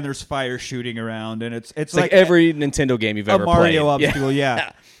ground, and there's fire shooting around, and it's It's like every Nintendo game you've a ever Mario played. obstacle,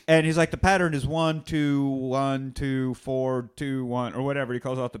 yeah. And he's like, the pattern is 1, 2, 1, 2, 4, 2, 1, or whatever. He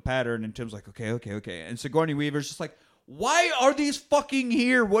calls out the pattern, and Tim's like, okay. And Sigourney Weaver's just like, why are these fucking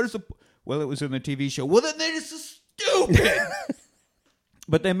here? What is the? Well, it was in the TV show. Well, then this is stupid.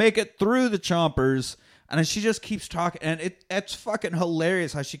 But they make it through the chompers, and she just keeps talking, and it's fucking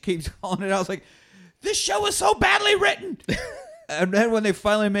hilarious how she keeps calling it out. I was like, this show is so badly written. And then when they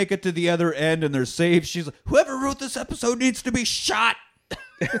finally make it to the other end and they're saved, she's like, whoever wrote this episode needs to be shot.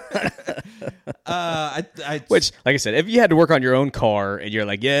 Which, like I said, if you had to work on your own car and you're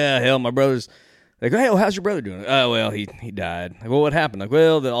like, yeah, hell, my brother's like, hey, well, how's your brother doing? Oh, well, he died. Like, well, what happened? Like,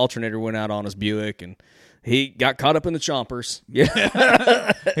 well, the alternator went out on his Buick and he got caught up in the chompers.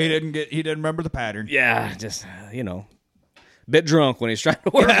 Yeah, he didn't remember the pattern. yeah, just bit drunk when he's trying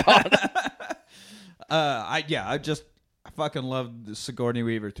to work on it. I fucking loved Sigourney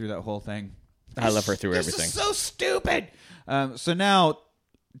Weaver through that whole thing. I love her through This everything. is so stupid. So now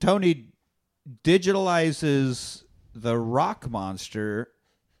Tony digitalizes the rock monster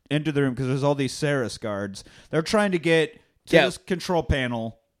into the room because there's all these Ceres guards. They're trying to get to Yeah. this control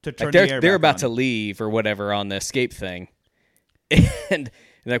panel to turn Like the air they're back about on. to leave or whatever on the escape thing, and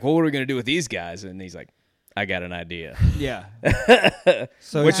like, well, what are we gonna do with these guys? And he's like, I got an idea, Yeah.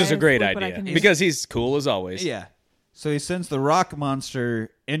 So which is a Guys, great look what I idea can do. because he's cool as always. yeah. So he sends the rock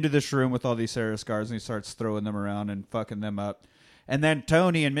monster into this room with all these Ceres guards, and he starts throwing them around and fucking them up. And then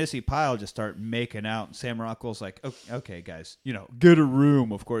Tony and Missy Pyle just start making out. And Sam Rockwell's like, okay, guys, get a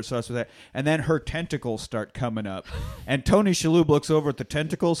room, of course. So that's what that. And then her tentacles start coming up. And Tony Shalhoub looks over at the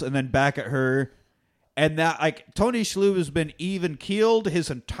tentacles and then back at her. And that, like, Tony Shalhoub has been even keeled his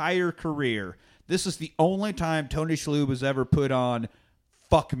entire career. This is the only time Tony Shalhoub has ever put on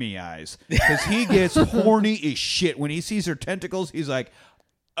fuck me eyes. Because he gets horny as shit. When he sees her tentacles, he's like,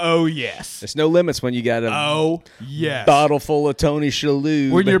 oh, yes. There's no limits when you got a Oh, yes. bottle full of Tony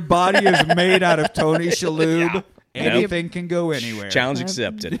Shalhoub. When your body is made out of Tony Shalhoub, Yeah. anything can go anywhere. Challenge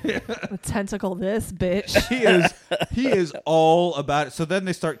accepted. Tentacle this bitch. He is all about it. So then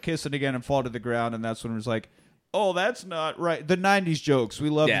they start kissing again and fall to the ground, and that's when it was like, oh, that's not right. The 90s jokes. We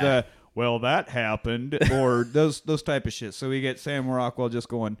love Yeah. the, well, that happened, or those type of shit. So we get Sam Rockwell just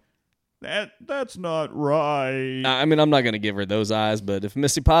going, that's not right. I mean, I'm not going to give her those eyes, but if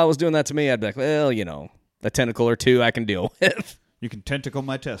Missy Pyle was doing that to me, I'd be like, well, a tentacle or two I can deal with. You can tentacle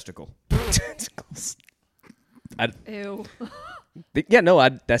my testicle. Tentacles. Ew. Yeah, no,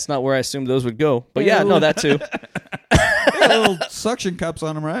 that's not where I assumed those would go. But yeah, Ew. no, that too. They got little suction cups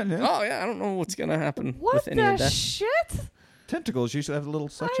on them, right? Yeah. Oh, yeah, I don't know what's going to happen What with any of the that. shit? Tentacles usually have a little I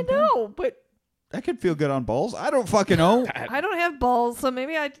suction pad. know, but That could feel good on balls. I don't fucking know. I don't have balls, so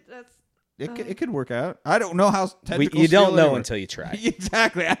maybe that's It could work out. I don't know how tentacles You don't feel know anyway. until you try.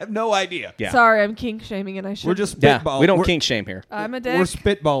 Exactly. I have no idea. Yeah. Sorry, I'm kink shaming and I should. We're just Yeah, spitballing. we don't We're- kink shame here. I'm a We're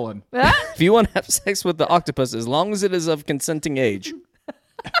dick. spitballing. Ah! If you want to have sex with the octopus, as long as it is of consenting age,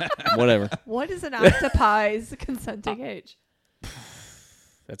 whatever. What is an octopi's consenting age?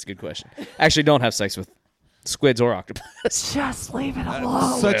 That's a good question. Actually, don't have sex with squids or octopus. Just leave it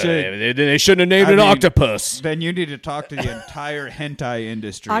alone. Such a. They shouldn't have named I it mean- octopus. Then you need to talk to the entire hentai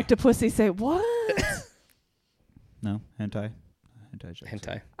industry. Octopussy say what? No hentai. Hentai. jokes.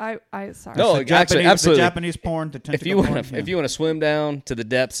 Hentai. I sorry. No, The actually, Japanese, absolutely. The Japanese porn. The tentacle If you want porn, to, if you want to swim down to the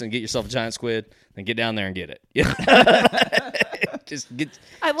depths and get yourself a giant squid, then get down there and get it. Yeah. Just get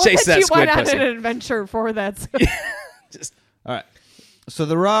I love chase that that you squid went on pussy. an adventure for that. Just All right. So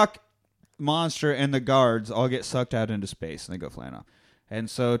the rock monster and the guards all get sucked out into space and they go flying off. And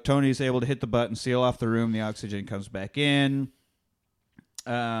so Tony's able to hit the button, seal off the room. The oxygen comes back in.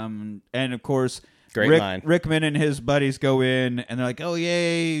 And of course, Great line. Rickman and his buddies go in and they're like, "Oh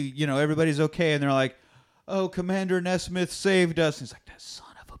yay, everybody's okay." And they're like, "Oh, Commander Nesmith saved us." And he's like, "That son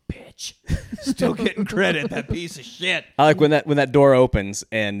of a bitch, still getting credit. That piece of shit." I like when that door opens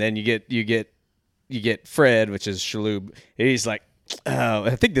and then you get Fred, which is Shalhoub. He's like, oh,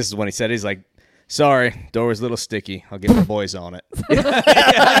 I think this is when he said, he's like, sorry, door was a little sticky. I'll get my boys on it.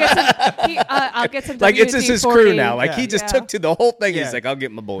 I'll get some. Like it's just his crew WD-40. now. Like he just took to the whole thing. Yeah. He's like, I'll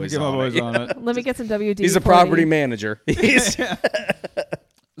get my boys, Get my on, boys it. on it. Let me get some WD. He's a property manager. He's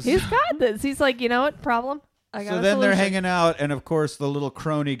He's got this. He's like, you know what? Problem. I got So a then they're solution. hanging out, and of course the little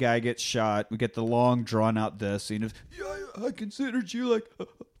crony guy gets shot. We get the long, drawn-out death scene of, "Yeah, I considered you like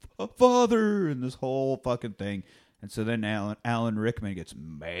a father," and this whole fucking thing. And so then Alan Rickman gets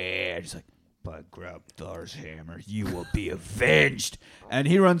mad. He's like, "By Grabthar's hammer, you will be avenged." And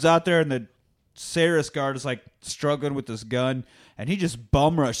he runs out there, and the Saris guard is like struggling with this gun, and he just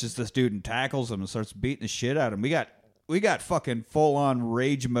bum rushes this dude and tackles him and starts beating the shit out of him. We got fucking full on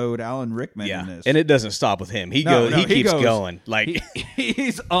rage mode Alan Rickman in this, and it doesn't stop with him. He keeps going like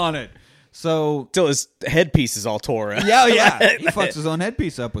he's on it. So till his headpiece is all tore up. Yeah. He fucks his own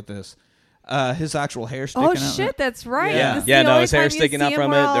headpiece up with this. His actual hair sticking out. Oh shit, that's right. Yeah. This is Yeah, the no, only his hair's time you sticking see out him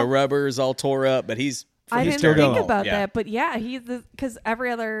from where it. The all- rubber is all tore up, but he's I he's didn't still think going. about Yeah. that, but yeah, he's because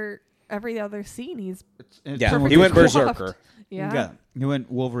every other scene he's yeah. perfectly He went coiffed. berserker. Yeah. He went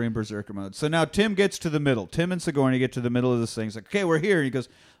Wolverine Berserker mode. So now Tim gets to the middle. Tim and Sigourney get to the middle of this thing. He's like, "Okay, we're here." And he goes,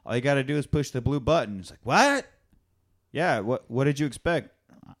 "All you got to do is push the blue button." He's like, "What?" Yeah. What did you expect?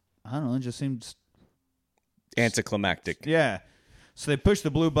 I don't know. It just seems Anticlimactic. Yeah. So they push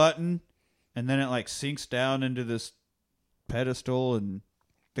the blue button, and then it like sinks down into this pedestal, and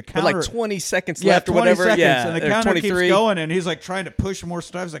the But counter. like 20 seconds Yeah, left or 20 whatever. seconds, Yeah, and the or counter 23. keeps going, and he's like trying to push more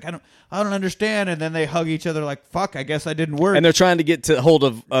stuff. He's like, I don't understand. And then they hug each other like, "Fuck, I guess I didn't work." And they're trying to get to hold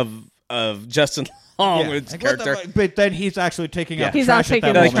of Justin Long Yeah. with his Like, what the character. fuck? But then he's actually taking out He's trash not at that taking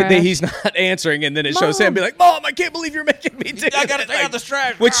out moment. Like trash. he's not answering, and then it shows him be like, "Mom, I can't believe you're making me do I gotta it." take out this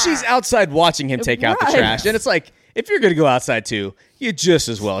trash. Which she's outside watching him take out the Right. trash, and it's like, if you're gonna go outside too, you just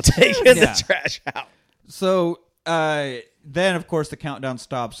as well take Yeah. the trash out. So then, of course, the countdown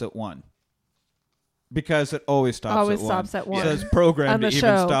stops at 1. Because it always stops Always at 1. stops at 1. So it's programmed On to the even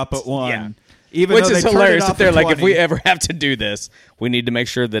show. stop at 1. Yeah. Even Which though is they turned it hilarious off that they're at like, if 20. we ever have to do this, we need to make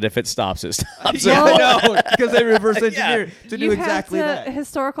sure that if it stops, it stops. Yeah, at I one. know, because they reverse engineer to do you exactly have to that.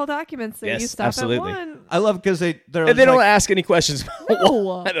 historical documents that Yes, you stop absolutely. at one. I love because they're And they don't like, ask any questions.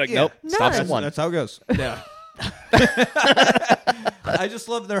 No. They're like, Yeah. nope, stops None. at one. That's how it goes. Yeah. I just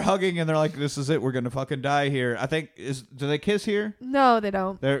love their hugging and they're like, "This is it. We're gonna fucking die here." I think do they kiss here? No, they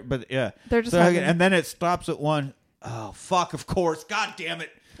don't. But yeah, They're just So hugging, hugging. and then it stops at 1. Oh fuck! Of course. God damn it.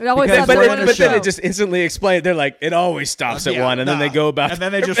 It always Because stops we're at on one. a But then show. it just instantly explained. They're like, it always stops at Yeah, one, and then nah. they go about. and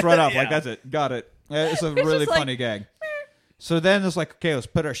then they just run off. Like Yeah. that's it. Got it. It's a really just like- funny gag. So then it's like, okay, let's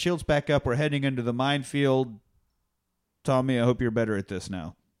put our shields back up. We're heading into the minefield. Tommy, I hope you're better at this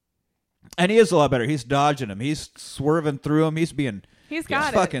now. And he is a lot better. He's dodging him. He's swerving through him. He's being He's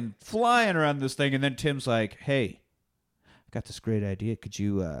got it. fucking flying around this thing. And then Tim's like, "Hey, I got this great idea. Could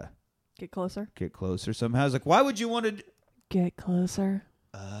you Get closer. get closer somehow?" I was like, "Why would you want to?" Get closer.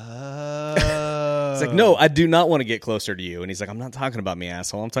 It's like, no, I do not want to get closer to you. And he's like, I'm not talking about me,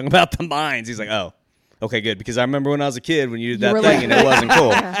 asshole. I'm talking about the mines. He's like, oh, okay, good. Because I remember when I was a kid when you did that were thing like- and it wasn't cool.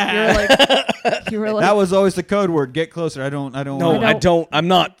 Yeah, you were like, That was always the code word. Get closer. I don't. No, wanna- I don't. I'm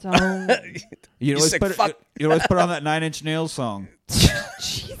not. don't. You always sick put fuck. you always put on that 9 Inch Nails song.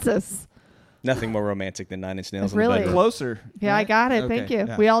 Jesus. Nothing more romantic than 9 Inch Nails in Really? the bedroom. Closer. Yeah, I Right? got it. Okay, Thank you.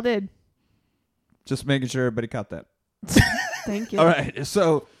 yeah. We all did. Just making sure everybody caught that. Thank you. All right.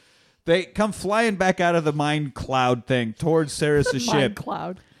 So they come flying back out of the mine cloud thing towards Saris's Mind ship.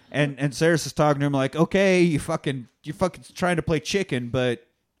 cloud. And Saris is talking to him like, "Okay, you fucking trying to play chicken, but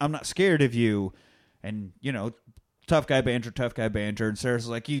I'm not scared of you." And, tough guy banter. And Saris is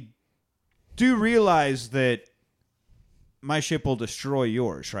like, "You do realize that my ship will destroy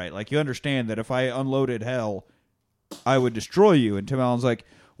yours, right? Like, you understand that if I unloaded hell, I would destroy you." And Tim Allen's like,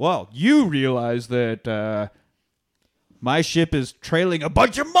 "Well, you realize that my ship is trailing a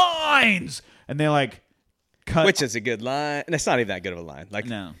bunch of mines." And they like cut. Which is a good line. And it's not even that good of a line. Like,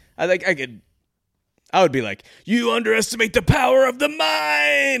 No. I would be like, you underestimate the power of the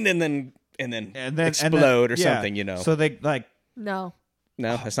mine. And then explode or yeah. something, So they like No.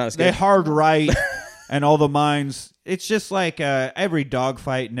 No, that's not as they good. hard right and all the mines. It's just like every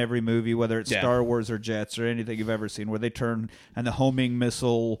dogfight in every movie, whether it's Yeah. Star Wars or Jets or anything you've ever seen, where they turn and the homing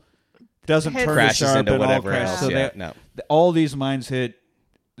missile doesn't Hits- turn Crashes to sharp into and all whatever crash. else. So Yeah, they- no. all these mines hit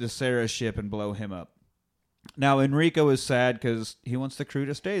the Sarah ship and blow him up. Now Enrico is sad because he wants the crew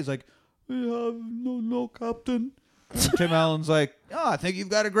to stay. He's like, "We have no captain." And Tim Allen's like, "Oh, I think you've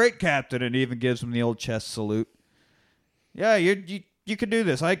got a great captain," and he even gives him the old chest salute. Yeah, you can do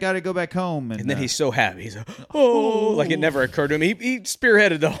this. I got to go back home. And then he's so happy. He's like, oh, like it never occurred to him. He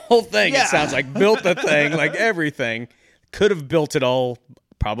spearheaded the whole thing. Yeah. It sounds like built the thing, like everything. Could have built it all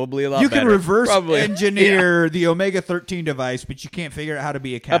probably a lot you better. can reverse Probably. engineer the Omega 13 device, but you can't figure out how to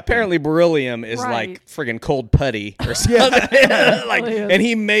be a captain. Apparently, beryllium is Right. like friggin' cold putty or something. Like, and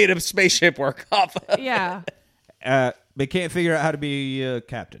he made a spaceship work off of it. Yeah. They can't figure out how to be a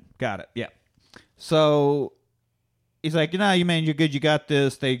captain. Got it. Yeah. So he's like, you man, you're good. You got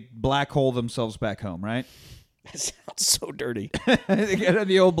this. They black hole themselves back home, right? It sounds so dirty. They get in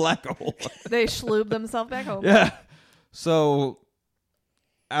the old black hole. They schloob themselves back home. Yeah. So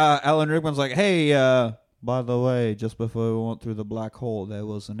Alan Rickman's like, hey, by the way, just before we went through the black hole, there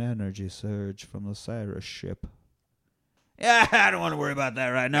was an energy surge from the Cyrus ship. Yeah, I don't want to worry about that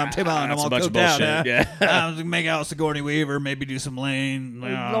right now. Tim Allen, I'm That's all a bunch of cooked out. bullshit, yeah. I'm gonna make out with Sigourney Weaver, maybe do some Lane.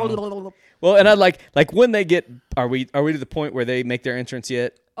 Well, and I like when they get. Are we to the point where they make their entrance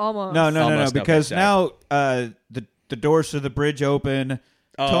yet? Almost. No, Almost, because okay, now the doors to the bridge open.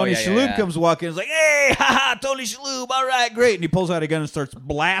 Oh, Tony yeah, Shalhoub yeah. comes walking. He's like, hey, haha, Tony Shalhoub, all right, great. And he pulls out a gun and starts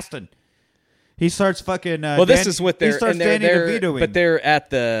blasting. He starts fucking. Well, this is what he they're starts and they're, Danny they're DeVitoing. but they're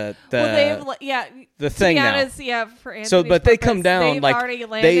at the Well, the thing to be now. honest, yeah, for Anthony's So, but they come purpose, down they've like already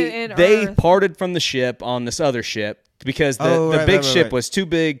landed they in Earth. parted from the ship on this other ship because the big ship was too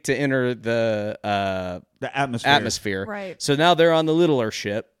big to enter the atmosphere. Right. So now they're on the littler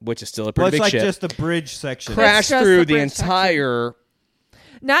ship, which is still a pretty Well, it's big like ship. just the bridge section. Crash just through the the bridge entire.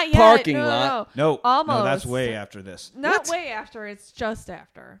 Not yet. parking no, lot. No, almost. no, that's way after this. Not What? way after. It's just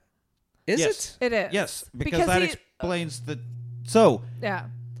after. Is Yes. it? It is. Yes, because that he, explains the. So yeah.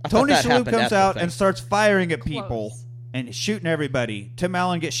 I thought Tony that Shalhoub happened at comes the out thing. and starts firing at people Close. and shooting everybody. Tim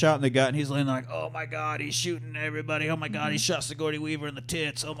Allen gets shot in the gut, and he's laying there like, "Oh my god, he's shooting everybody! Oh my god, he shot Sigourney Weaver in the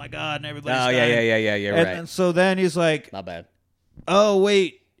tits! Oh my god!" And everybody's Oh dying. yeah. You're And, right. and so then he's like, Not bad. "Oh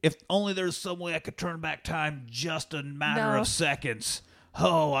wait, if only there's some way I could turn back time just a matter No. of seconds.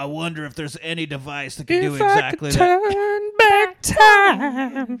 Oh, I wonder if there's any device that can do exactly that." turn back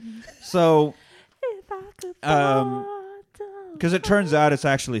time. So, If I could because it turns out it's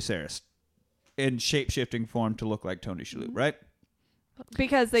actually Saris in shape-shifting form to look like Tony Shalhoub, right?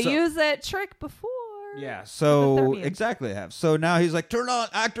 because they So- used that trick before. Yeah, The so 30th. exactly they have. So now he's like, turn on,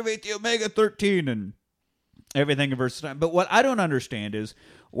 activate the Omega 13 and everything inverts time. But what I don't understand is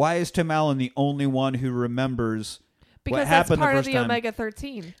why is Tim Allen the only one who remembers Because what that's happened part the of first the time? Omega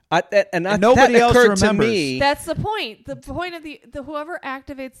 13. nobody that else occurred to remembers. me. That's the point. The point of the whoever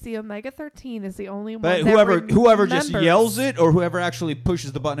activates the Omega 13 is the only one. But that whoever just remembers. yells it, or whoever actually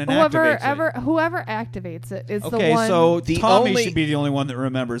pushes the button and activates it. Whoever activates it is the Okay, one. so The Tommy only- should be the only one that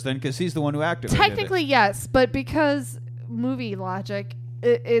remembers then, because he's the one who activated technically yes, but because movie logic,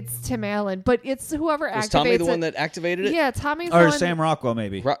 it's Tim Allen. But it's whoever activates Was Tommy the it. one that activated it? Yeah, Tommy's it. Or one. Sam Rockwell,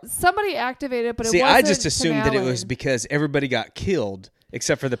 maybe. Somebody activated, but See, it wasn't I just Tim assumed that it was Allen. because everybody got killed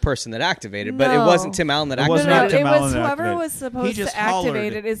except for the person that activated, but it No. wasn't Tim Allen that It wasn't No, activated Tim it Allen was that whoever activated. was He supposed just to activate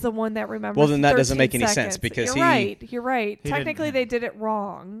hollered. it is the one that remembers. Well, then that doesn't 13 make any sense seconds. because you're he- right. You're right. He Technically, didn't- they did it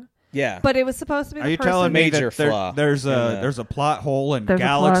wrong, Yeah. but it was supposed to be. Are the you person telling me Major that there- flaw there's in a that. there's a plot hole in There's a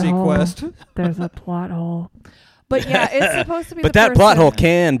Galaxy plot hole. Quest? There's a plot hole. But yeah, it's supposed to be. But the that plot person. hole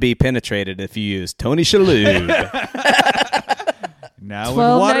can be penetrated if you use Tony Shalhoub. Now in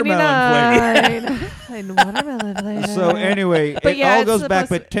watermelon flavor. $12.99 in watermelon flavor. So anyway, but it yeah, all it's goes back, supposed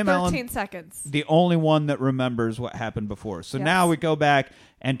but to- Tim 13 Allen, seconds. the only one that remembers what happened before. So Yes. now we go back,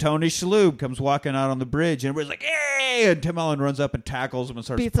 and Tony Shalhoub comes walking out on the bridge, and everybody's like, "Hey!" And Tim Allen runs up and tackles him and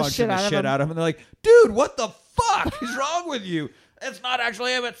starts Beats the punching shit the out of shit him. out of him. And they're like, "Dude, what the fuck is wrong with you? It's not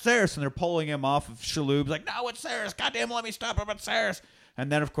actually him, it's Saris." And they're pulling him off of Shalhoub's like, "No, it's Saris. Goddamn, let me stop him, it's Saris."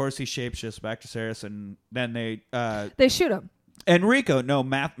 And then, of course, he shapeshifts back to Saris, and then They shoot him. Enrico, no,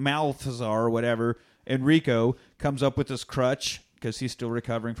 Malthazar or whatever, Enrico comes up with this crutch because he's still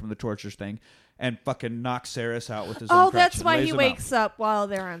recovering from the torture thing and fucking knocks Saris out with his own Oh, crutch that's and why lays he him wakes up while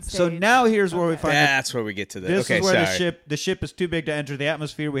they're on out. stage. So now here's where we find out That's where we get to the. this okay, is where sorry. the ship is too big to enter the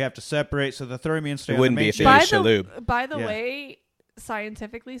atmosphere. We have to separate, so the Thermians stay It on the wouldn't main be if ship. it was Shalhoub. By the Yeah. way,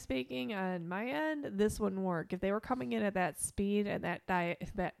 scientifically speaking, on my end, this wouldn't work. If they were coming in at that speed and that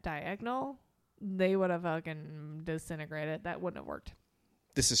diagonal, they would have fucking disintegrated. That wouldn't have worked.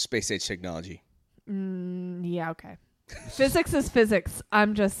 This is space age technology. Yeah, okay. Physics is physics.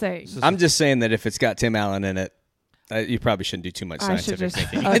 I'm just saying. I'm just saying that if it's got Tim Allen in it, you probably shouldn't do too much I should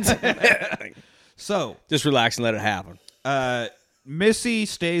scientific just. thinking. So Just relax and let it happen. Missy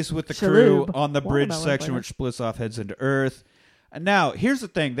stays with the crew Shalhoub. on the bridge Watermelon section, flavor. which splits off, heads into Earth. And now, here's the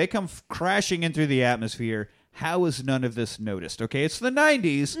thing. They come crashing in through the atmosphere. How is none of this noticed? Okay, it's the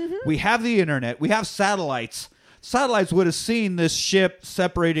 90s. Mm-hmm. We have the internet. We have satellites. Satellites would have seen this ship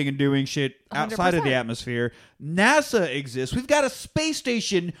separating and doing shit outside of the 100%. atmosphere. NASA exists. We've got a space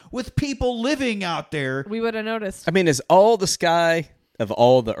station with people living out there. We would have noticed. I mean, is all the sky of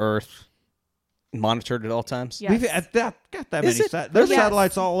all the Earth monitored at all times? Yes. We've got that Is many. it? There's Yes.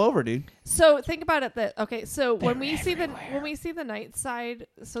 satellites all over, dude. So think about it. That okay. So when we see the night side,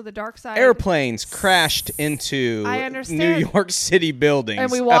 so the dark side, Airplanes crashed into I understand. New York City buildings and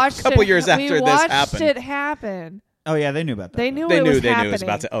we watched a couple it, years we after this watched happened. it happen. Oh, yeah, they knew about that. They knew They it knew was they happening. knew it was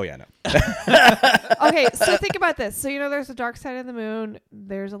about to. Oh yeah, no. Okay, so think about this. So there's a dark side of the moon.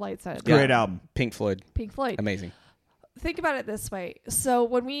 There's a light side of the Great moon. album. Pink Floyd, Pink Floyd. amazing. think about it this way. So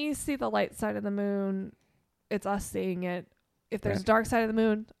when we see the light side of the moon, it's us seeing it. If there's Right. a dark side of the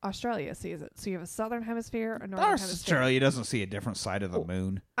moon, Australia sees it. So you have a southern hemisphere, a northern hemisphere. Australia doesn't see a different side of the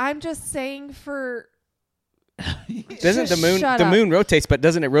moon. I'm just saying for. Doesn't the moon Shut the up. moon rotates, but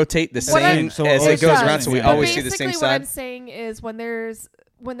doesn't it rotate the What same I'm- so as it it goes does. around? So we But always see the same basically, what I'm side. saying is when there's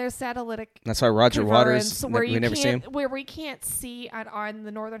satellite That's why Roger Waters convergence where we you never see him. can't where we can't see on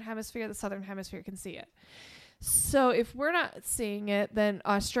the northern hemisphere, the southern hemisphere can see it. So if we're not seeing it, then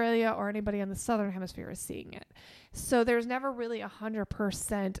Australia or anybody on the southern hemisphere is seeing it. So there's never really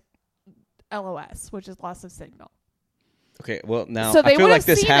 100% LOS, which is loss of signal. Okay, well now So I they feel would like have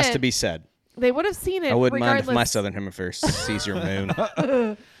this seen has it. to be said. They would have seen it I wouldn't mind regardless. if my southern hemisphere sees your moon.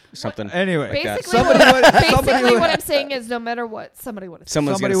 Something. Anyway, Basically, somebody basically would- what I'm saying is no matter what, somebody would have seen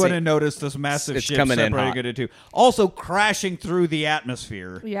Someone's somebody gonna would see. have noticed this massive It's ship coming in separating hot. into two. Also crashing through the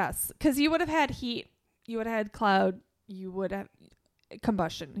atmosphere. it. Yes, because you would have had heat. You would have had cloud. You would have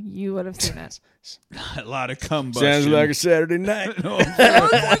combustion. You would have seen it. A lot of combustion. Sounds like a Saturday night.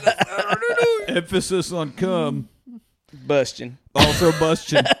 Emphasis on cum. Bustin'. Also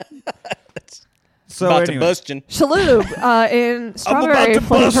bustion. So About to anyway, bustin'. Shaloub in I'm strawberry about to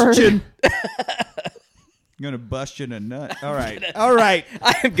bust flavored. you. I'm gonna bust you in a nut. All right. All right.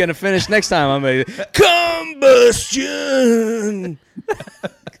 I am gonna finish next time. I'm a combustion.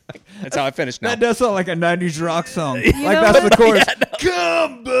 That's how I finish now. That does sound like a 90s rock song. Like know that's what? the chorus.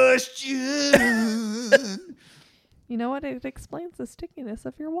 Combustion. You know what? It explains the stickiness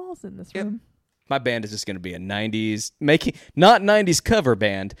of your walls in this room. My band is just going to be a 90s, not 90s cover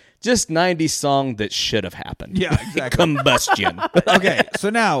band, just 90s song that should have happened. Yeah, exactly. Combustion. Okay, so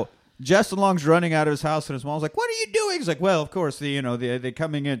now Justin Long's running out of his house, and his mom's like, "What are you doing?" He's like, "Well, of course, they're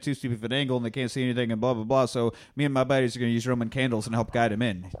coming in at too steep of an angle, and they can't see anything, and blah blah blah. So me and my buddies are going to use Roman candles and help guide him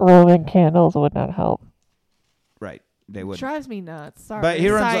in." Roman candles would not help. Right? They would. Drives me nuts. Sorry. But he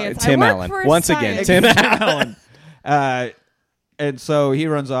runs Science. Tim I work Allen. for Once again, science. Tim Allen. And so he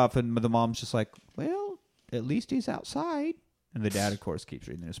runs off, and the mom's just like, "Well, at least he's outside." And the dad, of course, keeps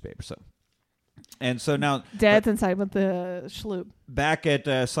reading the newspaper. So now Dad's inside with the schloop. back at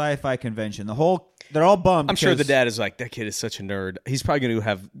sci-fi convention, they're all bummed. I'm sure the because- dad is like, that kid is such a nerd. He's probably going to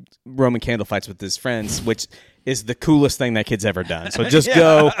have Roman candle fights with his friends, which is the coolest thing that kid's ever done. So just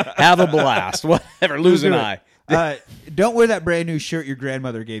go, have a blast, whatever, lose an eye. Don't wear that brand new shirt your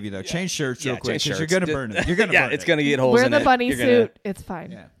grandmother gave you, though. Change shirts real quick change because you're shirts. going to burn it. You're going to Yeah, burn it's it. going to get holes Wear in the it. bunny You're suit. It's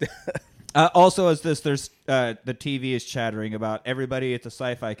fine. Yeah. Also, as there's the TV is chattering about everybody at the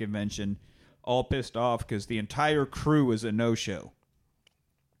sci-fi convention all pissed off because the entire crew is a no-show.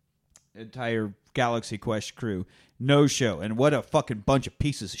 Entire Galaxy Quest crew, no-show. And what a fucking bunch of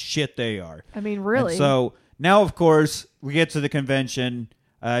pieces of shit they are. I mean, really. And so now, of course, we get to the convention.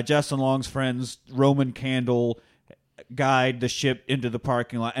 Justin Long's friends, Roman Candle, guide the ship into the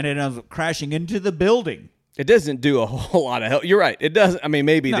parking lot, and it ends up crashing into the building. It doesn't do a whole lot of help. You're right. It doesn't. I mean,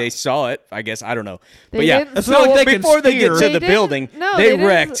 maybe they saw it. I guess. I don't know. They But yeah, didn't- It's not like they can before they get steer. to They the didn't- building, no, they they didn't-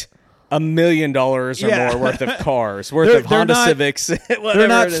 wrecked $1 million or Yeah. more worth of cars, worth They're- of they're Honda not- Civics, whatever They're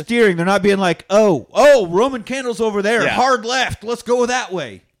not it is. steering. They're not being like, oh, Roman Candle's over there. Yeah. Hard left. Let's go that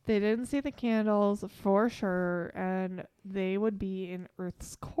way. They didn't see the candles for sure, and they would be in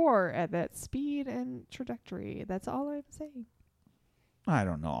Earth's core at that speed and trajectory. That's all I'm saying. I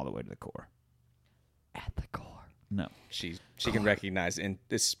don't know all the way to the core. At the core. No. She can recognize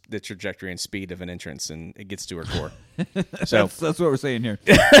the trajectory and speed of an entrance, and it gets to her core. So, That's what we're saying here.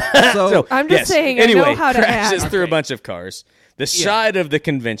 So, so I'm just yes. saying, I Anyway, know how to crashes act. through a bunch of cars, the side of the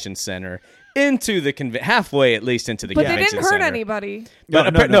convention center, into the halfway at least into the But they convention didn't hurt center. anybody.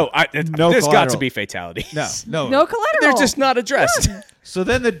 But No. no, No there's got collateral. to be fatalities. no. No collateral. They're just not addressed. So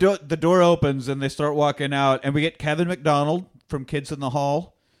then the door opens and they start walking out, and we get Kevin McDonald from Kids in the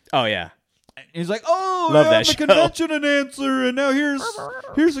Hall. Oh yeah. And he's like, "Oh, Love I'm that the show. convention announcer, and now here's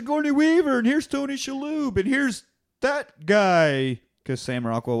Sigourney Weaver, and here's Tony Shalhoub, and here's that guy." Because Sam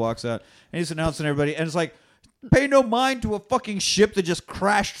Rockwell walks out, and he's announcing everybody, and it's like, pay no mind to a fucking ship that just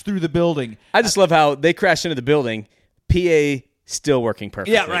crashed through the building. I just love how they crashed into the building. PA still working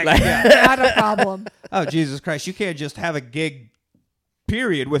perfectly. Yeah, right. Like- Yeah. Not a problem. Oh, Jesus Christ. You can't just have a gig,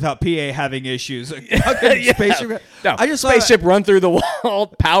 period, without PA having issues. Fucking Yeah. spaceship. No, I just saw spaceship run through the wall.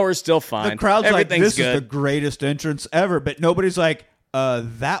 Power's still fine. the crowd's like, Everything's this good. is the greatest entrance ever. But nobody's like,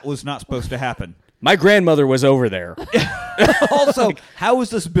 that was not supposed to happen. My grandmother was over there. Also, how is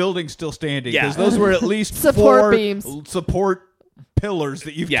this building still standing? Yeah. Because those were at least Support four beams. support pillars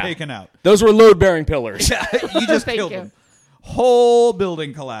that you've Yeah. taken out. Those were load-bearing pillars. You just Thank killed you. them. Whole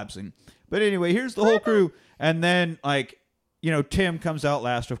building collapsing. But anyway, here's the whole crew. And then, like, Tim comes out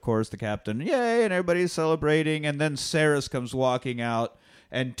last, of course, the captain. Yay, and everybody's celebrating. And then Saris comes walking out,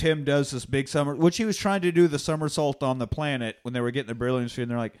 and Tim does this big which he was trying to do the somersault on the planet when they were getting the beryllium sphere.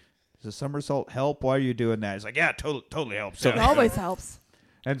 And they're like, does the somersault help? Why are you doing that? He's like, yeah, totally helps. It always helps.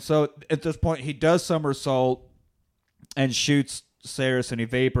 And so at this point, he does somersault and shoots Saris, and he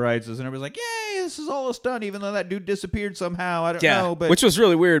vaporizes, and everybody's like, yay, this is all a stunt, even though that dude disappeared somehow. I don't know. But which was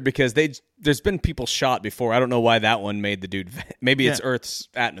really weird because there's been people shot before. I don't know why that one made the dude. Maybe it's Earth's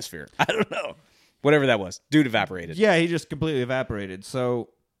atmosphere. I don't know. Whatever that was. Dude evaporated. Yeah, he just completely evaporated. So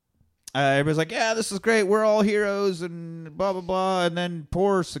everybody's like, yeah, this is great. We're all heroes and blah, blah, blah. And then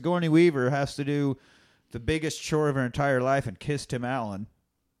poor Sigourney Weaver has to do the biggest chore of her entire life and kiss Tim Allen.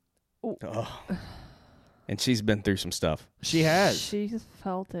 Oh. And she's been through some stuff. She has. She's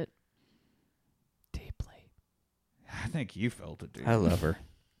felt it deeply. I think you felt it, dude. I love her.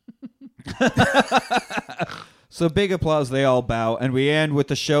 So big applause. They all bow. And we end with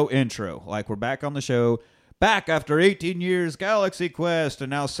the show intro. Like we're back on the show. Back after 18 years, Galaxy Quest. And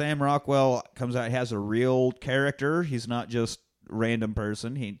now Sam Rockwell comes out. He has a real character. He's not just random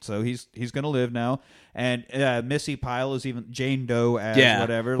person. He's going to live now. And Missy Pyle is even Jane Doe as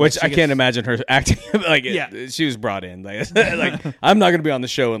whatever. Which I can't imagine her acting like she was brought in. Like I'm not going to be on the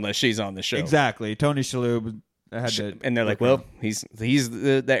show unless she's on the show. Exactly. Tony Shalhoub had to, and they're like, well, he's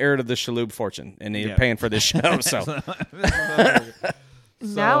the heir to the Shalhoub fortune, and he's paying for this show. So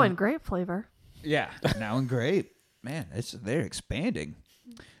now in grape flavor. Yeah, now in grape. Man, they're expanding.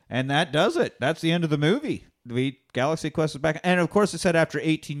 And that does it. That's the end of the movie. Galaxy Quest is back. And, of course, it said after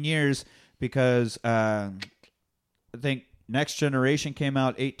 18 years because I think Next Generation came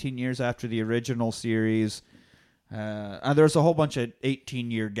out 18 years after the original series. There's a whole bunch of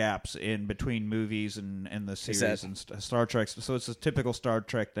 18-year gaps in between movies and the series and Star Trek. So it's a typical Star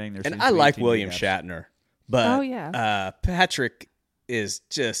Trek thing. And I like William Shatner. But Patrick is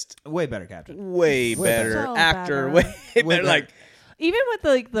just way better captain. Way better actor. Way better. Like, even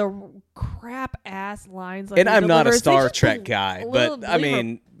with the crap ass lines, and I'm not a Star Trek guy, but I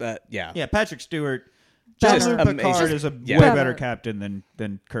mean, yeah, Patrick Stewart, just Picard is a way better captain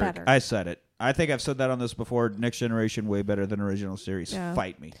than Kirk. Better. I said it. I think I've said that on this before. Next Generation way better than original series. Yeah.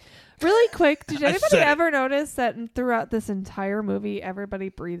 Fight me. Really quick, did anybody ever notice that throughout this entire movie, everybody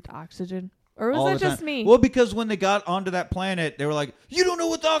breathed oxygen? Or was that just me? Well, because when they got onto that planet, they were like, you don't know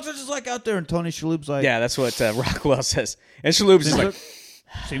what the oxygen's like out there. And Tony Shalhoub's like... Yeah, that's what Rockwell says. And Shalhoub's just like...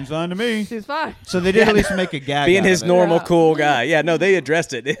 Seems fine to me. Seems fine. So they did at least make a gag being his normal cool guy. Yeah, no, they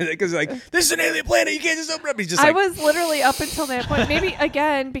addressed it. Because like, this is an alien planet. You can't just open up. He's just I was literally up until that point. Maybe,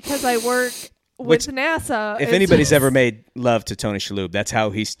 again, because I work... with NASA. If anybody's ever made love to Tony Shalhoub, that's how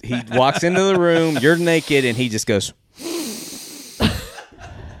he walks into the room, you're naked, and he just goes...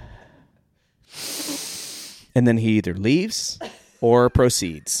 and then he either leaves or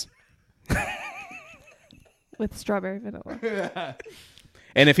proceeds. With strawberry vanilla.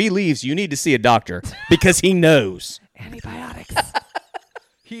 And if he leaves, you need to see a doctor because he knows. Antibiotics.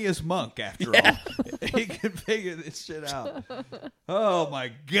 He is Monk, after all. He can figure this shit out. Oh,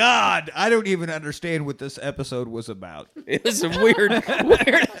 my God. I don't even understand what this episode was about. It was a weird time.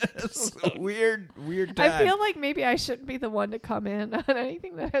 I feel like maybe I shouldn't be the one to come in on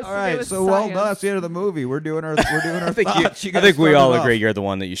anything that has all to right, do with so science. Well, that's the end of the movie. We're doing our I think thoughts. I think we all agree you're the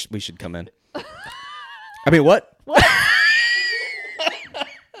one that we should come in. I mean, what? What?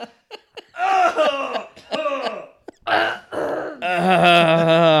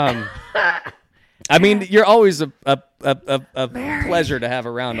 I mean, you're always a pleasure to have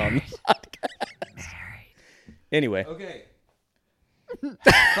around on the podcast. Anyway. Okay.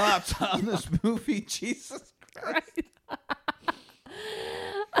 Thoughts on this movie? Jesus Christ.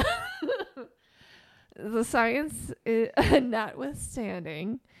 The science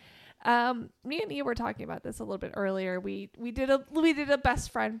notwithstanding, me and you were talking about this a little bit earlier. We did a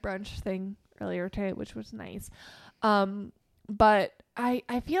best friend brunch thing earlier today, which was nice. But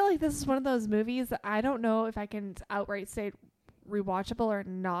I feel like this is one of those movies that I don't know if I can outright say rewatchable or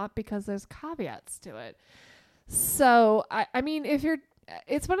not because there's caveats to it. So I mean,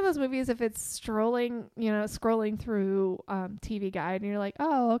 it's one of those movies if it's scrolling through TV Guide and you're like,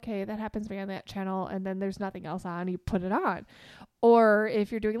 oh, okay, that happens to be on that channel, and then there's nothing else on, you put it on. Or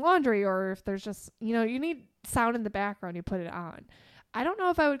if you're doing laundry, or if there's just you need sound in the background, you put it on. I don't know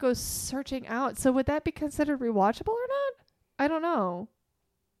if I would go searching out. So would that be considered rewatchable or not? I don't know.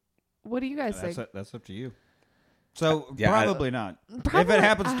 What do you guys think? That's up to you. So probably not. If it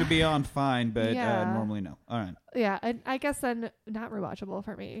happens to be on, fine, but normally no. All right. Yeah, I guess then not rewatchable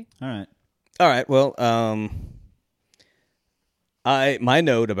for me. All right. All right. Well, My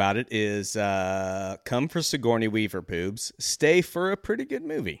note about it is come for Sigourney Weaver boobs, stay for a pretty good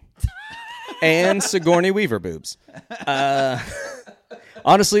movie. And Sigourney Weaver boobs.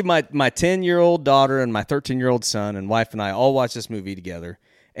 Honestly, my 10-year-old daughter and my 13-year-old son and wife and I all watched this movie together,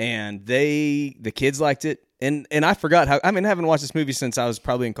 and the kids liked it. And I forgot I haven't watched this movie since I was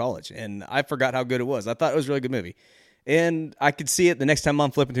probably in college, and I forgot how good it was. I thought it was a really good movie. And I could see it the next time I'm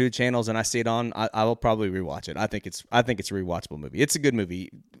flipping through the channels and I see it on, I will probably rewatch it. I think it's a rewatchable movie. It's a good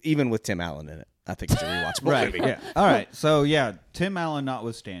movie, even with Tim Allen in it. I think it's a rewatchable movie. Yeah. All right. So yeah, Tim Allen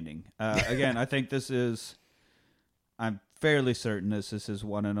notwithstanding. Again, I think I'm fairly certain this is his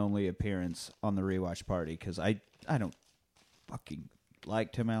one and only appearance on the rewatch party, because I don't fucking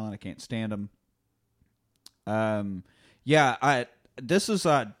like Tim Allen. I can't stand him. This is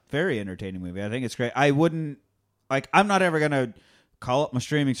a very entertaining movie. I think it's great. I'm not ever going to call up my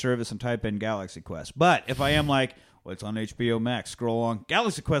streaming service and type in Galaxy Quest. But if I am like, well, it's on HBO Max, scroll on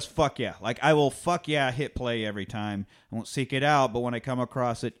Galaxy Quest, fuck yeah. Like, I will fuck yeah hit play every time. I won't seek it out, but when I come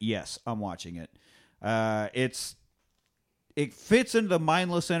across it, yes, I'm watching it. It fits into the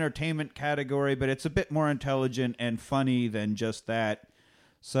mindless entertainment category, but it's a bit more intelligent and funny than just that.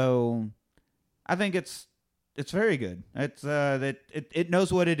 So I think it's very good. It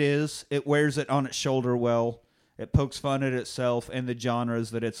knows what it is. It wears it on its shoulder well. It pokes fun at itself and the genres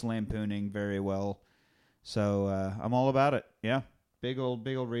that it's lampooning very well. So I'm all about it. Yeah, big old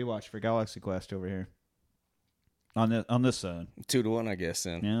rewatch for Galaxy Quest over here. On this side, 2-1, I guess.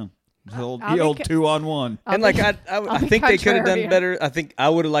 Then yeah, the old 2-on-1. And like I think they could have done better. I think I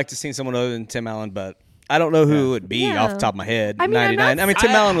would have liked to seen someone other than Tim Allen, but I don't know who it would be off the top of my head. 99. Tim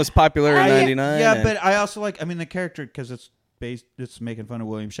Allen was popular in 99. Yeah, but I also like. the character, because it's making fun of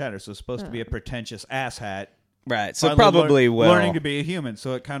William Shatner, so it's supposed to be a pretentious asshat. Right, so probably learning to be a human,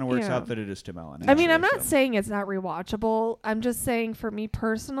 so it kind of works out that it is Tim Allen. Actually, I'm not saying it's not rewatchable. I'm just saying, for me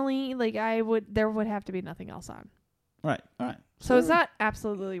personally, like there would have to be nothing else on. Right, all right. So it's not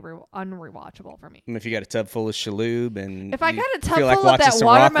absolutely unrewatchable for me. And if you got a tub full of Shaloub and if I got a tub full of that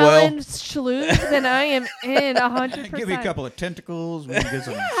watermelon Shaloub, then I am in 100%. Give me a couple of tentacles. We can get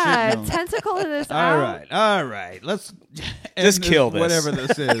some shit tentacle in this. All right. Let's just kill this. Whatever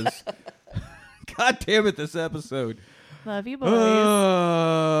this is. God damn it, this episode. Love you, boys.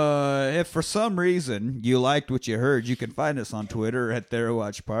 If for some reason you liked what you heard, you can find us on Twitter at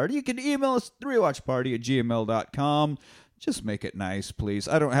TheRewatchParty. You can email us therewatchparty@gmail.com. Just make it nice, please.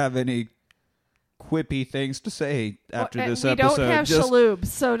 I don't have any quippy things to say after this episode. We don't have Shaloub,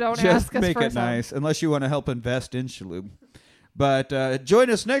 so don't ask us for Just make it nice, unless you want to help invest in Shaloub. But join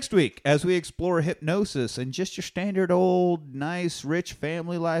us next week as we explore hypnosis and just your standard old, nice, rich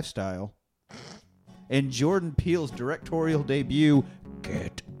family lifestyle. And Jordan Peele's directorial debut,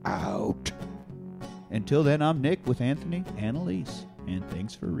 Get Out. Until then, I'm Nick with Anthony, Annalise, and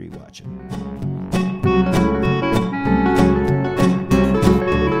thanks for rewatching.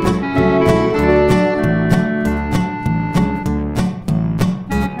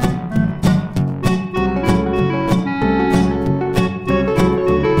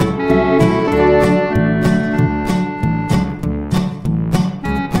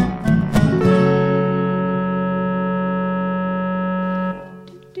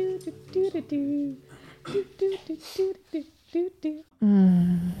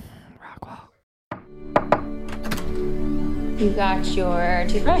 Rockwell. You got your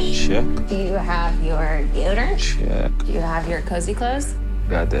toothbrush? Check. Do you have your deodorant? Check. Do you have your cozy clothes?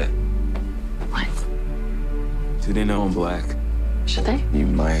 Got that. What? Do they know I'm black? Should they? You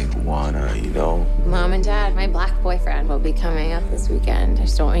might wanna, Mom and Dad, my black boyfriend will be coming up this weekend. I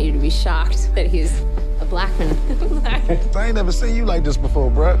just don't want you to be shocked that he's a black man. I ain't never seen you like this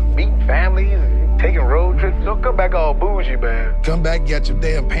before, bruh. Meeting families and taking road trips. Don't come back all bougie, man. Come back, get your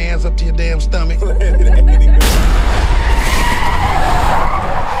damn pants up to your damn stomach.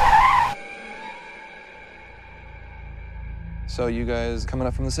 So you guys coming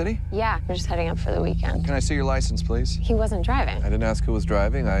up from the city? Yeah, we're just heading up for the weekend. Can I see your license, please? He wasn't driving. I didn't ask who was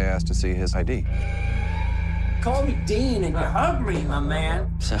driving. I asked to see his ID. Call me Dean and you hug me, my man.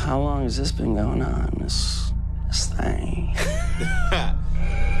 So how long has this been going on, this thing?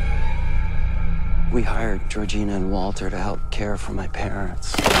 We hired Georgina and Walter to help care for my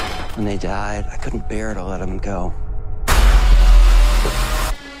parents. When they died, I couldn't bear to let them go.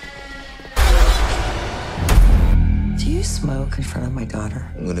 Do you smoke in front of my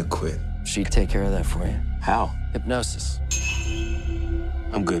daughter? I'm gonna quit. She'd take care of that for you. How? Hypnosis.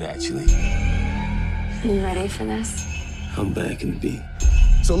 I'm good, actually. You ready for this? I'm back in the beat.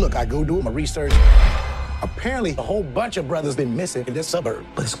 So look, I go do my research. Apparently, a whole bunch of brothers been missing in this suburb.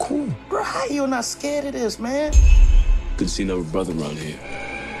 But it's cool. Bro, how you not scared of this, man? Good to see another brother around here.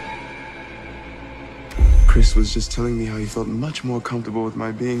 Chris was just telling me how he felt much more comfortable with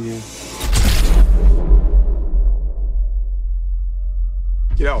my being here.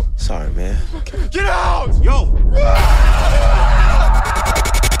 Get out. Sorry, man. Get out! Yo!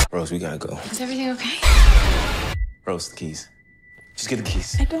 Rose, we gotta go. Is everything okay? Rose, the keys. Just get the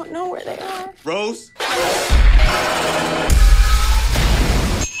keys. I don't know where they are. Rose?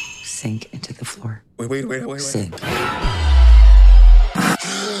 Sink into the floor. Wait. Sink.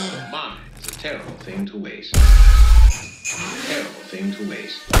 Mine is a terrible thing to waste. Terrible thing to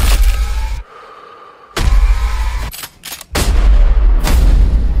waste.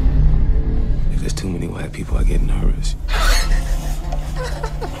 If there's too many white people, I get nervous.